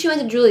also knew she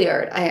went to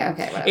Juilliard.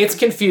 Okay, whatever. It's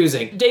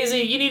confusing.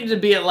 Daisy, you needed to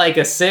be at like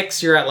a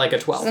 6. You're at like a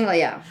 12.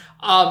 Yeah.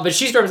 But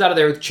she storms out of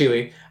there with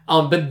Chewie.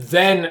 But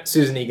then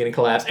Susan Egan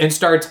collapses and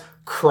starts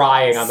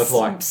crying on the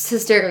floor.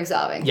 Hysterically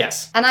sobbing.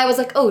 Yes. And I was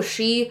like, oh,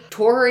 she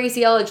tore her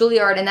ACL at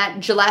Juilliard and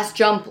that last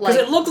jump, like...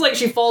 Because it looks like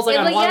she falls like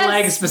on one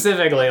leg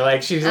specifically.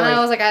 Like she's and I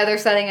was like, they're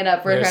setting it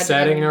up for her. They're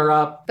setting her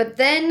up. But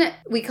then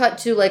we cut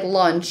to like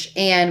lunch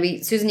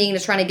and Susan Egan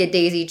is trying to get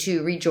Daisy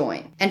to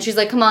rejoin. And she's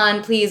like, come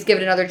on, please give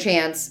it another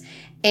chance.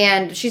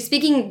 And she's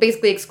speaking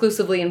basically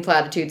exclusively in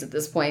platitudes at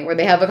this point, where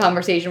they have a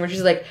conversation where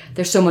she's like,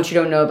 there's so much you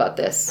don't know about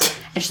this.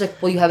 And she's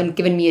like, well, you haven't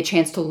given me a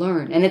chance to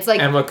learn. And it's like...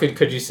 And what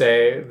could you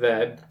say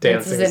that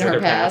dancing is in her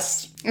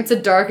past? It's a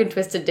dark and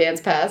twisted dance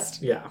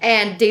past. Yeah.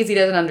 And Daisy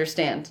doesn't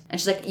understand. And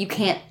she's like, you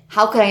can't...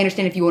 How could I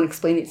understand if you won't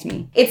explain it to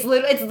me? It's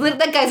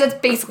that, guys, that's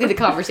basically the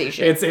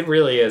conversation. It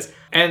really is.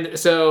 And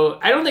so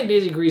I don't think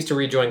Daisy agrees to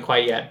rejoin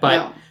quite yet, but...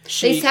 No.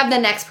 They have the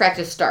next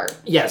practice start.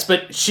 Yes,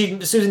 but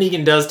Susan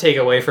Egan does take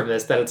away from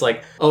this that it's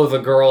like, oh, the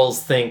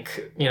girls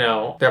think,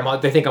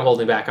 they think I'm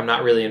holding back. I'm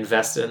not really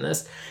invested in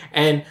this.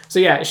 And so,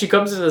 yeah, she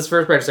comes into this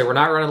first practice, like, we're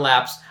not running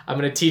laps. I'm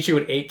going to teach you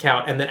an 8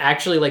 count. And then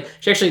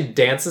she actually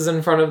dances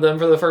in front of them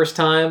for the first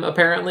time,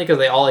 apparently, because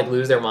they all,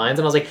 lose their minds.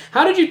 And I was like,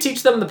 how did you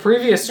teach them the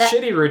previous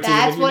shitty routine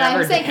That's if you what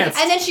never I'm saying. danced?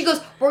 And then she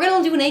goes, we're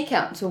going to do an 8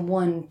 count. So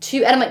 1,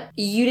 2. And I'm like,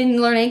 you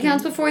didn't learn 8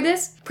 counts before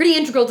this? Pretty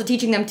integral to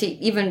teaching them to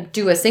even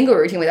do a single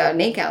routine without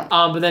an 8 count.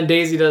 But then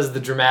Daisy does the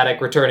dramatic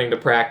returning to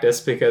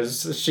practice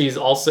because she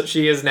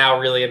is now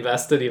really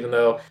invested, even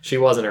though she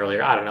wasn't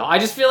earlier. I don't know. I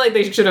just feel like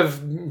they should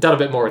have done a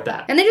bit more with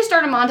that. And they just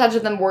start a montage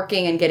of them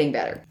working and getting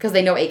better because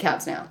they know 8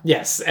 counts now.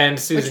 Yes, and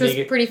Susan Which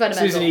was pretty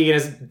fundamental. Susan Egan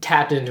has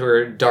tapped into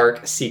her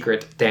dark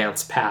secret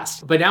dance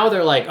past. But now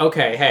they're like,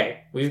 okay,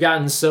 hey, we've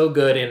gotten so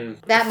good in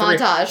that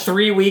montage.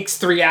 3 weeks,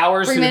 3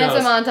 hours, 3 minutes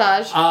of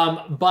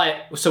montage.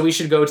 But so we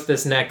should go to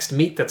this next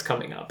meet that's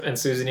coming up. And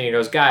Susan Egan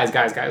goes, guys,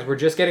 we're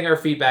just getting our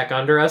feet back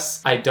under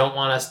us. I don't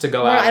want us to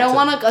go out. I don't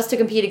want us to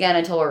compete again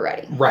until we're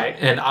ready. Right,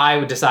 and I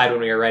would decide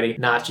when we are ready,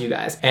 not you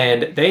guys.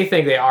 And they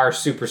think they are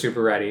super,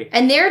 super ready.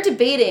 And they're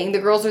debating. The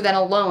girls are then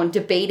alone,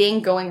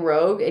 debating going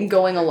rogue and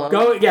going alone.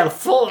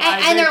 Full.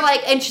 And they're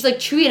like, and she's like,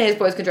 Chewie and his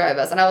boys could drive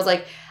us. And I was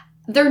like,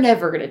 they're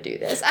never going to do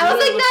this. I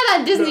was like, not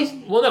on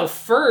Disney. No,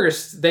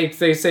 first, they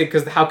say,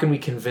 because how can we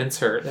convince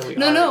her that we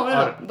No.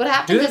 What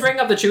happens Do they bring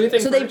up the Chewie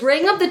thing So first? they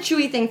bring up the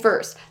Chewie thing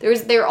first.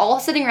 They're all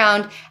sitting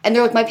around, and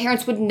they're like, my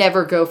parents would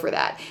never go for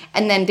that.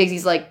 And then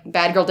Daisy's like,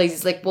 bad girl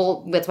Daisy's like,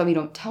 well, that's why we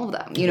don't tell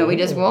them. We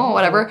just,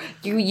 whatever.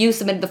 You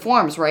submitted the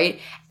forms, right?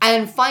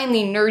 And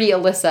finally, nerdy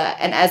Alyssa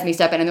and Esme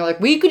step in, and they're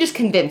like, we could just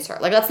convince her.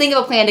 Like, let's think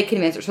of a plan to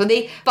convince her. So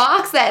they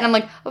box that, and I'm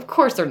like, of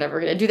course they're never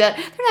going to do that.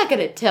 They're not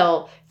going to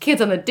tell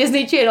kids on the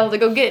Disney Channel to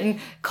go get in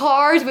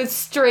cars with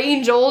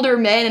strange older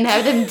men and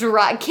have them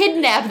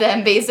kidnap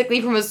them,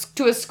 basically,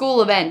 to a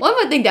school event. One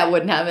would think that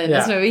wouldn't happen in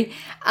this movie.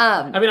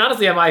 I mean,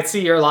 honestly, I might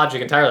see your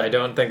logic entirely. I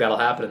don't think that'll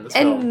happen in this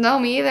film. No,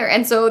 me either.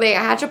 And so they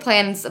hatch a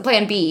plan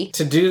B.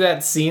 To do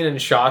that scene in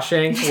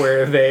Shawshank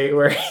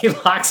where he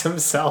locks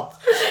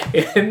himself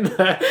in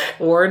the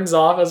warden's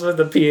office with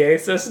the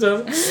PA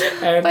system.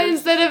 But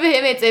instead of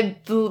him, it's a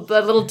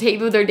little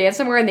tape of their dance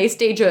somewhere, and they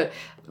stage an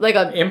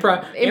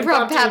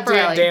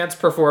impromptu dance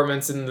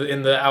performance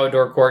in the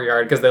outdoor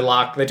courtyard because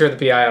they turn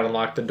the PI on and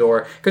lock the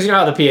door because you know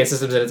how the PA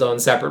system's in its own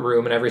separate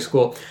room in every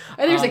school.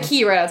 And there's a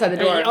key right outside the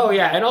door.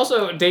 And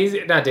also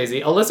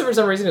Alyssa for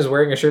some reason is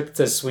wearing a shirt that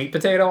says sweet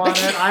potato on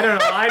it. I don't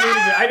know.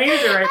 I needed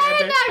to write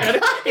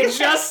that down. It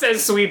just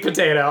says sweet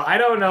potato. I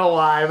don't know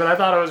why, but I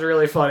thought it was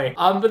really funny.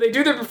 But they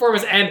do their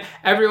performance and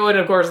everyone,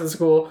 of course, in the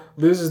school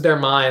loses their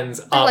minds.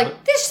 They're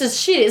like, this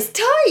shit is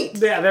tight.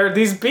 Yeah,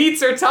 these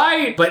beats are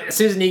tight. But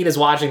Susan Egan is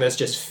watching this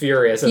just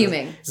furious.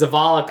 Fuming.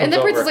 Zavala comes and the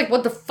over. prince is like,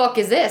 what the fuck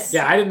is this?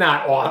 Yeah, I did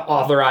not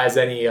authorize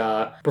any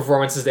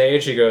performances today.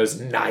 And she goes,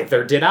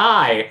 neither did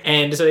I.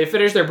 And so they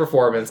finish their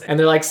performance. And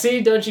they're like,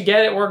 see, don't you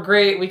get it? We're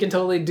great. We can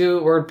totally do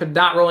it. We're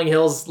not Rolling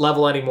Hills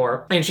level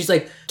anymore. And she's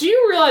like, do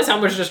you realize how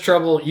much just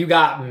trouble you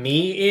got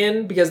me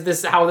in?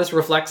 Because how this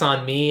reflects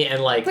on me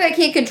and like... I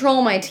can't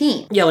control my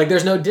team. Yeah, like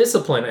there's no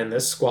discipline in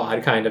this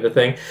squad kind of a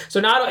thing. So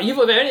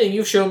if anything,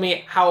 you've shown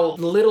me how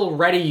little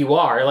ready you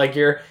are. Like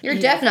you're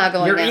definitely not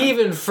going down. You're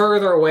even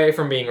further away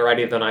from being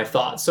ready than I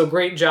thought. So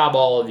great job,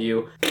 all of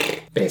you,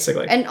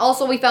 basically. And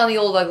also, we found the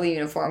old ugly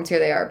uniforms. Here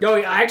they are. Oh,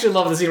 I actually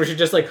love the scene where she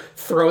just like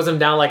throws them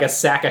down like a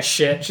sack of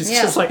shit. She's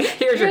just like,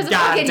 here's your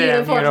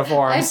goddamn uniforms.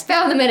 I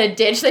found them in a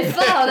ditch. They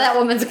fell out of that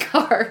woman's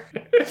car.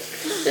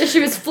 She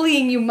was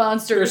fleeing, you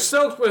monster. They're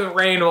soaked with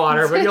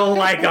rainwater, but you'll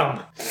like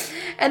them.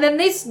 And then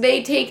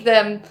they take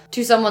them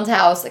to someone's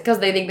house because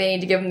they think they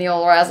need to give them the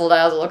old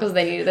razzle-dazzle because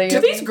they need... Do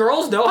these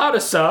girls know how to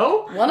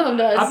sew? One of them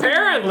does.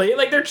 Apparently.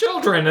 Like, they're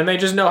children and they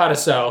just know how to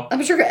sew.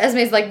 I'm sure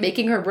Esme's like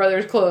making her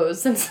brother's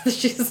clothes since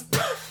she's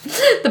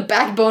the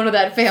backbone of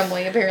that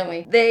family,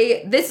 apparently.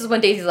 This is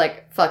when Daisy's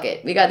like, fuck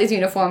it. We got these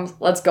uniforms.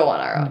 Let's go on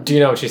our own. Do you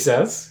know what she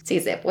says? Si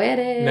se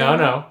puede.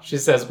 No. She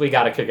says, we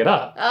gotta kick it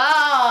up.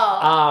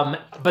 Oh.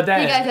 But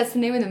then... Hey guys, that's the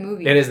name of the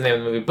movie. It is the name of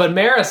the movie. But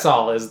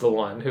Marisol is the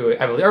one who,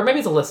 I believe, or maybe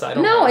it's Alyssa, I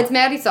don't know. No, it's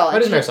Marisol.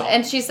 What is Marisol?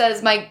 And she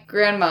says, my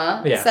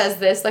grandma says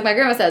this, like my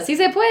grandma says, si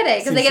se puede,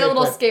 because they get a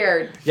little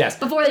scared. Yes.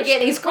 Before they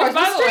get in these cars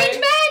with strange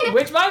men.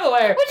 Which, by the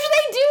way, What do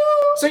they do?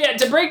 so yeah,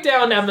 to break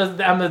down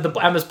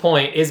Emma's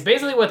point is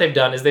basically what they've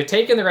done is they've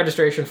taken the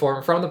registration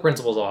form from the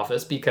principal's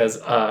office because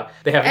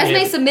they have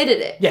Esme submitted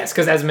it. Yes,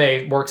 because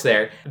Esme works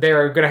there.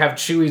 They're going to have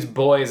Chewie's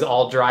boys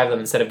all drive them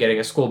instead of getting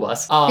a school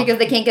bus. Because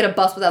they can't get a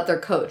bus without their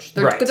coach.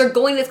 Right. But they're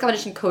going to this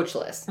competition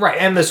coachless. Right,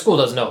 and the school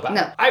doesn't know about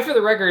No. it. For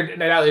the record,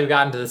 now that we've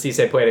gotten to the Si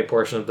Se Puede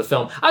portion of the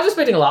film, I was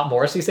expecting a lot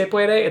more Si Se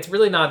Puede. It's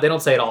really not, they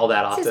don't say it all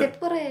that often. Si se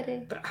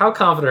puede. How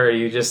confident are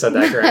you just said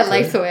that correctly? I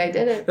like the way I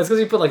did it. That's because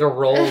you put like a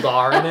rolled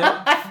R in it.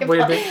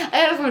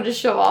 I just wanted to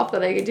show off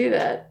that I could do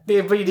that.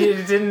 Yeah, but you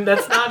didn't,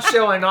 that's not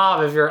showing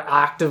off if you're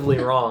actively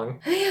wrong.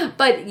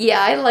 But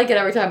yeah, I like it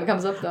every time it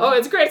comes up though. Oh,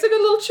 it's great. It's a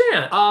good little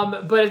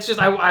chant. But it's just,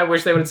 I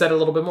wish they would have said it a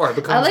little bit more. It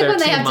becomes I like their when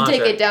they team have to mantra.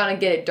 take it down and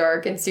get it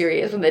dark and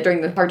serious when they're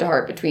during the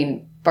heart-to-heart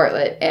between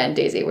Bartlett and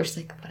Daisy, where she's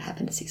like, what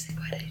happened to Si Se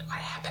Puede? What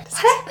happened?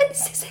 What happened to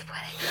Si Se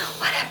Puede?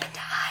 What happened to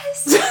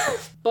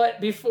us?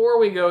 But before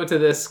we go to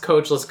this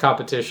coachless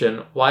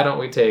competition, why don't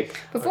we take...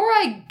 Before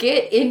I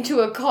get into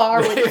a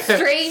car with a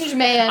strange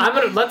man...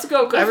 let's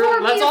go,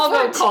 everyone, let's all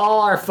go call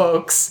our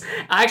folks.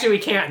 Actually, we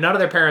can't. None of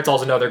their parents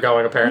also know they're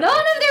going, apparently. None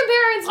of their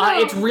parents know.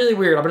 It's really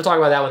weird. I'm going to talk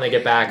about that when they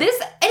get back. And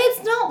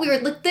it's not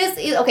weird. Like, this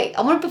is... Okay,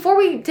 before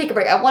we take a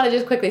break, I want to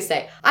just quickly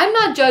say, I'm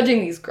not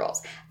judging these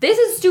girls. This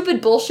is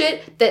stupid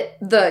bullshit that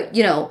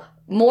the,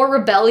 more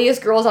rebellious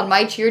girls on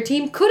my cheer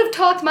team could have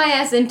talked my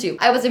ass into.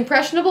 I was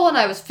impressionable and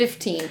I was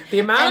 15. The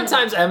amount of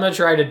times Emma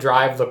tried to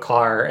drive the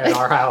car at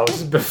our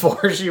house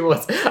before she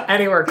was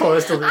anywhere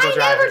close to legal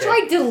driving. I never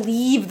tried to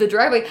leave the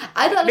driveway.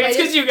 I thought it's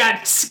because you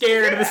got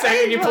scared the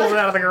second you pulled it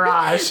out of the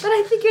garage. But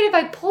I figured if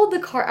I pulled the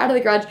car out of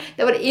the garage,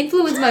 that would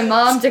influence my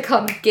mom to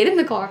come get in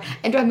the car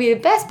and drive me to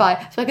Best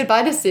Buy so I could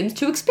buy the Sims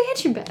 2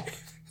 expansion pack.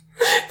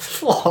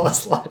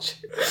 Flawless logic.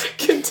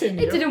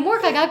 Continue. It didn't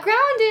work. I got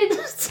grounded.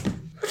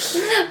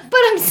 But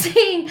I'm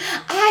saying,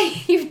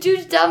 you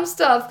do dumb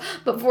stuff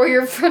before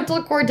your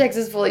frontal cortex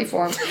is fully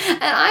formed.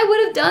 And I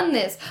would have done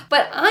this.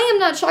 But I am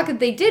not shocked that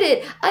they did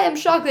it. I am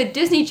shocked that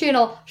Disney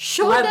Channel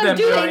showed them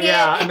doing it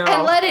and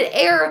let it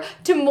air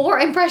to more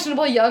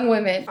impressionable young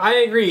women. I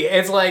agree.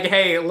 It's like,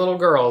 hey, little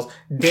girls,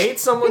 date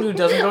someone who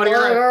doesn't go to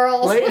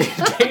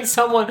your... Date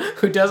someone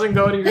who doesn't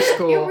go to your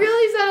school. You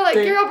really sounded like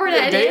Carol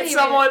Burnett. Date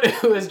someone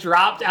who has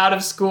dropped out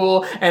of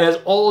school and is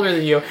older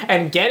than you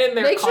and get in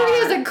their car. Make sure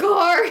he has a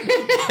car.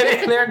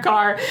 Get in their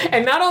car,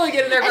 and not only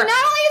get in their car, and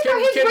not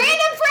only his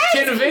random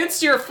friends.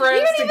 Convince your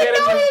friends to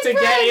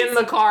get in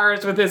the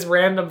cars with his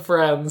random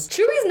friends.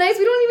 Chewy's nice.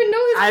 We don't even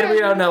know his friends. We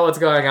don't know what's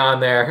going on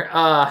there.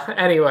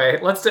 Anyway,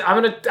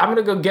 I'm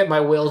gonna go get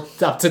my will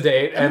up to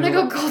date. I'm gonna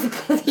go call the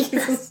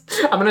police.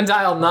 I'm gonna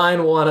dial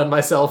 911 on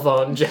my cell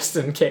phone just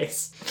in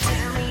case.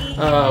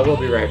 We'll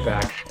be right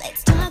back.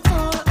 Let's talk for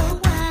a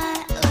while.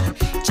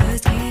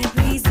 Just can't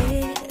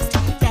resist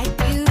that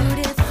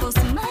beautiful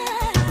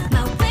smile.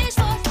 My wish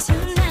for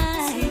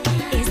tonight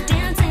is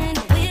dancing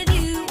with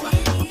you.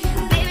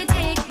 Baby,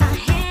 take my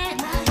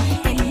hand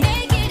and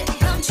make it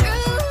come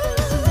true.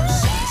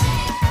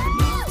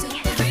 Move to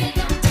the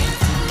rhythm,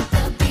 dance to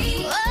the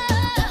beat.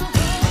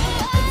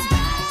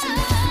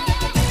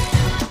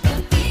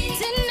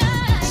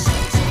 Tonight,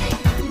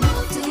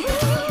 move to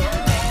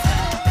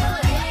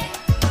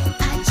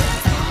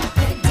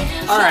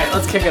All right,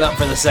 let's kick it up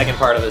for the second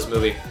part of this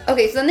movie.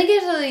 Okay, so then they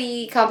get to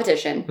the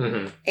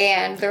competition,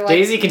 and they're like,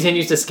 Daisy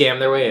continues to scam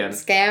their way in.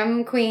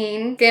 Scam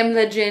queen, scam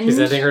legend. She's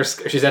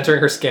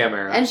entering her scam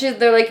era. And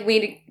they're like, we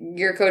need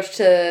your coach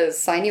to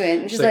sign you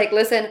in. And she's like,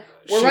 listen,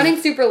 we're running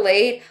super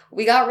late.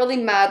 We got really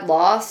mad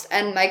lost,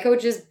 and my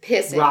coach is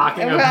pissing.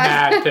 Rocking a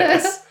mad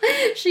piss.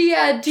 She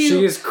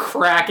is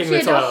cracking she the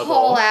had toilet to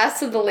bowl. haul ass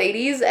to the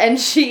ladies, and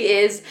she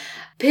is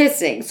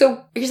pissing.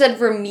 So she said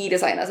for me to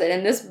sign us in,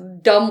 and this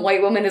dumb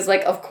white woman is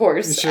like, of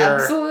course,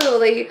 Sure.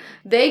 absolutely.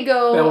 They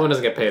go That woman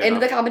doesn't get paid into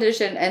enough. the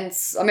competition, and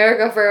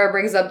America Ferrera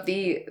brings up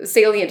the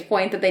salient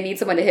point that they need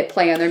someone to hit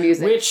play on their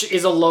music. Which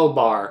is a low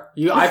bar.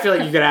 I feel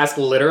like you could ask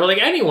literally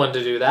anyone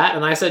to do that,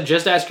 and I said,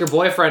 just ask your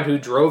boyfriend who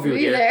drove you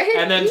here.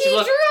 And then she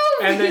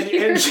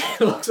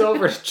looks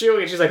over at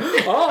Chewie and she's like,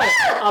 oh,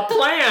 a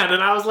plan.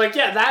 And I was like,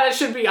 yeah, that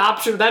should be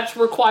optional. That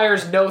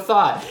requires no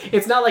thought.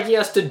 It's not like he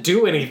has to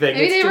do anything.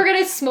 Maybe they were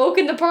gonna smoke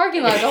in the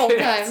parking lot the whole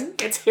time.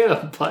 It's hit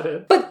a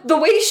button. But the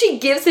way she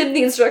gives him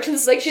the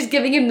instructions is like she's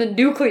giving him the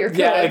nuclear codes.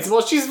 Yeah,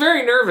 she's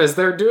very nervous.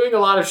 They're doing a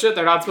lot of shit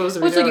they're not supposed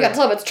to be So doing. you gotta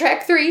tell him it's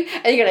track 3,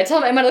 and you gotta tell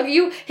him, I'm gonna look at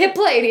you, hit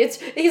play. And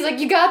he's like,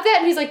 you got that?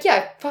 And he's like, yeah,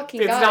 I fucking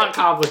got it. It's not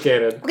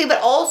complicated. Okay,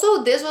 but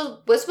also this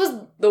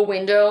was the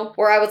window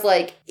where I was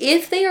like,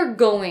 if they are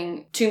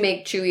going to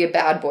make Chewie a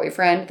bad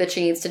boyfriend that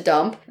she needs to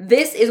dump,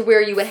 this is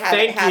where you would have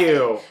it happen.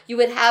 you. You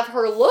would have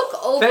her look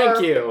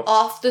over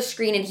off the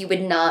screen and he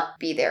would not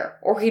be there.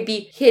 Or he'd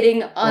be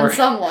hitting on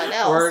someone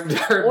else.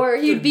 Or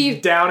he'd be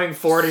downing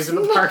 40s in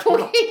the parking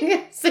lot. smoking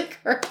a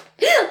cigarette.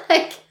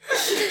 Like,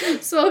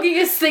 smoking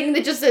a thing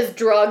that just says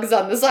drugs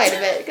on the side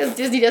of it because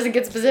Disney doesn't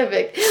get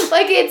specific.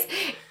 Like,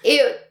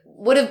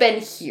 would have been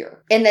here,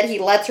 and that he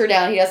lets her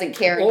down. He doesn't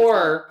care.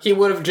 Or he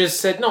would have just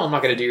said, "No, I'm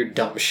not going to do your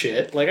dumb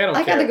shit. Like I don't.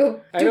 I care. gotta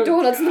go I do don't-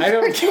 donuts in the I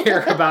don't parking care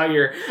lot." about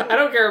your. I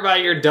don't care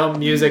about your dumb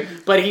music."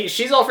 But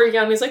she's all freaking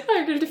out, and he's like, "No,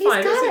 you're going to He's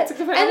define got this. it.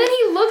 And then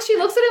she looks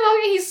at him,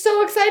 and he's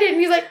so excited, and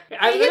he's like,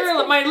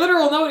 My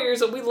literal note here is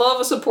that we love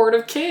a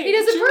supportive king. He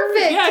does it Chewie.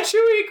 perfect. Yeah,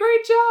 Chewie,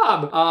 great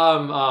job.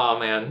 Oh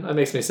man, that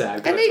makes me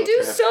sad. and they do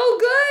so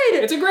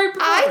good. It's a great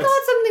performance. I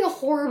thought something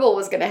horrible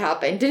was gonna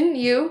happen, didn't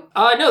you?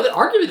 No, the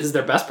argument is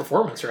their best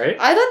performance, right?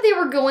 I thought they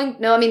were going.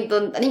 No, I mean,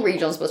 I think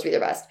Regional's supposed to be their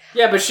best,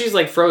 Yeah, but she's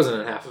like frozen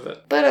in half of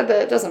it. but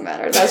it doesn't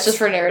matter. That's just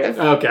for narrative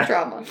Okay.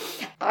 drama.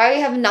 I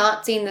have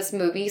not seen this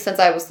movie since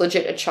I was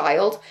legit a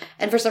child,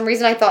 and for some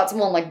reason I thought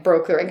someone like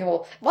broke their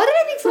ankle. Why did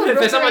I think someone broke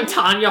Did their someone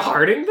ankle? Tanya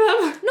Harding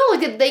them? No,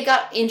 like they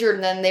got injured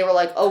and then they were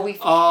like, "Oh, we."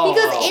 Oh.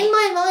 Because in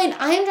my mind,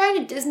 I am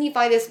trying to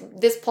Disneyfy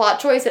this plot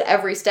choice at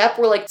every step,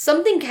 where like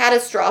something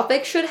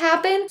catastrophic should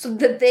happen so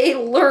that they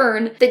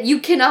learn that you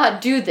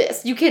cannot do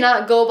this. You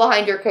cannot go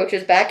behind your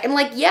coach's back. And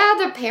like, yeah,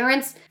 the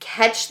parents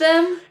catch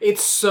them.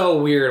 It's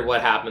so weird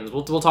what happens.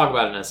 We'll talk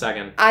about it in a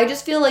second. I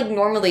just feel like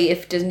normally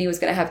if Disney was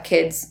gonna have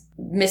kids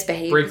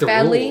misbehave Break the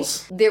badly,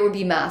 rules. there would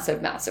be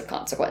massive, massive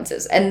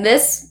consequences. And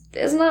this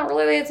is not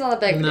really. It's not a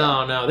big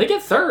deal. No, they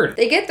get third.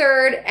 They get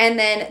third, and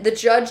then the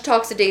judge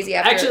talks to Daisy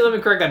after. Actually, let me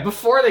correct that.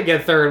 Before they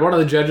get third, one of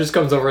the judges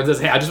comes over and says,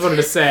 "Hey, I just wanted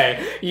to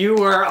say you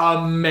were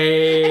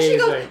amazing." and she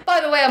goes,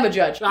 "By the way, I'm a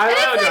judge." I'm And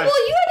it's a like, judge.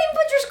 well, you hadn't even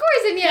put your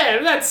scores in yet.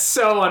 Yeah, that's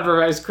so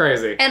unprovoked.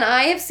 Crazy. And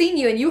I have seen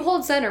you, and you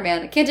hold center,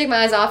 man. I can't take my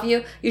eyes off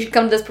you. You should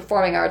come to this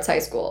performing arts high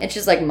school. And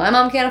she's like, my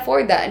mom can't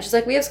afford that. And she's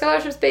like, we have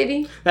scholarships,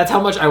 baby. That's how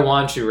much I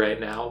want you right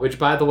now. Which,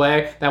 by the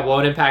way, that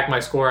won't impact my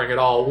scoring at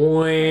all.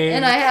 Wink.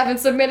 And I haven't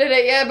submitted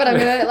it yet, but I'm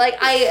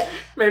gonna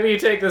Maybe you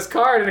take this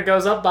card and it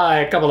goes up by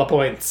a couple of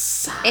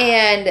points.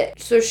 And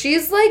so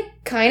she's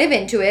like kind of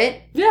into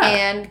it. Yeah.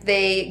 And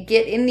they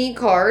get in the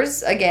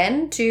cars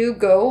again to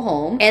go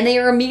home. And they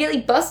are immediately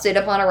busted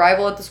upon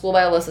arrival at the school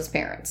by Alyssa's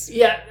parents.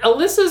 Yeah,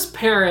 Alyssa's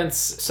parents,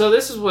 so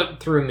this is what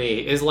threw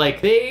me, is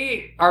like,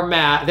 they are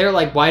mad. They're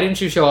like, why didn't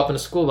you show up in a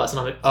school bus? And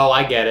I'm like, oh,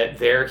 I get it.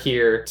 They're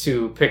here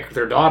to pick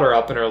their daughter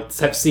up and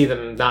see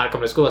them not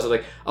come to school bus. So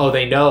like, oh,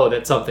 they know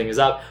that something is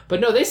up. But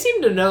no, they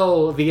seem to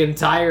know the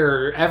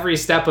every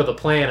step of the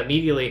plan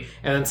immediately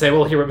and then say,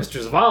 well, hear what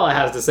Mr. Zavala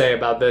has to say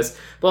about this,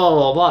 blah,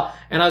 blah, blah.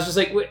 And I was just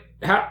like, wait,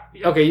 how?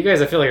 Okay, you guys,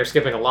 I feel like you're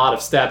skipping a lot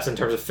of steps in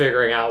terms of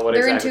figuring out what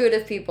They're exactly.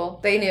 intuitive people.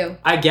 They knew.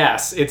 I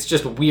guess. It's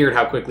just weird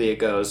how quickly it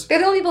goes. They're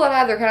the only people that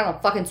have their head on a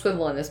fucking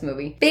swivel in this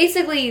movie.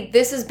 Basically,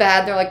 this is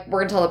bad. They're like,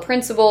 we're gonna tell the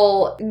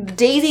principal.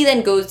 Daisy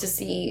then goes to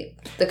see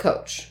the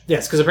coach.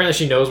 Yes, because apparently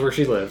she knows where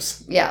she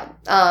lives. Yeah.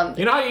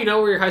 You know how you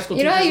know where your high school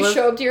You know teachers how you live?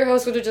 show up to your high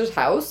school teacher's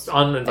house?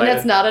 Uninvited. And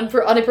that's not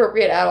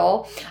inappropriate at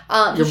all.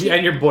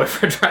 And your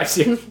boyfriend drives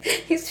you.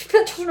 These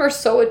children are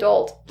so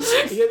adult.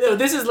 No,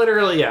 this is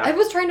literally, I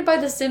was trying to buy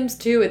The Sims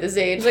 2 at this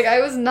age. Like, I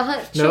was not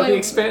No, showing... the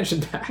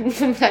expansion pack.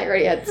 I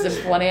already had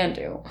Sims 1 and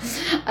 2.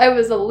 I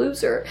was a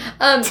loser.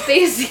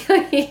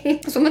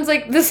 Basically, someone's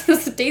like, this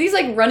is Daisy's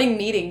like running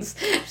meetings.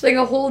 She's like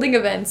holding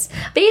events.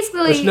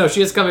 Basically... No, she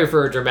has come here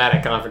for a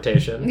dramatic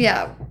confrontation.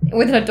 Yeah,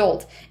 with an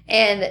adult.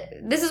 And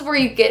this is where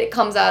it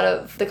comes out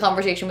of the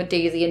conversation with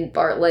Daisy and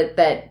Bartlett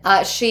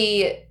that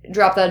she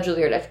dropped out of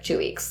Juilliard after 2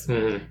 weeks.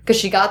 Because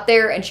she got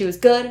there and she was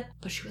good,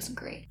 but she wasn't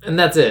great. And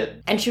that's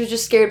it. And she was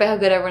just scared by how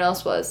good everyone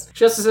else was.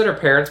 She also said her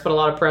parents put a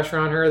lot of pressure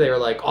on her. They were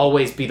like,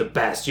 always be the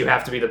best. You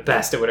have to be the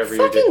best at whatever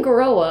you Fucking do.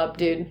 grow up,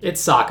 dude.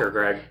 It's soccer,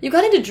 Greg. You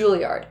got into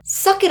Juilliard.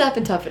 Suck it up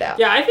and tough it out.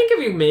 Yeah, I think if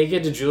you make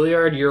it to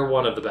Juilliard, you're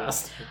one of the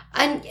best.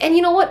 And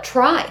you know what?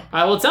 Try.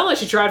 Well, it sounded like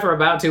she tried for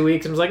about 2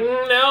 weeks and was like,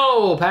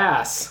 no,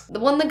 pass.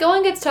 When the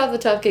going gets tough, the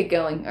tough get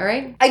going,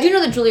 alright? I do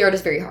know that Juilliard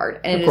is very hard,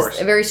 and Of it course.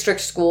 is a very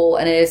strict school,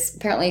 and it is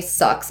apparently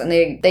sucks, and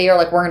they are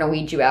like, we're gonna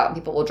weed you out, and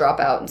people will drop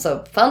out, and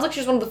so sounds like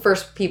she's one of the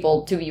first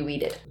people to be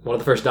weeded. One of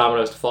the first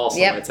dominoes to fall, some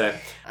Yep. might say.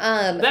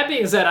 And That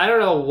being said, I don't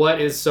know what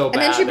is so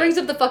bad. then she brings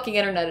up the fucking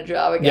internet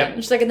job again. Yep.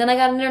 And she's like, and then I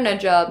got an internet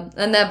job,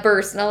 and that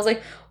burst, and I was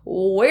like,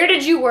 where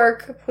did you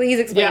work? Please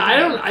explain.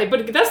 Yeah, to me.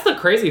 but that's the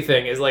crazy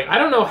thing is like, I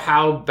don't know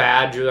how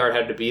bad Juilliard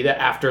had to be that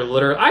after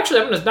actually,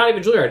 it's not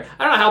even Juilliard.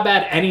 I don't know how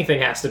bad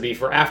anything has to be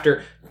for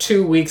after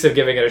 2 weeks of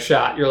giving it a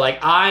shot. You're like,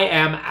 I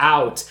am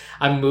out.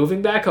 I'm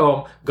moving back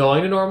home,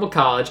 going to normal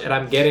college, and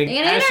I'm getting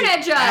An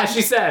internet job. As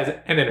she says,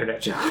 an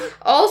internet job.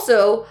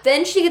 Also,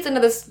 then she gets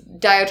into this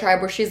diatribe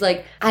where she's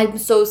like, I'm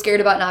so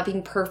scared about not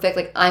being perfect.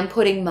 Like, I'm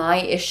putting my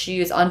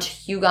issues onto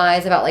you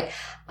guys about, like,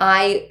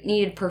 I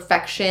needed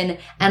perfection.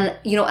 And,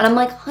 and I'm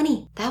like,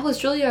 honey, that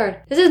was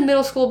Juilliard. This is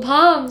middle school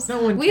Palms.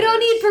 No one We don't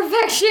cares. need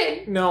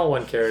perfection. No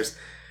one cares.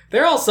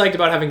 They're all psyched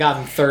about having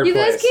gotten third You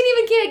place. guys can't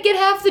even get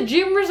half the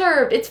gym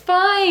reserved. It's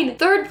fine.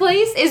 Third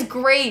place is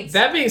great.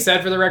 That being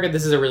said, for the record,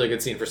 this is a really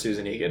good scene for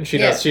Susan Egan. She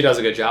does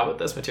a good job with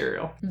this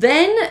material.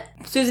 Then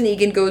Susan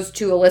Egan goes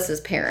to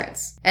Alyssa's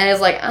parents and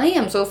is like, I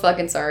am so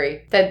fucking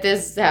sorry that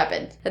this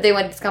happened, that they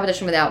went to this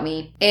competition without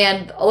me.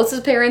 And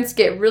Alyssa's parents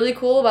get really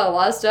cool about a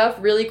lot of stuff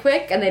really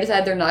quick, and they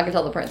decide they're not going to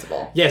tell the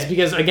principal. Yes,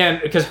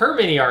 because her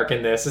mini arc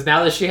in this is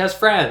now that she has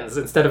friends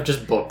instead of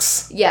just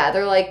books. Yeah,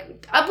 they're like,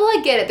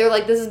 I get it. They're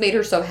like, this has made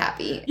her so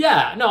happy.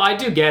 Yeah, no, I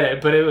do get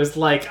it, but it was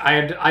like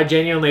I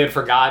genuinely had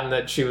forgotten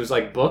that she was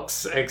like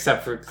books,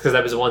 except for because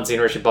that was one scene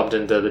where she bumped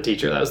into the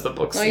teacher. That was the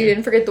books. Oh, you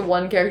didn't forget the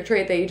one character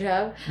trait they each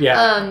have?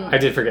 Yeah, I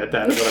did forget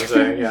that. Is what I'm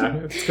saying. Yeah,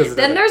 it's 'cause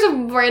Then there's a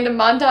random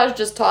montage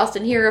just tossed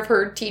in here of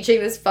her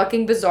teaching this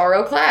fucking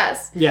bizarro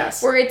class.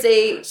 yes. Where it's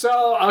a...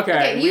 So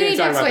okay, you we need to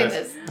talk about explain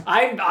this. this.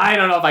 I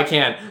don't know if I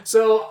can.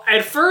 So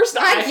at first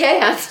I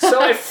can't.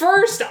 So at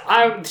first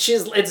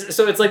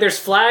it's like there's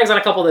flags on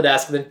a couple of the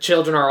desks. The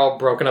children are all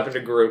broken up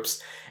into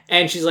groups,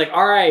 and she's like,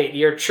 "All right,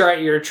 your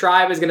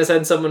tribe is going to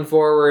send someone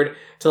forward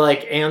to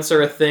like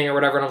answer a thing or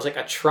whatever." And I was like,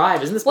 "A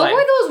tribe? Isn't this What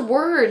were those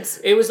words?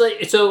 It was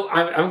like, so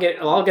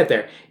I'll get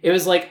there. It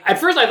was like, at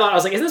first I thought, I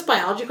was like, isn't this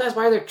biology class?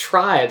 Why are there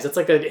tribes? It's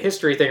like a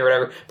history thing or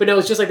whatever. But no,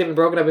 it's just like they've been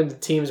broken up into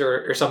teams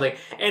or something.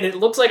 And it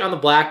looks like on the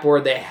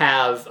blackboard they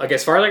have, like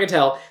as far as I can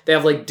tell, they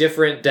have like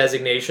different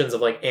designations of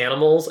like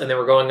animals. And they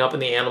were going up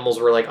and the animals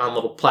were like on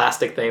little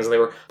plastic things. And they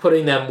were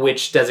putting them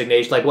which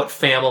designation, like what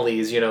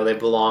families, they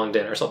belonged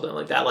in or something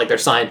like that. Like their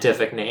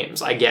scientific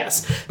names, I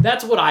guess.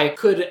 That's what I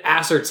could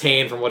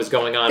ascertain from what is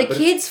going on. The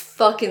kids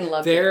fucking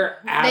loved it. They're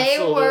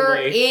absolutely... They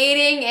were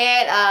eating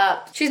it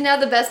up. She's now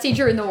the best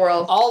teacher in the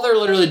world. All they're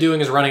literally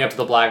doing is running up to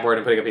the blackboard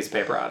and putting a piece of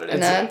paper on it.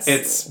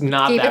 It's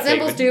not keep that it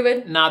simple, big.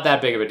 stupid. Not that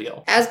big of a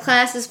deal. As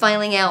class is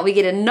filing out, we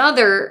get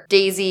another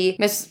Daisy,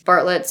 Miss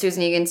Bartlett,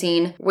 Susan Egan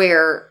scene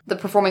where the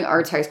Performing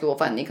Arts High School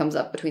finally comes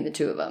up between the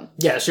two of them.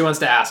 Yeah, she wants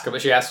to ask her,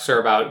 but she asks her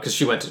about, because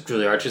she went to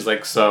Juilliard, she's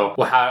like, so,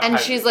 well, how... And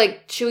she's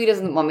like, Chewie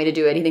doesn't want me to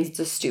do it. He thinks it's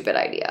a stupid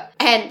idea.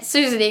 And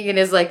Susan Egan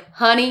is like,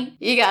 honey,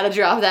 you gotta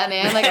drop that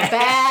man like a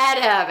bad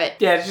habit.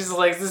 Yeah, she's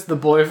like, is this the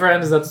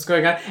boyfriend? Is that what's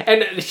going on?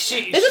 And This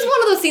is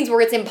one of those scenes where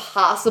it's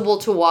impossible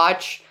to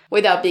watch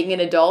without being an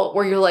adult,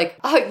 where you're like,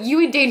 oh,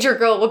 you endanger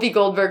girl Whoopi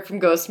Goldberg from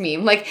Ghost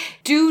Meme. Like,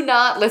 do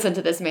not listen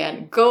to this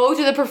man. Go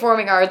to the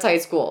Performing Arts High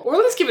School. Or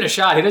let's give it a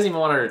shot. He doesn't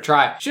even want her to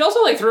try. She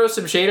also, like, throws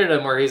some shade at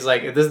him where he's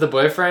like, this is the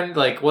boyfriend?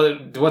 Like,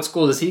 what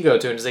school does he go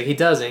to? And she's like, he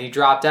doesn't. He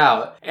dropped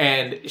out.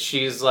 And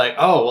she's like,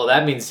 oh, well,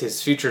 that means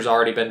his future's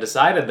already been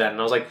decided then. And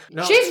I was like,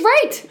 no. She's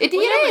right. It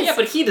is. Yeah,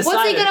 but he decided.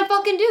 What's he gonna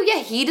fucking do? Yeah,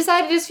 he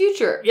decided his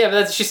future. Yeah,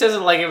 but she says it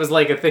like it was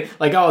like a thing.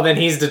 Like, oh, then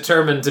he's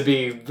determined to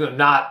be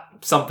not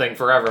something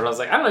forever. And I was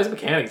like, I don't know, he's a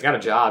mechanic. He's got a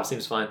job.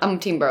 Seems fine. I'm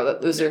Team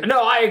Bartlett, loser.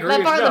 No, I agree.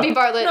 Let Bartlett be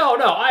Bartlett. No,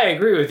 I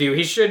agree with you.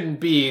 He shouldn't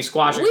be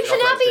squashing. We should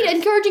not be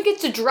encouraging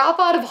kids to drop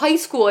out of high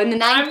school in the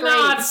ninth grade.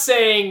 I'm not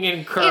saying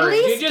encourage. At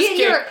least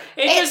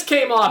It just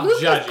came off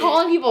Luke judgy. is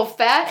calling people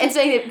fat and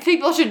saying that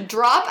people should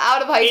drop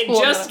out of high school.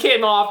 It just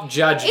came off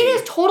judgy. It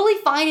is totally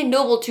fine and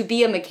noble to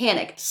be a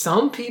mechanic.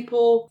 Some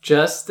people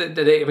just,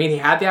 he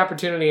had the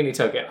opportunity and he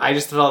took it. I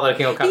just felt like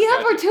he'll come. The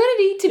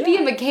opportunity to be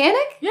a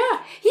mechanic? Yeah.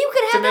 You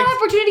could have that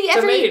opportunity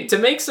to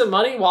make some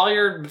money while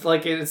you're,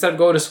 like, instead of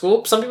going to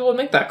school, some people would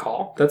make that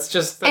call.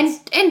 That's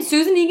And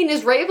Susan Egan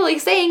is rightfully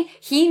saying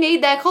he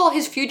made that call.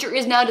 His future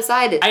is now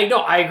decided. I know,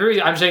 I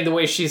agree. I'm saying the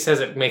way she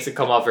says it makes it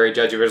come off very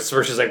judgy.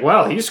 Where she's like,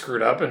 well, he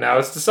screwed up and now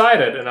it's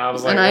decided. And I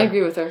was like... And I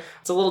agree with her.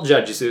 It's a little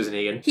judgy, Susan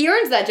Egan. He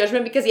earns that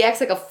judgment because he acts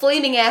like a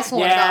flaming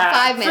asshole in about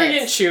 5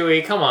 minutes. Friggin'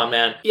 Chewie, come on,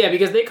 man. Yeah,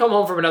 because they come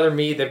home from another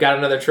meet, they've got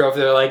another trophy,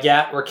 they're like,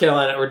 yeah, we're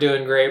killing it, we're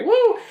doing great,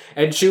 woo!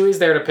 And Chewie's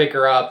there to pick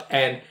her up,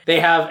 and they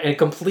have a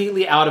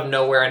completely out of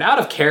nowhere and out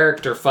of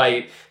character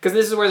fight, because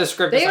this is where the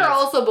script They are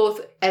also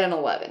both at an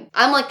 11.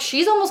 I'm like,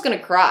 she's almost gonna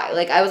cry.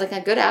 Like, I was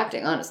like, good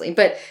acting, honestly.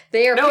 But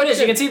they are... No, it is.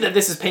 You can see that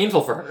this is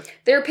painful for her.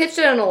 They're pitched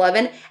at an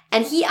 11,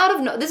 and he out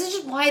of... This is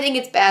just why I think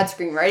it's bad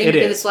screenwriting. It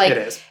because is. It's like, it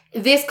is.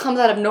 This comes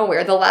out of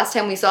nowhere. The last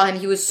time we saw him,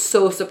 he was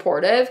so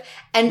supportive.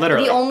 And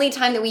Literally. The only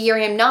time that we hear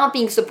him not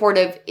being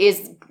supportive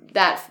is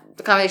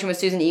the conversation with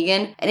Susan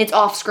Egan, and it's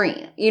off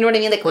screen. You know what I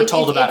mean? Like, we're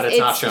told about it, it's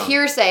not shown. It's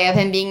hearsay of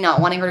him being not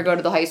wanting her to go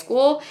to the high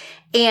school.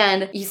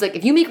 And he's like,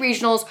 if you make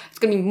regionals, it's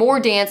going to be more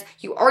dance.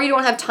 You already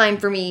don't have time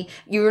for me.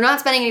 You're not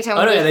spending any time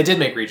with me. Oh, no, yeah, they did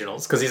make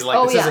regionals. Because he's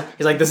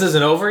like, this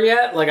isn't over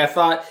yet? Like, I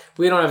thought,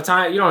 we don't have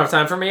time. You don't have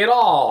time for me at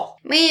all.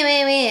 Me.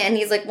 And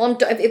he's like, well,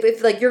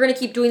 if like, you're going to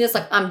keep doing this,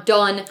 like, I'm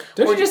done.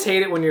 Don't you just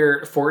hate it when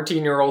your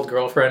 14-year-old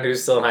girlfriend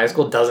who's still in high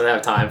school doesn't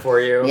have time for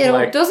you?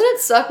 Yeah, doesn't it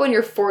suck when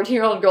your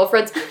 14-year-old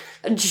girlfriend's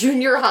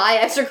junior high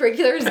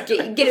extracurriculars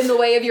get in the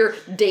way of your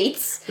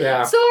dates.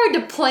 Yeah. So hard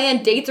to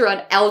plan dates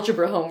around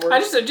algebra homework. I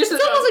just it's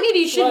almost like maybe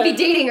you shouldn't be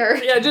dating her.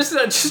 Yeah,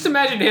 just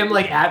imagine him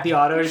like at the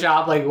auto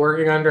shop, like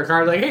working under a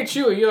car, like, hey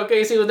Chewie, you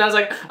okay? See what that's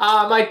like?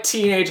 My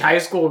teenage high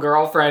school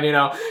girlfriend, you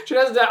know, she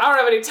doesn't. I don't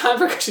have any time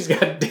for her 'cause she's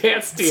got a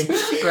dance team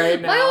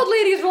right now. My old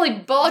lady's really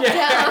bogged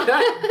Yeah.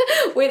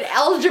 down with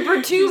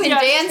algebra 2 and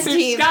dance She's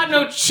team. got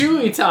no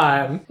Chewie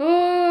time,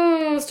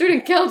 Oh,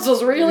 student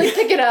council's really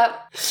picking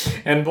up.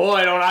 and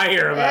boy, don't I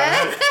hear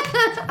about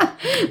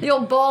it. The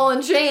old ball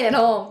and chain at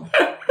home.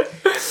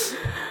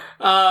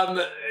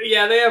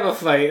 Yeah, they have a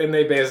fight, and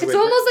they basically. It's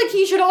almost like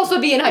he should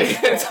also be in high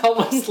school. It's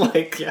almost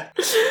like yeah,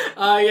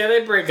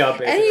 they break up.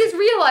 Basically. And he's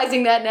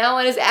realizing that now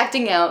and is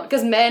acting out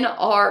because men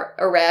are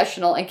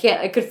irrational and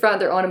can't confront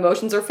their own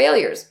emotions or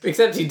failures.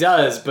 Except he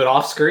does, but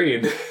off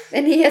screen.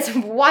 And he has a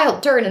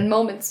wild turn in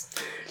moments.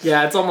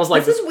 Yeah, it's almost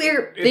like This is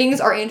where things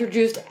are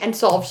introduced and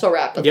solved so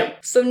rapidly. Yep.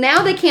 So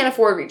now they can't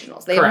afford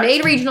regionals. They've Correct.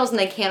 made regionals and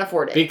they can't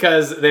afford it.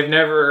 because they've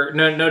never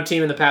no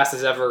team in the past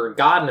has ever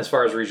gotten as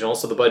far as regionals,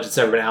 so the budget's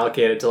never been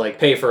allocated to like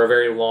pay for a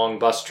very long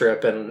bus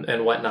trip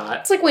and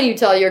whatnot. It's like when you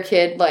tell your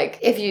kid, like,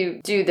 if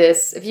you do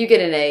this, if you get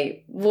an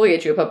A, we'll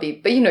get you a puppy.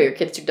 But you know your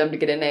kid's too dumb to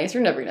get an A, so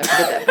you're never going to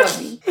have to get that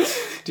puppy.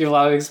 Do you have a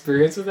lot of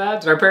experience with that?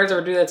 Did our parents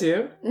ever do that to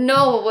you?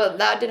 No, well,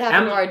 that did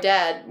happen Am- to our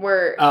dad,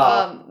 where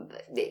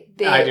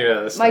I do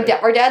know this.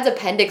 our dad's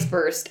appendix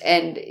burst,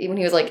 and when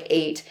he was like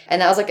 8,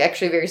 and that was like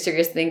actually a very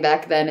serious thing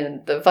back then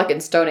in the fucking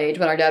Stone Age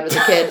when our dad was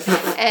a kid.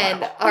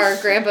 And our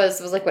grandpa's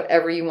was like,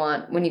 whatever you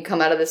want when you come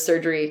out of this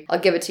surgery, I'll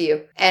give it to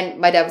you. And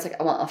my dad was like,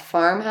 I want a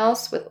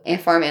farmhouse with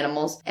farm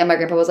animals, and my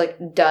grandpa was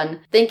like,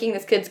 done, thinking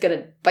this kid's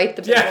gonna bite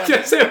the Yeah,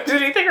 one. so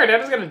did he think our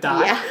dad was gonna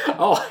die? Yeah.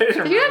 Oh, I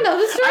didn't Did you not know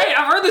this story?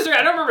 I've heard this story.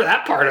 I don't remember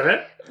that part of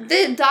it.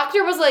 The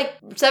doctor was like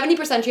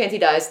 70% chance he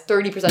dies,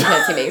 30%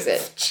 chance he makes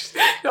it.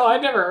 No, I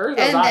never heard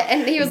those.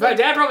 And he was My like,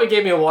 dad probably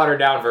gave me a watered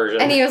down version.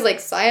 and he was like,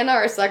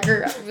 sayonara,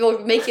 sucker. We'll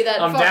make you that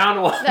I'm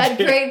down one. that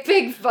great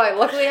big fight.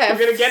 Luckily, I have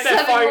You're gonna get that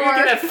 7 farm. You're more.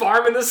 gonna get that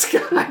farm in the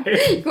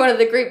sky. One of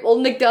the great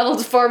old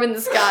McDonald's farm in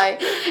the sky.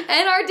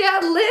 And our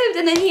dad lived,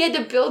 and then he had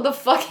to build the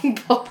fucking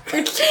barn.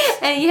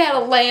 And he had a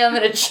lamb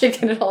and a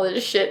chicken and all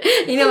this shit.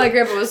 You know, my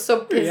grandpa was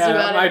so pissed Yeah,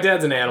 about my it.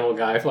 dad's an animal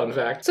guy. Fun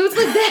fact. So it's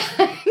like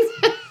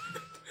that.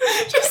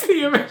 Just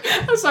the image.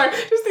 I'm sorry.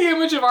 Just the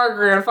image of our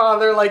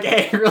grandfather, like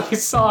angrily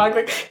sawing,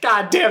 like,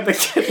 God damn the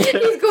kid.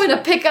 He's going to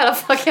pick out a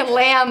fucking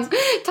lamb,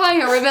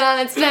 tying a ribbon on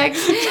its neck.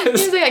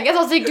 He's like, I guess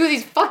I'll take 2 of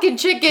these fucking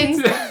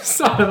chickens.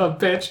 Son of a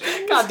bitch.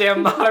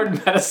 Goddamn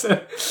modern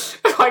medicine.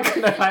 Why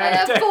couldn't I I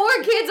have 4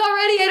 kids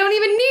already. I don't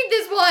even need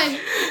this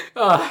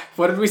one.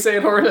 What did we say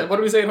in horse? What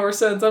did we say in horse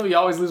sense? You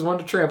always lose one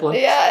to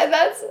trampling. Yeah, and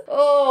that's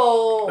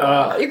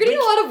you're getting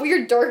a lot of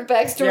weird dark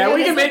backstory. Yeah, on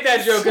we can this make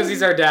that joke because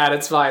he's our dad.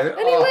 It's fine. And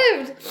he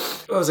lived.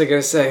 What was I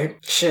gonna say?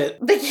 Shit.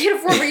 They can't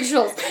afford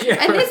regionals. Yeah,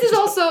 And this right. is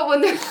also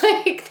when they're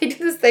like, they do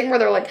this thing where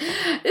they're like,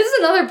 this is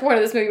another point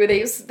of this movie where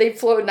they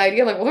float an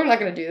idea. I'm like, well, they're not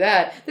going to do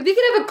that. They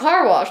can have a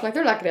car wash. I'm like,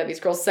 they're not going to have these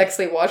girls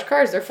sexily wash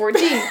cars. They're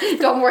 14.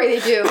 Don't worry,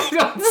 they do. They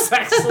don't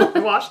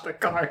sexually wash the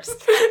cars.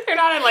 They're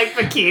not in like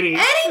bikinis.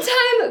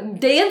 Anytime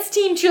dance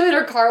team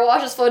cheerleader car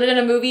wash is floated in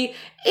a movie,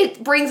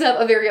 it brings up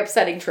a very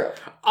upsetting trope.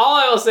 All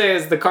I will say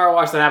is the car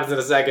wash that happens in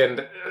a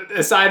second,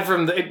 aside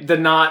from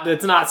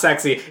it's not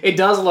sexy. It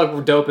does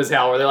look dope as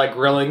hell, where they're like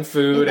grilling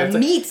food. And the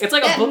meats- It's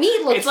like that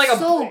meat looks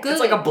so good. It's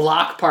like a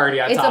block party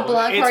on It's top a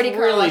block of it. party It's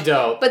car really wash.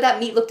 dope. But that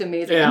meat looked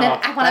amazing. Yeah. And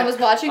then when I was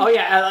watching... Oh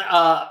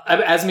yeah,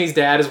 Esme's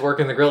dad is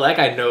working the grill. That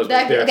guy knows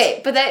what he does.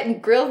 Okay, but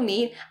that grilled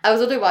meat, I was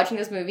literally watching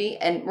this movie,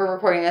 and we're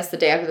recording this the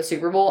day after the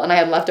Super Bowl, and I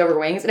had leftover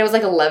wings, and it was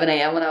like 11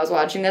 a.m. when I was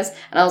watching this,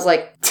 and I was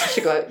like, I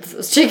should go eat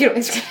those chicken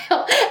wings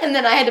now. And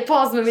then I had to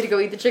pause the movie to go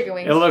eat the chicken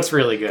wings. It looks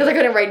really good. Because I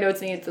couldn't write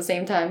notes and eat at the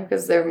same time,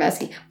 because they're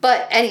messy.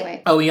 But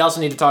anyway. Oh, we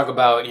also need to talk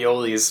about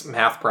Yoli's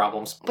math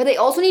problems. But they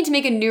also need to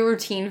make a new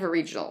routine for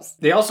regionals.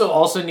 They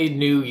also need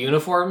new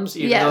uniforms,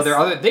 even Yes.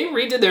 though they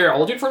redid their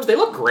old uniforms. They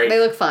look great. They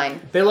look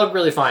fine. They look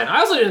really fine. I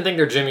also didn't think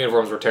their gym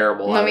uniforms were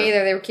terrible. No, me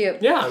either. They were cute.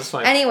 Yeah, it was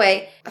fine.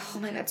 Anyway, oh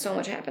my god, so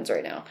much happens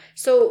right now.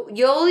 So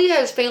Yoli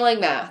is failing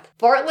math.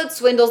 Bartlett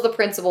swindles the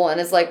principal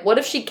and is like, what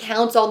if she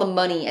counts all the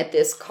money at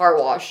this car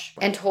wash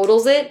and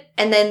totals it,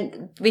 and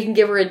then we can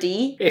give her a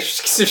D?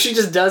 So she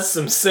just does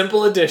some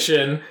simple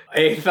addition,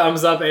 A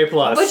thumbs up, A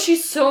plus. But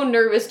she's so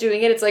nervous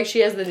doing it, it's like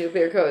she has the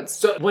nuclear codes.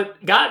 So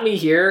what got me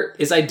here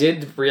is I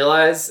did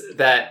realize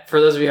that,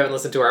 for those of you who haven't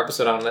listened to our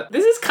episode on it,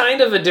 this is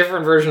kind of a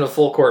different version of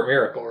Full Court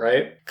Miracle,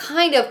 right?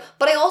 Kind of.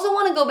 But I also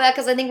want to go back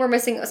because I think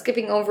we're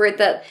skipping over it,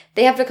 that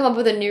they have to come up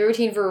with a new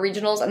routine for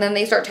regionals, and then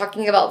they start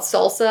talking about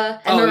salsa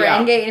and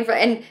merengue.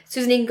 And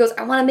Susan Egan goes,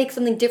 I want to make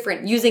something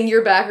different using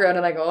your background.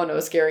 And I go, oh no,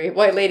 scary.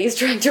 White lady's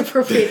trying to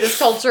appropriate this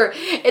culture.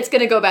 It's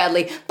going to go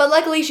badly. But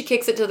luckily she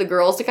kicks it to the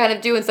girls to kind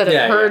of do instead of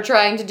her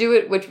trying to do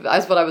it, which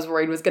is what I was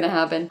worried was going to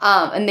happen.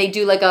 And they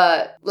do like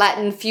a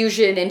Latin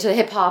fusion into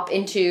hip hop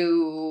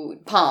into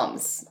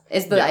palms.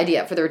 is the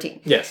idea for the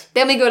routine. Yes.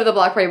 Then we go to the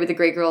block party where the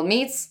great girl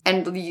meets,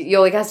 and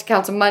Yoli has to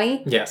count some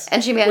money. Yes.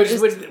 And she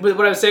manages... Which,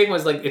 what I was saying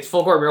was, like, it's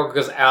full court miracle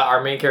because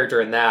our main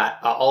character in that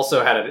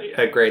also had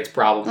a grades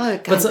problem. Oh,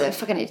 God, but that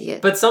fucking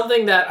idiot. But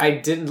something that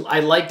I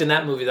liked in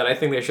that movie that I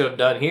think they should have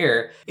done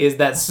here is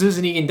that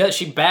Susan Egan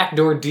she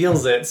backdoor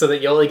deals it so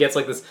that Yoli gets,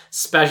 like, this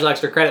special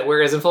extra credit,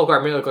 whereas in Full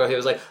Court Miracle, he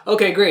was like,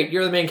 okay, great,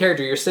 you're the main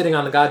character, you're sitting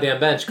on the goddamn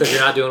bench because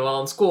you're not doing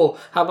well in school.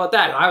 How about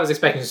that? And I was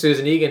expecting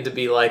Susan Egan to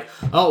be like,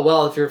 oh,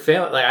 well, if you're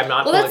failing, like, I'm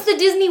not... Well, that's the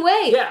Disney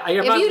way. Yeah,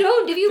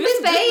 if you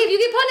misbehave, you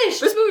get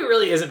punished. This movie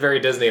really isn't very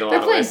Disney in a lot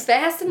of ways. They're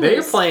playing fast and loose.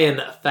 They're playing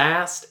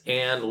fast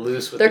and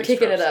loose with They're these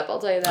kicking tropes. it up, I'll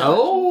tell you that.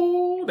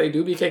 Oh, they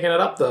do be kicking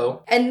it up,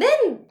 though. And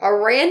then a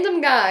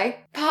random guy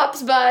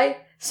pops by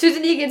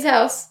Susan Egan's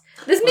house.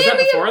 This Was that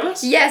may be before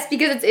this? Yes,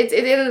 because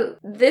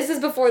this is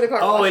before the car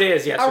Oh, wash. it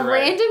is. Yes, A you're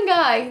right. random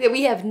guy that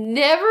we have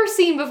never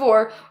seen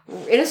before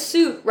in a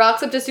suit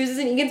rocks up to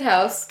Susan Egan's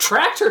house.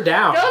 Tracked her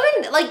down.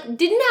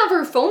 Didn't have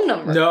her phone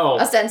number. No.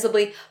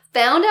 Ostensibly.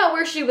 Found out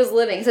where she was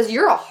living. Says,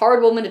 you're a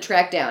hard woman to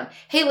track down.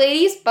 Hey,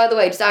 ladies, by the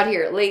way, just out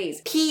here,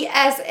 ladies,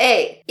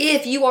 PSA,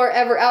 if you are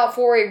ever out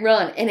for a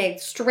run and a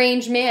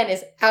strange man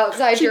is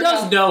outside She your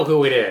does house. know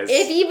who it is.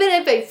 Even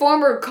if a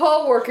former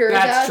co-worker is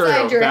That's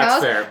outside true. your That's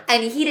house fair.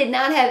 and he did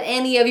not have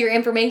any of your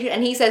information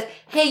and he says,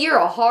 hey, you're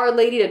a hard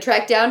lady to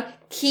track down,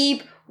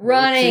 keep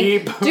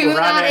running. Keep Do not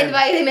running.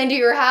 invite him into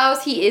your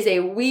house. He is a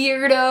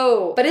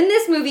weirdo. But in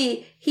this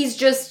movie, he's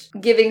just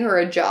giving her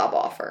a job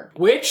offer.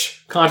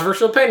 Which,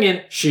 controversial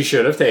opinion, she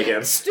should have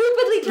taken.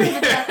 Stupidly turned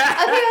it down.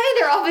 I think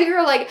they're offering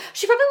her, like,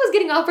 she probably was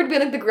getting offered to be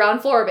on, like, the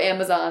ground floor of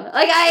Amazon.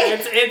 Like,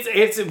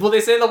 Well,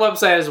 they say the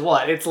website is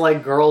what? It's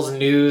like girls'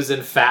 news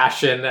and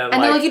fashion and they're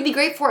like... like, you'd be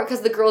great for it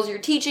because the girls you're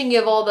teaching, you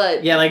have all the...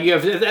 Yeah, like you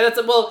have,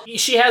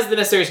 she has the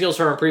necessary skills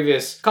from her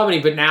previous company,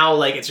 but now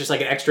like it's just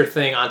like an extra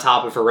thing on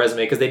top of her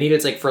resume because they need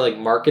it's like for like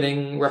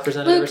marketing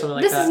representative Luke, or something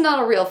like this that. is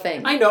not a real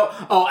thing. I know.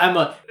 Oh,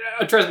 Emma,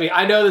 trust me,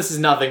 I know this is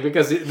nothing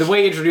because the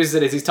way he introduces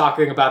it is he's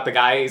talking about the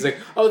guy. He's like,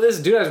 oh, this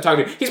dude I was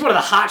talking to, he's one of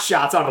the hot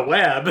shots on the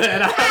web.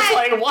 And I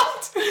was like,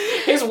 what?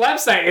 His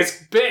website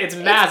is big, it's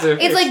massive.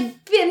 It's like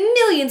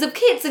millions of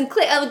hits and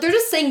they're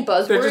just saying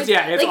buzzwords. They're just-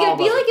 yeah, it's like all it'd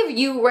be buzzwords. like if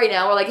you right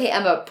now were like, hey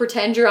Emma,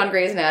 pretend you're on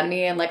Grey's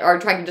Anatomy and like are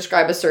trying to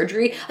describe a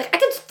surgery. Like I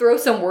could throw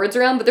some words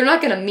around, but they're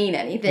not gonna mean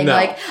anything. No.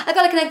 Like I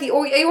gotta connect the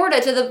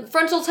aorta to the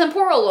frontal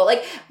temporal lobe.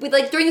 Like with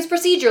like during this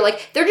procedure,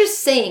 like they're just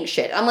saying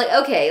shit. I'm like,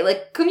 okay,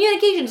 like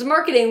communications,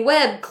 marketing,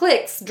 web,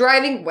 clicks,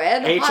 driving,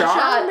 web, HR,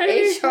 hotshot,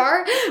 maybe?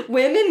 HR,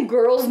 women,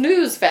 girls,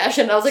 news,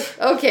 fashion. I was like,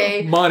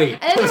 okay. money.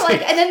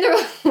 And then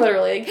they're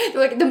literally,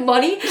 they're like, the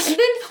money. And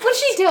then when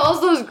she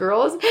tells those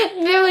girls,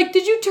 they're like,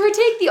 did you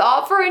take the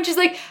offer? And she's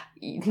like,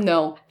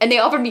 no. And they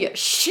offered me a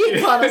shit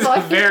ton of It's a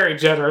money. very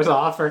generous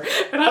offer.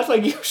 And I was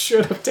like, you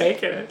should have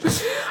taken it.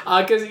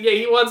 Because,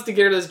 he wants to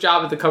get her this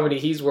job at the company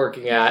he's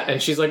working at.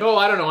 And she's like, oh,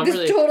 I don't know.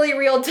 This totally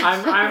real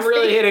time. I'm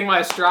really hitting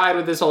my stride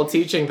with this whole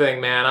teaching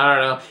thing, man. I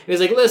don't know. And he's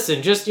like,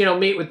 listen, just,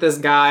 meet with this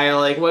guy.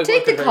 Like, what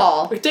Take could the hurt?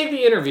 call. Like, take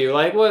the interview.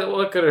 Like,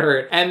 what could it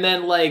hurt? And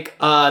then,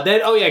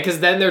 because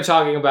then they're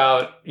talking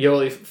about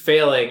Yoli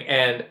failing,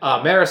 and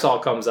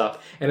Marisol comes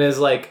up and is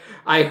like,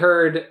 I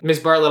heard Miss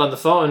Bartlett on the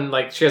phone,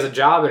 like, she has a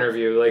job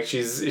interview, like,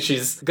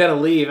 she's gonna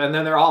leave, and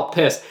then they're all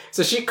pissed.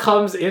 So she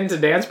comes into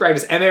dance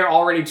practice, and they're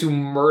all ready to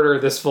murder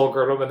this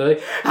full-grown woman. They're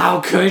like, how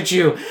could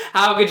you?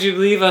 How could you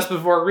leave us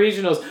before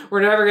regionals?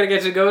 We're never gonna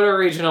get to go to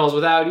regionals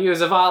without you.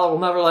 Zavala will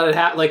never let it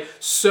happen. Like,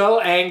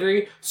 so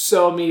angry,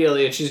 so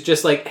immediately, and she's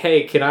just like,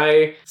 hey, can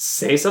I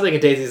say something?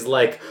 And Daisy's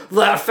like,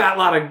 let a fat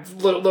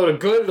load of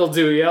good it'll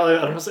do,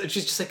 And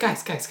she's just like,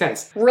 guys.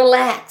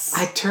 Relax.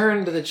 I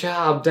turned the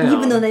job down.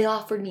 Even though they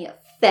offered me a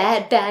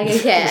fat bag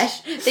of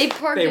cash, they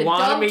parked They a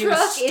wanted dump me to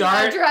truck in my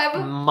start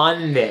driveway.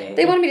 Monday.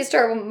 They wanted me to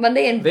start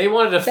Monday and They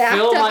wanted to backed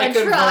fill up my a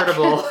truck.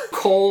 convertible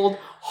cold,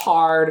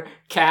 hard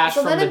cash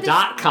So from then the at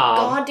this .com.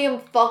 goddamn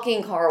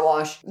fucking car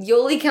wash,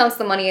 Yoli counts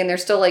the money and they're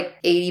still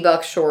like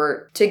 $80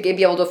 short to be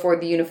able to afford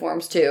the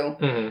uniforms too.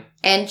 Mm-hmm.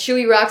 And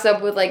Chewie rocks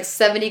up with like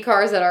 70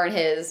 cars that aren't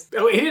his.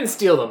 Oh, he didn't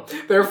steal them.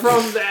 They're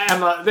from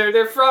Emma.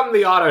 They're from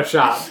the auto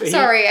shop.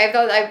 Sorry, I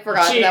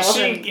forgot that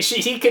wasn't.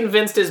 He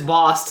convinced his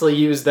boss to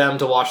use them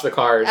to wash the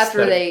cars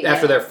After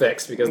they're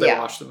fixed because they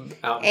Yeah. washed them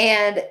out.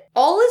 And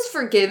all is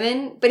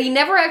forgiven, but he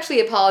never actually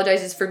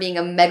apologizes for being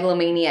a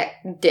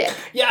megalomaniac dick.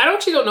 Yeah, I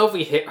actually don't know if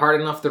we hit hard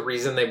enough the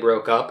reason they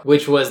broke up,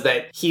 which was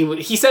that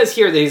he says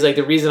here that he's like,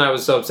 the reason I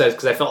was so upset is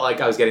because I felt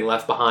like I was getting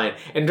left behind.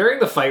 And during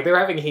the fight they were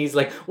having, he's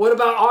like, what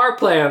about our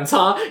plans,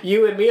 huh?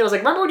 You and me? And I was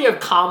like, remember when you have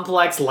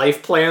complex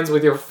life plans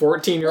with your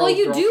 14-year-old Well,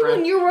 you do girlfriend?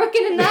 when you're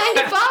working a 9 to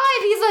 5.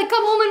 He's like,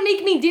 come home and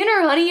make me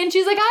dinner, honey. And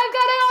she's like, I've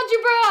got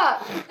algebra.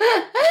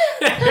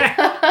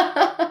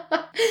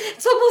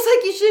 It's almost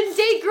like you shouldn't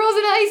date girls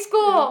in high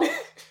school.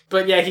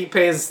 But yeah, he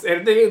pays.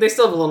 They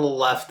still have a little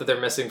left that they're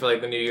missing for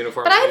like the new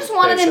uniform. But I just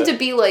wanted him to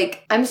be. be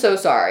like, I'm so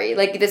sorry.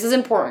 Like, this is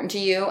important to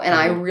you, and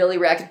I really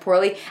reacted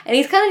poorly. And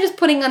he's kind of just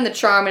putting on the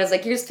charm, and is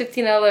like, here's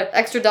 $15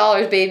 extra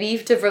dollars, baby,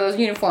 for those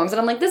uniforms. And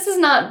I'm like, this is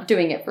not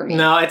doing it for me.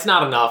 No, it's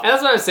not enough. And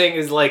that's what I was saying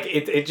is like,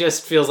 it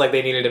just feels like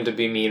they needed him to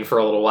be mean for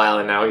a little while,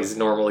 and now he's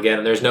normal again,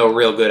 and there's no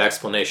real good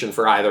explanation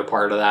for either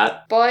part of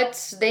that.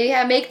 But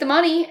they make the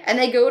money, and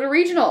they go to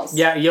regionals.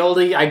 Yeah,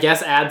 Yoldi, I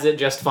guess, adds it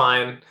just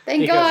fine.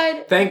 Thank because-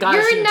 God. Thank God.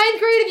 You're she- in 9th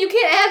grade if you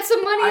can't add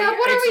some money up.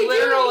 What are it's we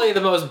literally doing?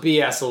 the most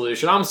BS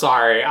solution. I'm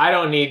sorry. I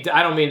don't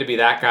mean to be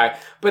that guy.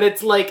 But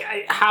it's like,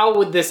 how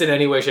would this in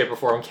any way, shape, or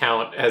form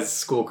count as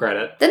school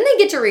credit? Then they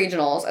get to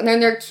regionals, and they're in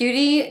their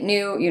cutie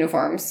new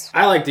uniforms.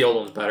 I like the old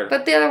ones better.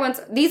 But the other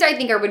ones, these I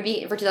think would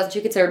be, for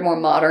 2002, considered more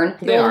modern.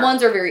 The They old are.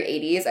 ones are very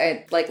 80s.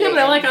 I like. Yeah, late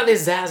but I like 90s. how they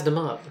zazzed them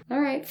up. All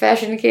right,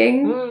 Fashion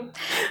King. Mm.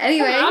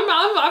 Anyway.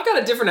 I've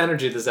got a different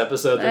energy this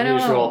episode I than don't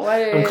know usual.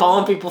 what it I'm is.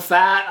 calling people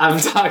fat. I'm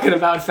talking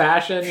about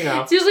fashion. You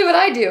know, It's usually what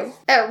I do.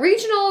 At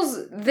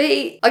regionals,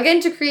 they, again,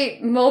 to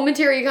create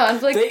momentary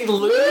conflict, they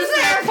lose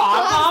their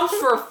pom poms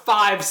for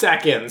 5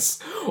 seconds.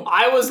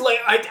 I was like,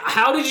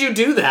 how did you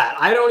do that?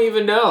 I don't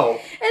even know. And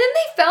then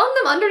they found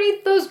them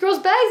underneath those girls'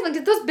 bags. Like,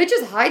 did those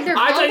bitches hide their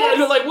I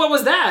pom-poms? like, what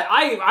was that?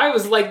 I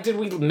was like, did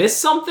we miss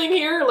something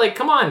here? Like,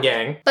 come on,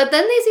 gang. But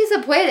then they see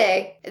Se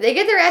Puede. They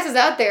get their asses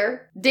out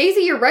there.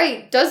 Daisy, you're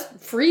right, does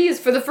freeze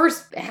for the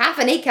first half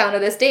an 8 count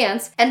of this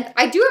dance. And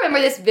I do remember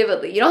this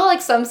vividly. You know how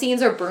like some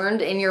scenes are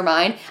burned in your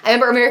mind? I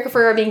remember America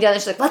Ferrera being done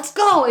and she's like, let's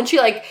go! And she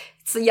like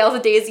yells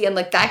at Daisy and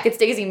like that gets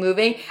Daisy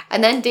moving.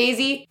 And then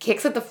Daisy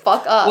kicks it the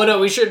fuck up. Well, no,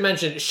 we should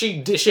mention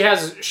she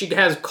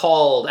has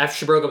called after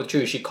she broke up with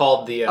Chewie. She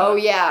called the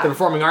the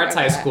Performing Arts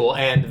High School,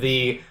 and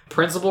the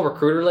principal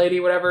recruiter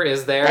lady, whatever,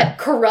 is there. That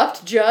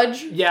corrupt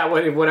judge. Yeah,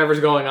 whatever's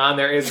going on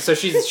there is so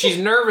she's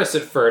nervous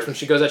at first when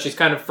she goes out. She's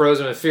kind of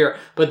frozen with fear,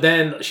 but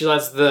then she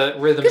lets the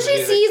rhythm. Because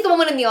she sees the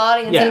woman in the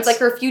audience Yes. and it's like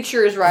her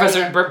future is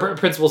rising. Professor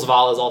Principal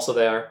Zavala is also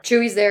there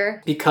Chewie's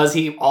there. because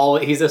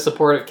he's a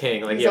supportive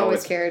king. Like He's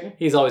always cared.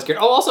 He's always cared.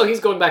 Oh, also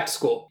he's going back to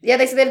school. Yeah,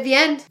 they said that at the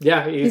end.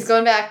 Yeah, He's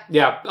going back.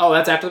 Yeah. Oh,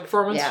 that's after the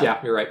performance? Yeah.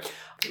 You're right.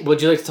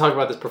 Would you like to talk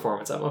about this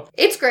performance, Emma?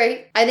 It's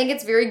great. I think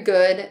it's very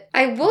good.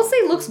 I will say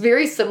it looks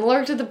very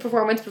similar to the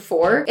performance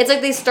before. It's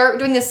like they start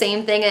doing the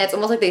same thing and it's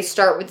almost like they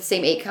start with the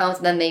same 8 counts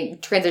and then they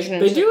transition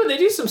into... They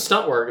do some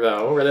stunt work,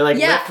 though, where they like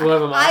lift one of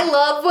them up. I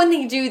love when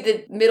they do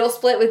the middle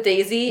split with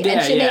Daisy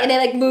and they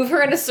like move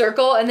her in a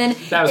circle and then...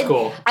 That was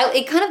cool.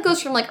 It kind of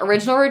goes from like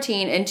original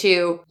routine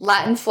into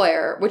Latin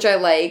flair, which I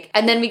like,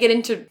 and then we get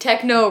into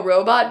techno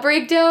robot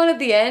breakdown at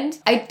the end.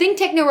 I think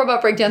techno robot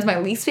breakdown is my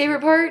least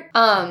favorite part.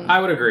 I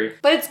would agree.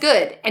 But it's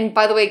good. And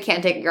by the way,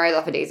 can't take your eyes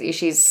off of Daisy.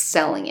 She's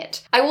selling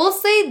it. I will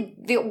say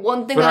the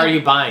one thing But are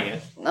you buying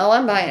it? Oh,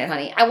 I'm buying it,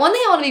 honey. One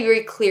thing I want to be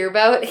very clear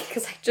about,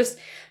 because I just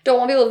don't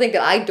want people to think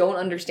that I don't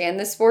understand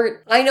this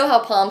sport. I know how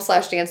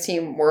Pom/Dance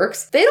Team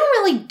works. They don't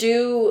really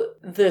do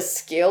the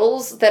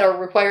skills that are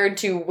required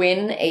to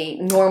win a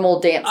normal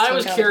dance team I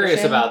was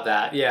curious competition. about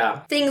that, yeah.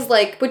 Things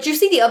like, but you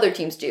see the other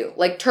teams do,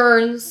 like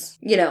turns,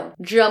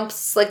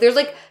 jumps. Like there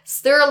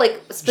are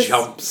like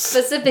Jumps.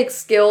 specific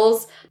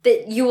skills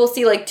that you will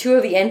see like 2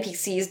 of the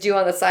NPCs do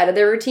on the side of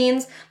their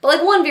routines. But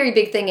like one very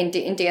big thing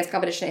in dance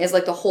competition is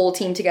like the whole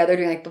team together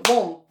doing like the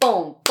boom,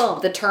 boom, boom,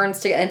 the turns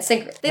together and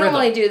sync. They don't Rhythm.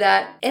 really do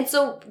that. And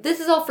so this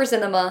is all for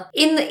cinema.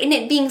 In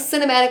it being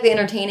cinematically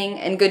entertaining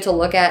and good to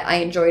look at, I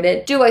enjoyed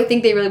it. Do I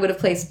think they really would have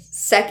placed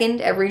second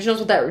at regionals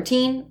with that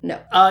routine? No.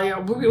 Yeah,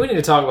 we need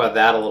to talk about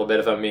that a little bit,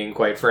 if I'm being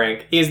quite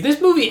frank. Is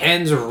this movie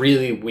ends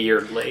really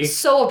weirdly.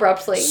 So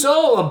abruptly.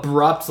 So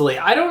abruptly.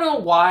 I don't know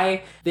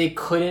why they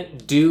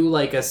couldn't do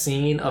like a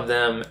scene of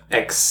them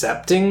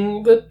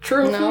accepting the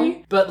trophy.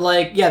 No. But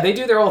like, yeah, they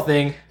do their whole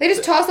thing. They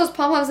just toss those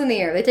pom-poms in the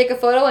air. They take a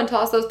photo and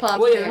toss those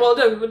pom-poms Well, in the yeah, air. well,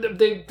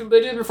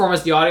 they do the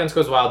performance. The audience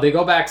goes wild. They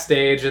go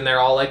backstage and they're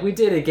all like, "We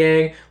did it,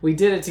 gang! We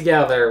did it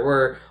together.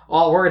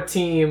 We're a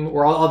team.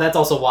 We're all." Oh, that's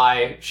also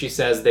why she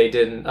says she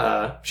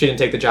didn't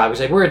take the job. She's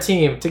like, "We're a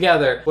team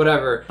together,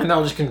 whatever." And they're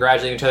all just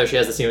congratulating each other. She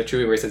has the scene with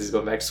Chewie where he says he's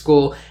going back to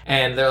school,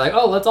 and they're like,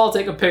 "Oh, let's all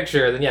take a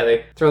picture." And then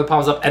they throw the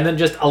palms up, and then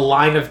just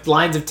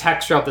lines of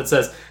text up that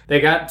says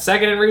they got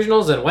second in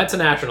regionals and went to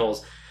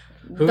nationals.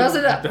 Who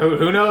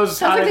knows?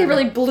 Sounds like they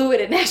really blew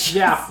it at nationals.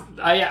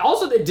 Yeah.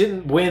 Also, they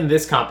didn't win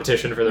this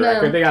competition for the No.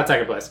 record. They got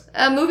second place.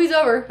 Movie's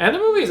over. And the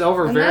movie's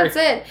over And that's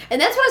it. And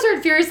that's when I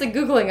started furiously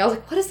Googling. I was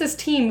like, what is this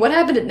team? What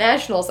happened at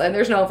nationals? And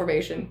there's no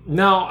information.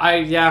 No,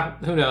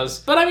 who knows?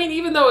 But I mean,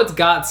 even though it's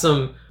got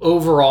some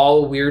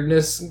overall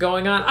weirdness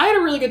going on, I had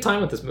a really good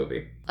time with this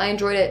movie. I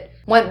enjoyed it.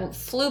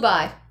 Flew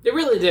by. It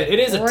really did. It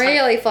is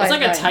Really fun It's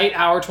like a time. tight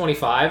hour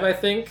 25, I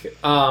think. Which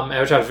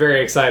I was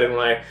very excited when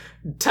I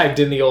typed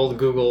in the old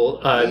Google.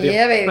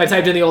 Yeah, baby. I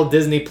typed in the old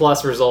Disney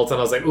Plus results, and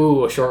I was like,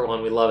 "Ooh, a short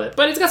one. We love it."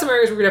 But it's got some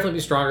areas where we could definitely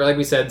be stronger. Like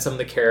we said, some of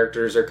the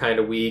characters are kind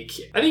of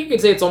weak. I think you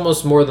could say it's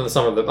almost more than the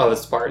sum of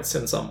its parts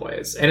in some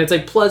ways, and it's a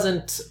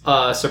pleasant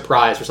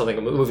surprise for something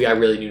a movie I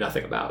really knew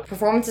nothing about.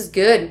 Performance is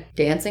good.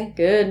 Dancing,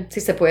 good. Si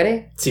se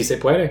puede. Si se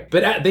puede,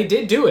 but they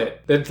did do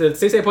it. The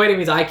si se puede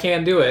means I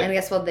can do it, And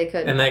guess what? They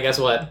could. and then guess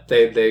what?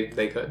 They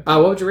could.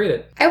 What would you rate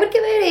it? I would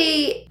give it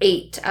a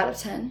 8 out of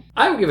 10.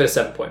 I would give it a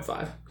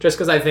 7.5. Just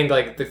because I think,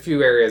 like, the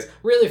few areas,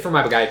 really for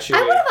my guy Chewie.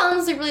 I would have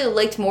honestly really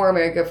liked more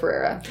America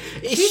Ferrera.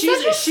 She's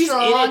such a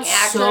strong in it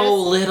actress. so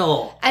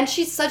little. And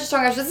she's such a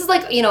strong actress. This is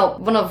like, you know,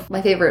 one of my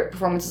favorite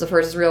performances of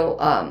hers is Real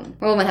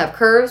Women Have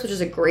Curves, which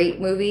is a great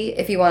movie.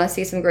 If you want to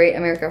see some great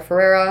America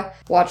Ferrera,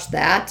 watch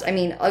that. I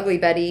mean, Ugly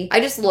Betty.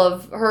 I just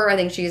love her. I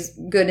think she's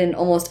good in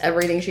almost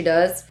everything she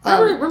does.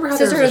 Remember how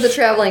Sister there was of the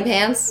Traveling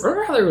Pants.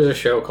 Remember how there was a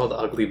show called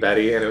Ugly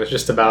Betty, and it was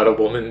just about a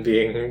woman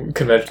being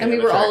conventionally And we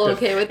were all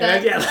unattractive? okay with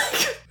And that. yeah,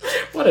 like,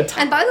 what a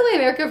time. And by the way,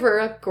 America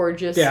Ferrera,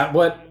 gorgeous. Yeah,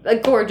 what? A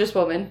gorgeous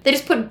woman. They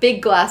just put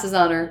big glasses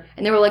on her,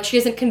 and they were like, she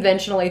isn't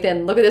conventionally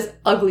thin. Look at this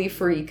ugly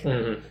freak.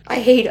 Mm-hmm. I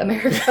hate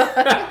America.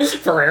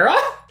 Ferrera?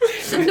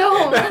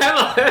 No.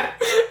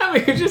 I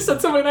mean, you just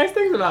said so many nice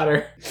things about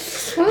her.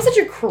 That was such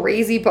a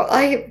crazy,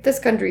 this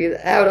country is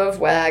out of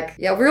whack.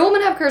 Yeah, Real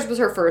Women Have Curves was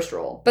her first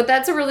role, but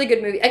that's a really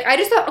good movie. I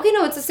just thought, okay,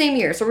 no, it's the same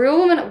year. So Real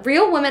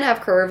Women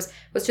Have Curves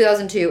was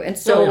 2002, and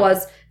so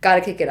was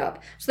Gotta Kick It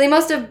Up. So they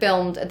must have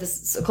filmed at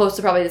this close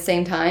to probably the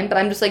same time. But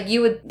I'm just like,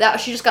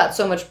 she just got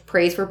so much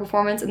praise for her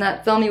performance in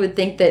that film. You would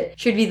think that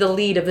she'd be the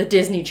lead of the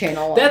Disney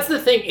Channel one. That's the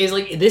thing, is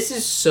like, this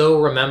is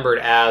so remembered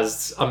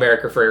as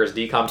America Ferrera's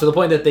DCOM to the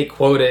point that they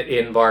quote it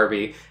in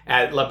Barbie,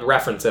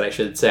 reference it, I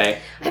should say.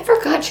 I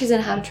forgot she's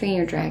in How to Train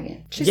Your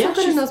Dragon. She's so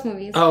good in those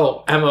movies.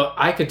 Oh, Emma,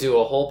 I could do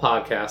a whole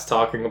podcast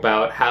talking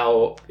about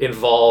how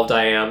involved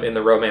I am in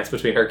the romance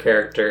between her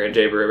character and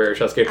Jay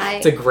Baruchel.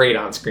 It's a great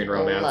on-screen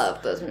romance. I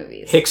love those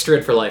movies.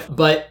 Hickstrid for life.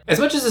 But as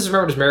much as this is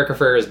remembered as America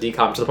Ferrera's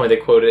DCOM to the point they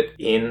quote it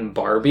in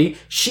Barbie,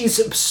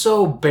 she's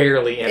so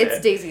barely in it.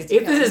 It's Daisy's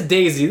If DCOM. this is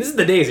Daisy, this is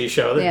the Daisy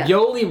show. Yeah.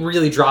 Yoli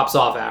really drops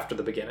off after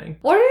the beginning.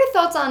 What are your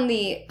thoughts on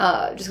the,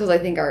 just because I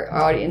think our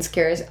audience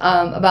cares,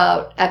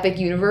 about Epic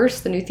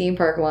Universe, the new theme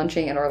park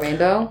launching in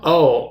Orlando?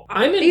 Oh,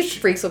 I'm in. These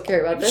freaks will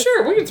care about this.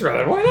 Sure, we can throw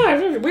it. Why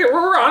not?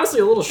 We're honestly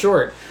a little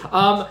short.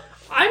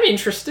 I'm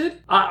interested.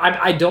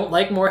 I don't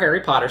like more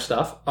Harry Potter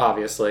stuff,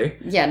 obviously.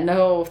 Yeah,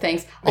 no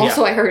thanks.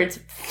 Also, I heard it's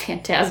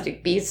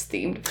Fantastic Beasts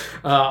themed.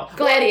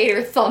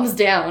 Gladiator, thumbs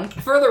down.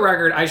 For the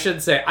record, I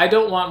should say, I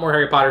don't want more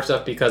Harry Potter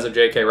stuff because of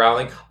J.K.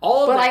 Rowling.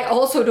 I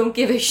also don't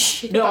give a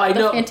shit about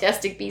the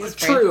Fantastic Beasts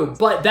True, franchise.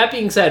 but that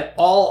being said,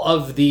 all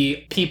of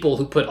the people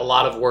who put a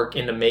lot of work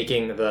into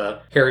making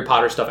the Harry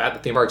Potter stuff at the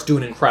theme parks do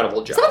an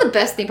incredible job. Some of the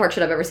best theme park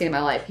shit I've ever seen in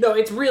my life. No,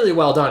 it's really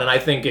well done, and I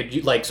think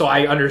so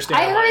I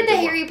understand. I why heard it the did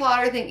Harry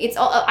Potter thing.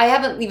 I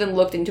haven't even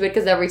looked into it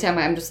because every time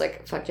I'm just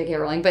like, fuck J.K.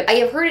 Rowling. But I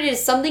have heard it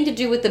is something to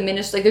do with the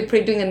ministry, like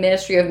they're doing the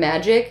Ministry of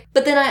Magic.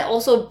 But then I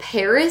also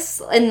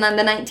Paris in the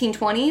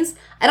 1920s.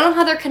 I don't know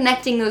how they're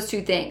connecting those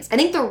two things. I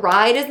think the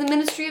ride is the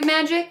Ministry of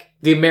Magic.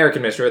 The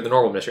American Ministry, or the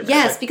normal Ministry of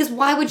Yes, Magic. because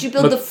why would you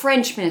build the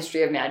French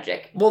Ministry of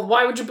Magic? Well,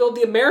 why would you build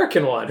the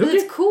American one? Who Because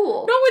gives- it's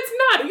cool. No, it's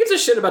not. Who gives a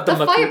shit about the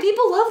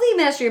People love the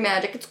Ministry of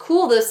Magic. It's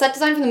cool. The set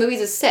design from the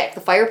movies is sick.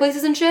 The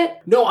fireplaces and shit.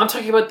 No, I'm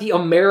talking about the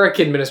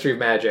American Ministry of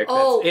Magic.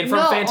 Oh, from no.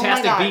 Oh my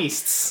Fantastic God.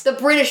 Beasts. The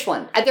British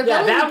one. They're Yeah,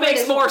 building that the makes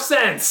British more one.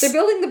 sense. They're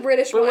building the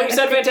British But one. when you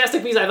said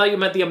Fantastic Beasts, I thought you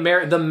meant the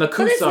Makusa.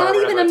 But it's not or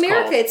even whatever it's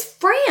America. called. It's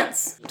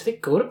France. Do they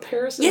go to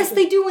Paris? Yes,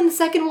 they do in the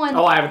second one.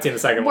 Oh, I haven't seen the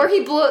second Where one.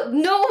 he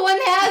no one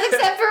has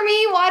except for me.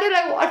 Why did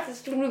I watch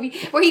this movie?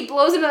 Where he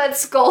blows into that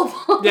skull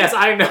ball. Yes,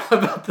 I know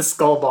about the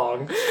skull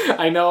bong.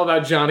 I know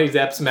about Johnny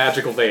Depp's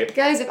magical vape.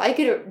 Guys, if I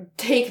could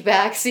take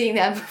back seeing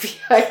that movie,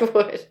 I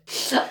would.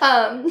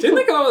 Didn't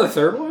they come out with a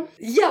third one?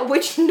 Yeah,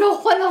 which no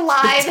one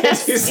alive Did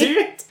has you see seen.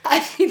 it?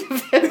 I mean,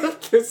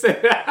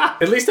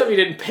 At least if you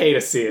didn't pay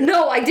to see it.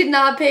 no, I did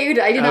not pay.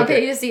 I did not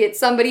Okay. pay to see it.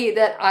 Somebody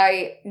that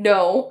I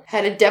know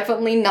had a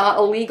definitely not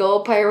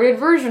illegal pirated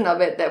version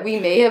of it that we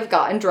may have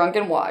gotten drunk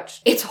and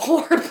watched. It's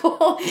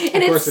horrible,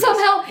 and course it's it is.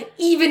 somehow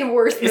even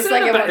worse than the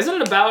second one.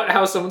 Isn't it about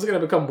how someone's going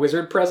to become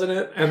wizard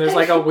president and there's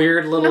like a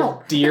weird little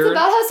No, deer? it's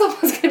about how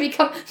someone's going to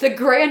become the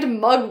Grand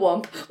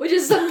Mugwump, which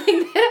is something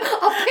that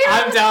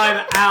I'm apparently...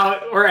 done.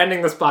 Out. We're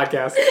ending this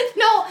podcast.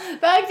 No,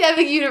 back to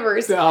Epic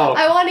Universe. Oh.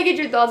 I want to get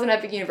your thoughts on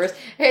Epic Universe.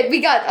 Hey, we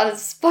got on a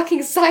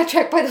fucking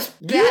sidetracked by those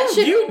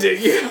You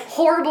did.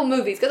 horrible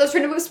movies because I was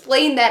trying to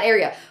explain that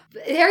area.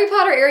 Harry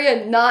Potter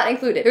area not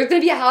included. There's going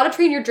to be a How to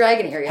Train Your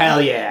Dragon area.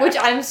 Hell yeah. Which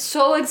I'm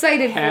so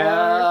excited for.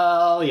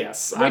 Hell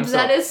yes.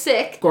 That is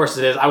sick. Of course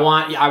it is. I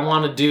want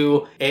to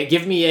do.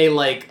 Give me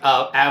a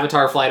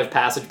Avatar Flight of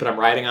Passage, but I'm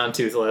riding on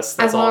Toothless.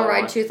 That's I all want to I ride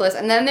want. Toothless.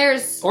 And then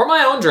there's Or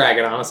my own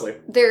dragon, honestly.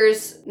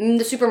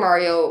 the Super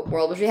Mario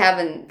World, which we have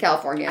in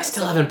California. I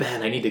still haven't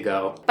been. I need to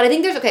go. But I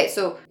think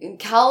so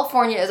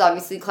California is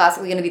obviously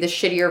classically going to be the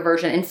shittier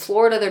version. In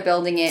Florida, they're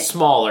building it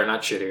Smaller,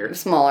 not shittier.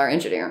 smaller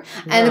and shittier.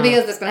 And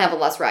because it's going to have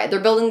less rides. ride. They're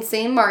building the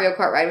same Mario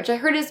Kart ride, which I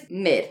heard is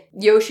mid.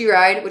 Yoshi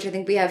ride, which I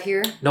think we have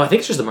here. No, I think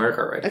it's just the Mario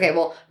Kart ride. Okay,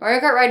 well, Mario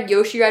Kart ride,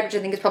 Yoshi ride, which I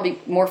think is probably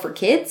more for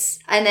kids.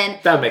 And then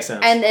That would make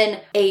sense. And then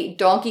a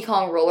Donkey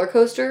Kong roller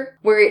coaster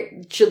where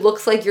it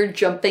looks like you're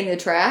jumping the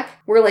track.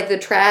 Where like the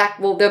track,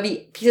 well, there'll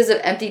be pieces of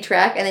empty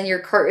track and then your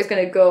cart is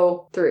going to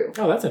go through.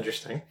 Oh, that's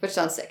interesting. Which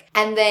sounds sick.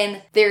 And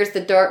then there's the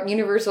Dark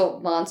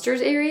Universal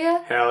Monsters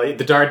area. Hell,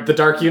 the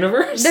dark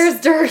universe. There's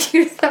Dark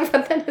Universe.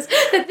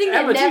 The thing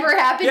that Emma, never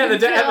happened. Yeah, in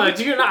film.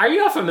 Emma, are you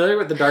not familiar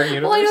with the Dark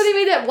Universe? Well, I know they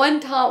made that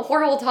one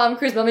horrible Tom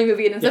Cruise mummy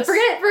movie and then Yes.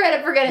 said,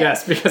 forget it.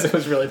 Yes, because it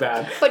was really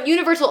bad. But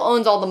Universal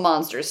owns all the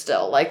monsters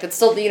still. Like, it's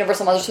still the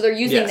Universal monsters, so they're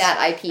using Yes. that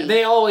IP.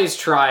 They always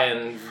try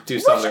and do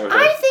something with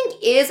Which it. I think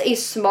is a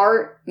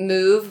smart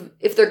move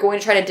if they're going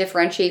to try to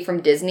differentiate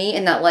from Disney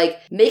in that, like,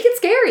 make it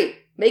scary.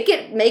 Make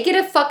it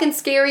a fucking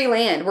scary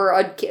land where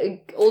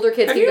older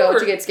kids can go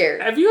to get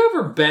scared. Have you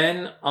ever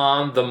been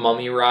on the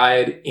Mummy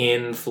ride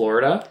in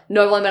Florida?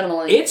 No, I've only been on the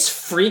one. It's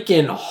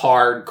freaking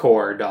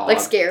hardcore, dog. Like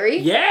scary?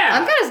 Yeah.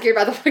 I'm kind of scared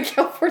by the one in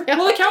California.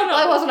 Well,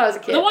 I was when I was a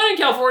kid. The one in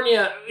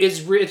California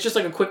it's just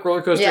like a quick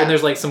roller coaster, Yeah. and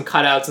there's like some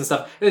cutouts and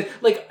stuff.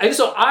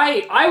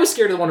 I was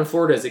scared of the one in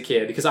Florida as a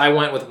kid because I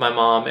went with my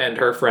mom and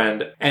her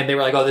friend, and they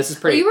were like, "Oh, this is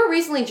But pretty." you were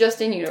recently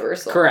just in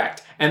Universal.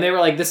 Correct. And they were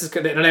like, "This is,"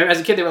 and as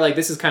a kid, they were like,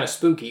 "This is kind of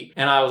spooky."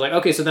 And I was like,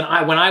 "Okay." So then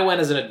when I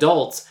went as an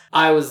adult,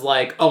 I was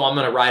like, "Oh, I'm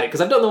gonna ride it,"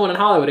 because I've done the one in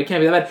Hollywood. It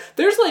can't be that bad.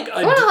 There's like The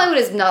one in Hollywood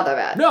is not that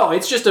bad. no,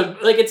 it's just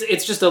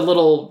it's just a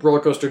little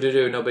roller coaster to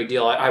do, no big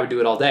deal. I would do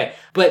it all day.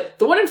 But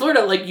the one in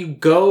Florida, like you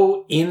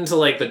go into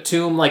like the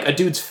tomb, like a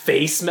dude's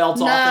face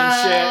melts off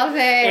and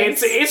shit.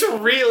 Thanks. It's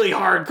really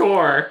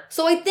hardcore.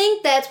 So I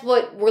think that's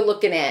what we're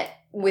looking at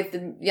with the,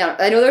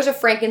 I know there's a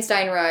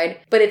Frankenstein ride,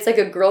 but it's like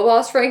a girl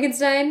boss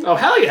Frankenstein. Oh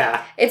hell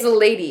yeah! It's a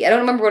lady. I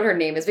don't remember what her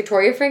name is.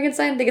 Victoria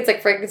Frankenstein? I think it's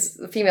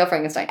like female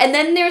Frankenstein. And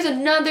then there's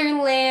another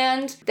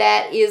land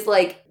that is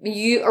like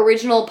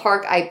original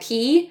park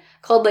IP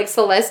called like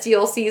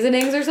Celestial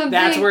Seasonings or something.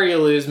 That's where you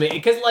lose me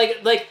because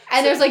like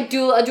And there's like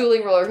a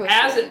dueling roller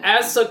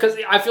coaster. because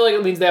I feel like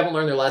it means they haven't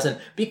learned their lesson.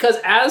 Because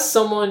as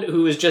someone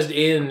who is just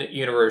in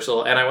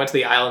Universal and I went to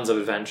the Islands of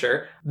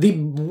Adventure, the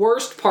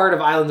worst part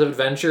of Islands of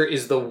Adventure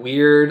is the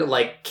weird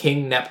like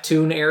King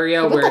Neptune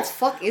area What where the it's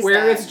fuck is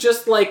where that? it's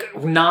just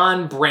like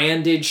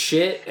non-branded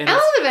shit. And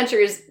Islands of Adventure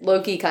is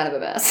low-key kind of a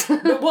mess.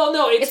 well,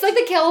 no, It's like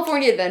the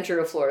California Adventure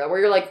of Florida, where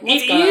you're like,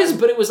 what's It going is, on?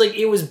 but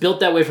it was built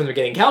that way from the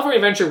beginning. California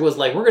Adventure was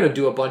like, we're gonna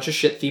do a bunch of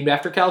shit themed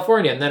after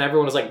California, and then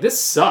everyone was like, this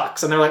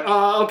sucks, and they're like,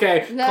 oh,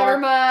 okay, Never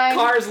mind.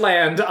 Cars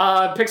Land,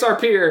 Pixar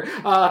Pier.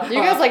 You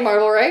guys like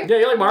Marvel, right? Yeah,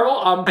 you like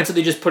Marvel? And so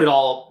they just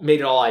made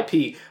it all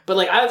IP. But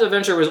like Islands of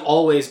Adventure was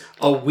always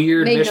a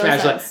weird Made no mishmash.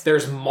 Like sense.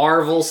 there's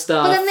Marvel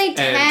stuff. But then they and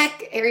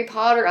tack Harry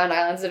Potter on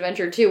Islands of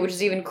Adventure too, which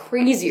is even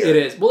crazier. It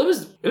is. Well, it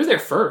was there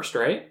first,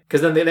 right?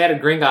 Because then they added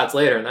Green Gods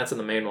later, and that's in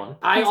the main one.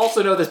 I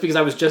also know this because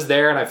I was just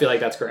there, and I feel like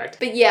that's correct.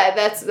 But yeah,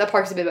 that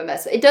park's a bit of a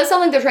mess. It does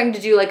sound like they're trying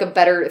to do like a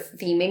better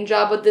theming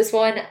job with this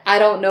one. I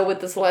don't know what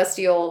the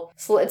Celestial.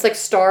 It's like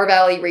Star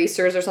Valley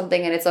Racers or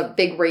something, and it's a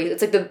big race.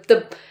 It's like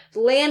the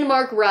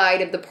landmark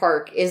ride of the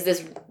park is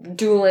this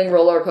dueling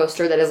roller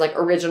coaster that is like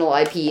original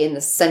IP in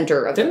the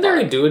center of Didn't the they park.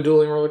 already do a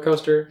dueling roller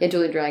coaster? Yeah,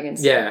 Dueling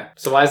Dragons. Yeah.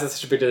 So why is this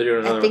such a big deal to do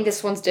another I think one?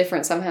 this one's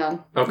different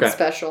somehow. Okay. It's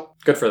special.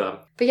 Good for them.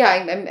 But yeah,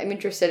 I'm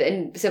interested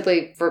in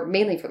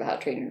mainly for the How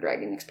to Train Your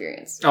Dragon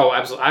experience. Oh,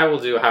 absolutely. I will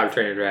do How to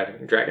Train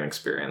Your Dragon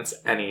experience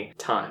any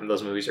time.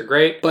 Those movies are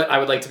great, but I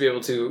would like to be able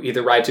to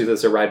either ride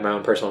Toothless or ride my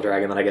own personal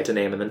dragon that I get to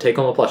name and then take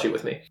home a plushie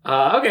with me.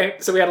 Okay,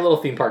 so we had a little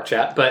theme park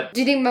chat, but Do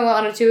you think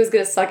Moana 2 is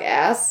gonna suck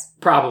ass?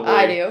 probably.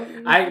 I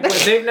do.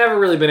 They've never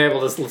really been able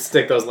to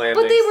stick those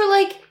landings. But they were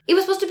like, it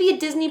was supposed to be a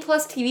Disney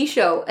Plus TV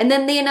show, and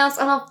then they announced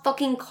on a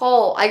fucking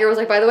call. Iger was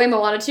like, by the way,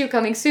 Moana 2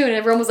 coming soon, and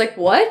everyone was like,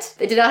 what?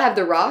 They did not have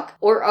The Rock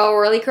or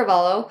Aurelie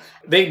Carvalho.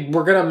 They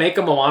were gonna make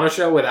a Moana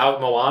show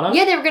without Moana?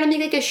 Yeah, they were gonna make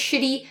like a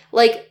shitty,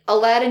 like,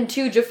 Aladdin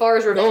 2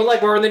 Jafar's Revenge. Oh,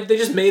 like where they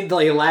just made the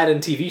Aladdin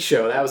TV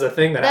show. That was a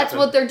thing that That's happened.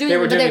 what they're doing. They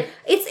were but doing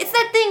it's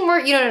that thing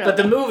where, no. But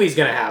the movie's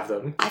gonna have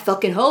them. I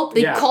fucking hope.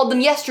 They Yeah. called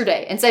them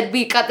yesterday and said,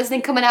 we got this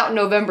thing coming out in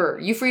November.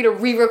 You free to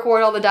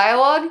re-record all the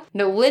dialogue?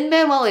 No,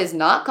 Lin-Manuel is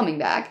not coming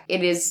back.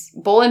 It is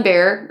Bull and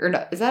Bear. Or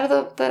no, is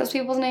that those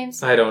people's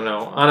names? I don't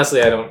know.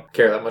 Honestly, I don't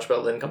care that much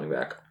about Lin coming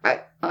back.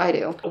 I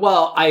do.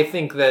 Well, I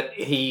think that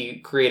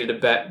he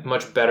created a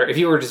much better. If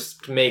you were to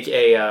just make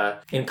a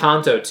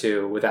Encanto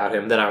 2 without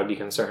him, then I would be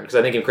concerned because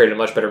I think he created a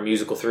much better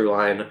musical through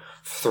line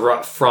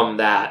from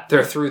that.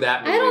 They're through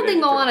that movie. I don't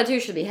think than- Moana 2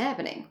 should be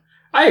happening.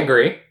 I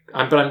agree,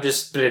 but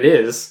it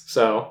is.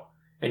 So,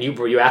 and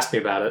you asked me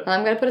about it.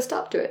 I'm gonna put a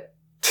stop to it.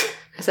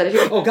 I said it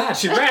here. Oh God,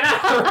 she ran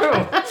out of the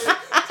room.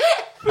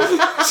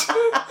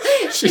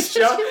 She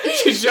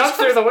jumped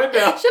through the window.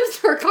 Jumps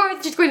to her car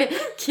and she's going to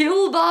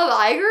kill Bob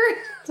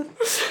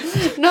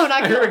Iger? No,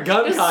 not I kill. heard a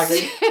gun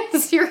cocking.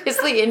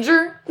 Seriously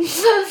injure?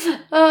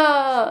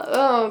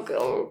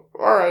 Oh,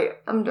 All right,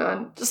 I'm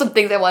done. Just some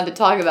things I wanted to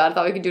talk about. I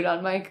thought we could do it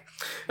on mic.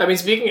 I mean,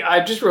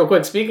 just real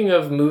quick, speaking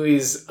of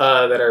movies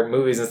that are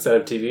movies instead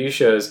of TV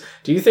shows,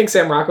 do you think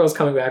Sam Rockwell's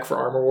coming back for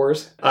Armor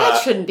Wars?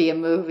 That shouldn't be a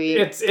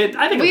movie. I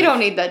think we don't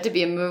need that to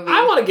be a movie.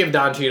 I want to give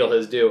Don Cheadle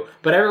his due,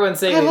 but everyone's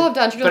saying I love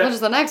Don Cheadle as much as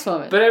the next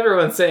woman. But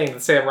everyone's saying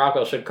that Sam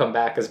Rockwell should come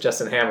back as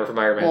Justin Hammer from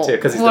Iron Man 2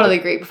 because he's one of the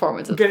great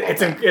performances.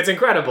 It's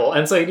incredible,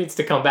 and so he needs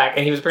to come back.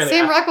 And he was apparently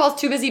Sam Rockwell's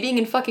too busy being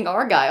in fucking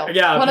Argyle.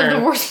 Yeah, one apparently.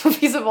 of the worst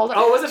movies of all time.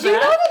 Oh, was it Do you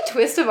bad? know the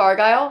twist of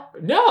Argyle?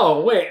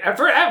 No, wait.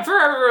 For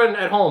everyone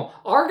at home,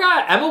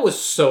 Argyle, Emma was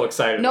so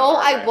excited. No,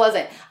 about I Argyle.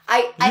 wasn't.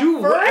 You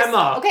were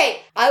Emma.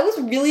 Okay, I was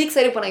really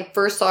excited when I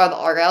first saw the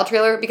Argyle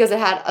trailer because it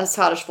had a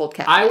Scottish Fold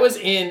cast. I was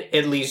in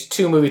at least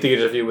 2 movie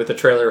theaters with you with the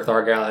trailer with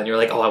Argyle, and you're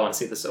like, oh, I want to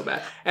see this so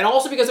bad. And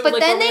also because it was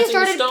But like then they Romancing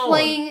the started Stone.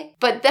 playing.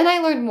 But then I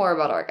learned more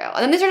about Argyle,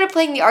 and then they started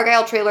playing the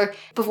Argyle trailer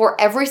before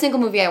every single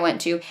movie I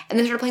went to, and then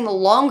they started playing the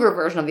longer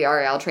version of the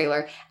Argyle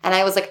trailer, and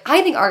I was like,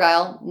 I think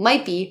Argyle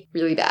might be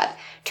really bad.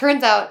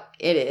 Turns out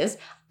it is.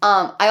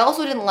 I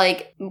also didn't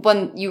like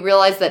when you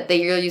realize that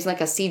they were using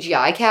like a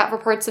CGI cat for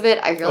parts of it.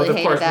 I really of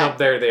hated course, that. no,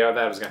 there they are.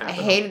 That was going to I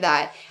happen. hated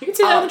that. You can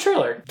see that in the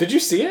trailer. Did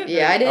you see it?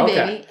 Yeah, I did, Okay.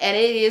 baby. And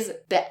it is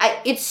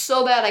it's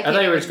so bad. I can't.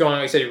 thought you were even- just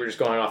going. You said you were just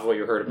going off of what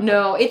you heard about.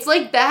 No, it's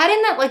like bad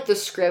in that like the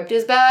script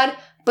is bad,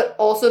 but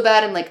also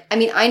bad in like, I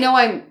mean, I know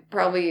I'm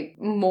probably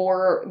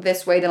more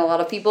this way than a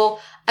lot of people.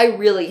 I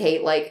really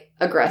hate like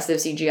aggressive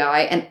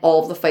CGI and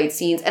all of the fight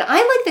scenes. And I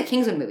like the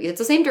Kingsman movies. It's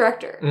the same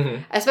director.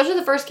 Mm-hmm. Especially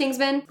the first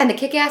Kingsman and the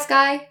Kick-Ass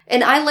guy.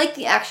 And I like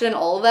the action and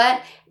all of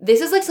that. This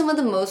is like some of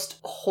the most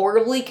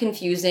horribly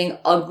confusing,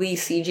 ugly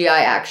CGI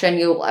action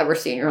you'll ever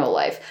see in your whole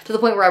life. To the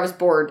point where I was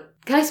bored.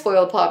 Can I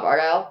spoil the plot of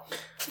Argyle?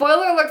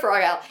 Spoiler alert for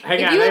Argyle. Hang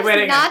if on, you wait,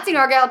 have not seen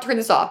Argyle, turn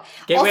this off.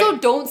 Okay, also,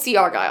 wait. don't see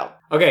Argyle.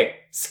 Okay,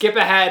 skip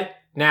ahead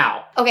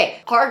now.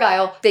 Okay,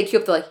 Argyle, they queue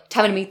up to like,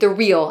 time to meet the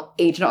real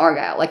Agent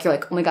Argyle. Like, you're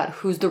like, oh my god,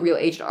 who's the real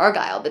Agent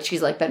Argyle that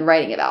she's like been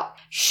writing about?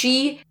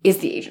 She is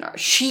the Agent Argyle.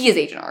 She is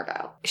Agent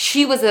Argyle.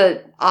 She was an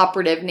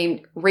operative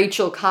named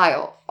Rachel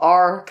Kyle.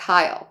 R.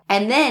 Kyle.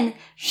 And then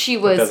she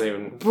was doesn't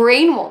even-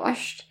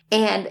 brainwashed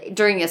and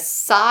during a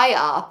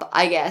psyop,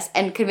 I guess,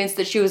 and convinced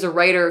that she was a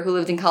writer who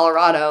lived in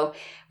Colorado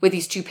with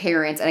these 2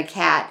 parents and a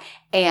cat.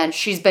 And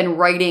she's been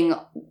writing,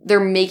 they're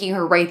making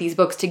her write these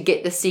books to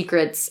get the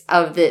secrets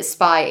of the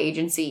spy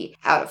agency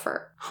out of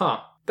her. Huh.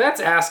 That's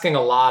asking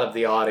a lot of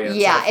the audience.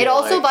 Yeah, I feel it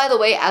also, like. by the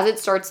way, as it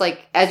starts,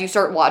 like, as you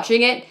start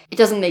watching it, it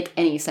doesn't make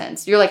any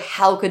sense. You're like,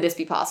 how could this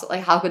be possible?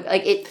 Like, how could,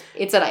 like,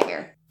 it's a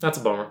nightmare. That's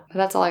a bummer. But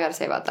that's all I gotta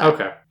say about that.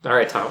 Okay. All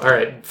right, Tom. All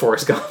right,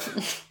 Forrest Gump. Do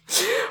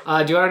you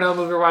want to know what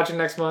movie we're watching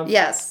next month?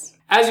 Yes.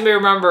 As you may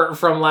remember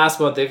from last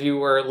month, if you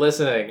were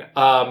listening,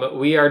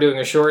 we are doing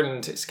a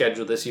shortened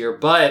schedule this year,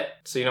 but,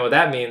 so you know what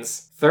that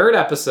means. 3rd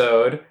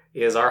episode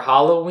is our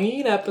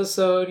Halloween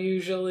episode,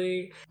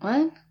 usually.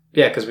 What?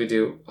 Yeah, because we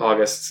do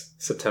August,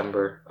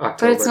 September,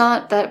 October. But it's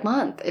not that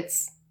month.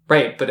 It's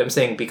Right, but I'm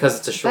saying because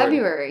it's a short...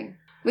 February.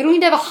 We don't need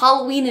to have a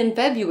Halloween in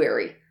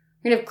February.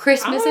 We're gonna have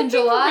Christmas in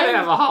July. We're going to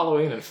have a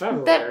Halloween in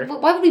February.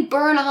 Why would we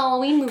burn a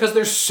Halloween movie? Because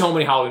there's so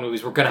many Halloween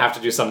movies, we're going to have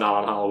to do some not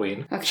on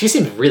Halloween. Okay. She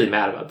seems really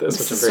mad about this,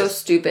 This which is I'm so very...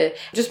 stupid.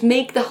 Just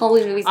make the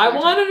Halloween movies. I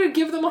more- wanted to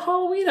give them a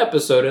Halloween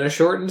episode in a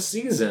shortened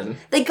season.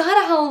 They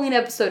got a Halloween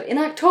episode in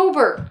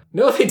October.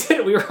 No, they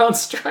didn't. We were on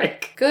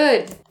strike.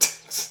 Good.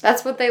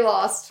 That's what they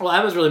lost. Well,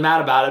 Emma's really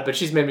mad about it, but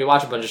she's made me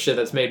watch a bunch of shit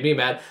that's made me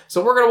mad.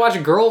 So we're going to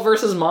watch Girl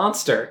vs.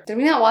 Monster. Did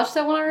we not watch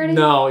that one already?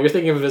 No, you're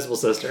thinking of Invisible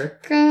Sister.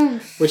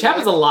 Which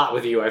happens a lot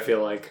with you, I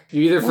feel like.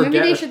 You either Well, forget...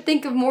 maybe they should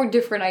think of more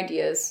different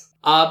ideas.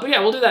 But yeah,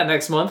 we'll do that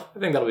next month. I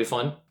think that'll be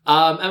fun.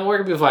 And where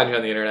can people find you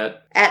on the internet?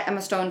 At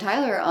Emma Stone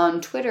Tyler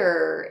on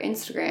Twitter,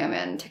 Instagram,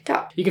 and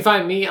TikTok. You can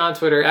find me on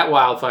Twitter at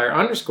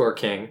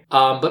wildfire_king.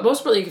 But most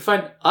importantly, you can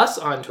find us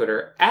on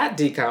Twitter at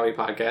DComedy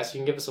Podcast. You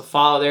can give us a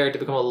follow there to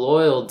become a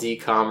loyal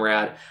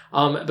D-Comrade.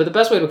 But the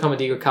best way to become a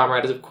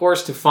D-Comrade is, of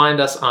course, to find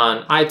us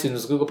on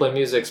iTunes, Google Play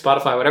Music,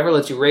 Spotify, whatever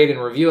lets you rate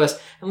and review us,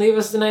 and leave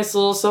us a nice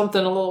little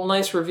something, a little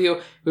nice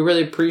review. We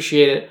really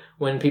appreciate it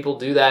when people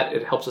do that.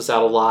 It helps us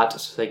out a lot,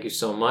 so thank you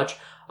so much.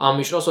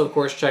 You should also, of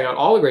course, check out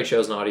all the great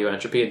shows on Audio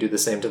Entropy and do the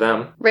same to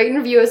them. Rate and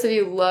review us if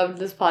you loved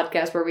this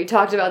podcast where we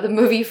talked about the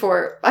movie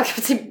for, I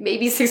could say,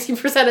 maybe 60%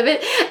 of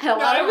it, and a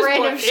lot of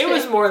random shit. It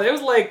was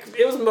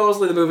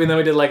mostly the movie, and then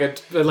we did like a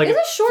It's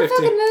a short 15.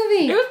 fucking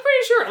movie. It was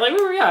pretty short. Like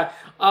we were, yeah.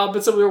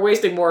 But so we were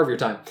wasting more of your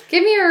time.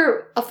 Give me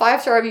a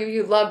 5-star review if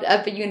you loved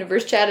Epic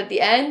Universe chat at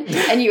the end,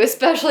 and you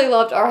especially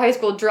loved our high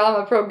school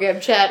drama program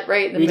chat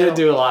right in the We middle.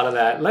 did do a lot of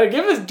that. Like,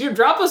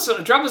 drop us a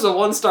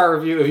 1-star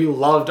review if you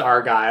loved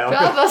Argyle.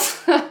 Drop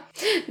us.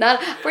 I'm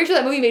pretty sure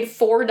that movie made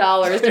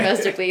 $4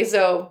 domestically,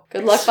 so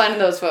good luck finding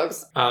those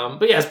folks.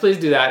 But yes, please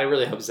do that. It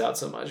really helps us out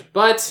so much.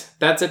 But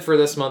that's it for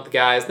this month,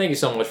 guys. Thank you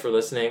so much for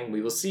listening.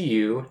 We will see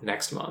you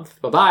next month.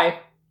 Bye-bye.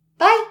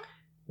 Bye.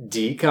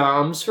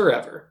 DComs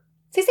forever.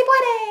 Si se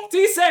puede.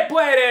 Si se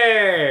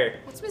puede!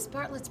 What's Miss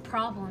Bartlett's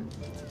problem?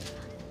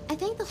 I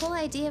think the whole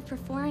idea of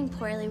performing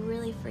poorly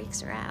really freaks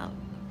her out.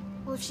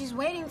 Well, if she's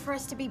waiting for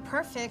us to be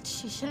perfect,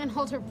 she shouldn't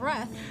hold her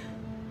breath.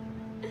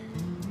 You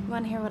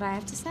want to hear what I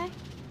have to say?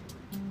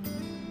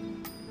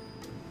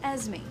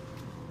 Esme.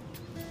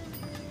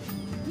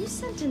 You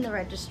sent in the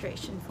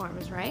registration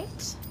forms,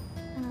 right?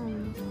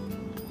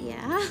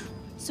 Yeah.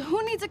 So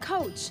who needs a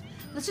coach?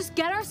 Let's just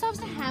get ourselves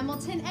to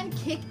Hamilton and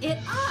kick it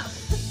up.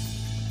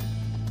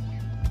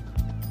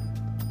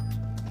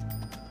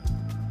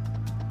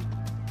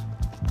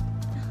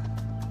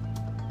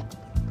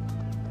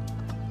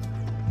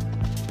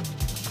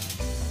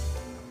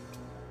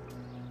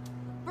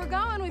 We're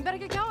going. We better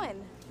get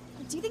going.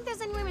 Do you think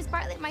there's any way Miss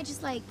Bartlett might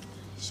just, like,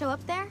 show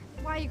up there?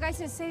 Why, you guys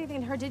didn't say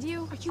anything to her, did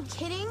you? Are you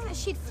kidding?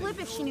 She'd flip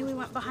if she knew we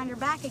went behind her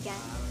back again.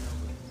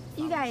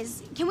 You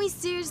guys, can we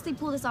seriously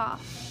pull this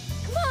off?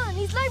 Come on,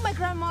 he's like my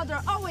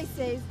grandmother always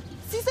says.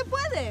 Si se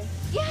puede.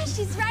 Yeah,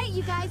 she's right,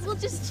 you guys. We'll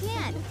just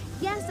chant.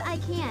 Yes, I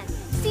can.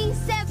 Si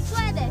se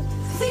puede.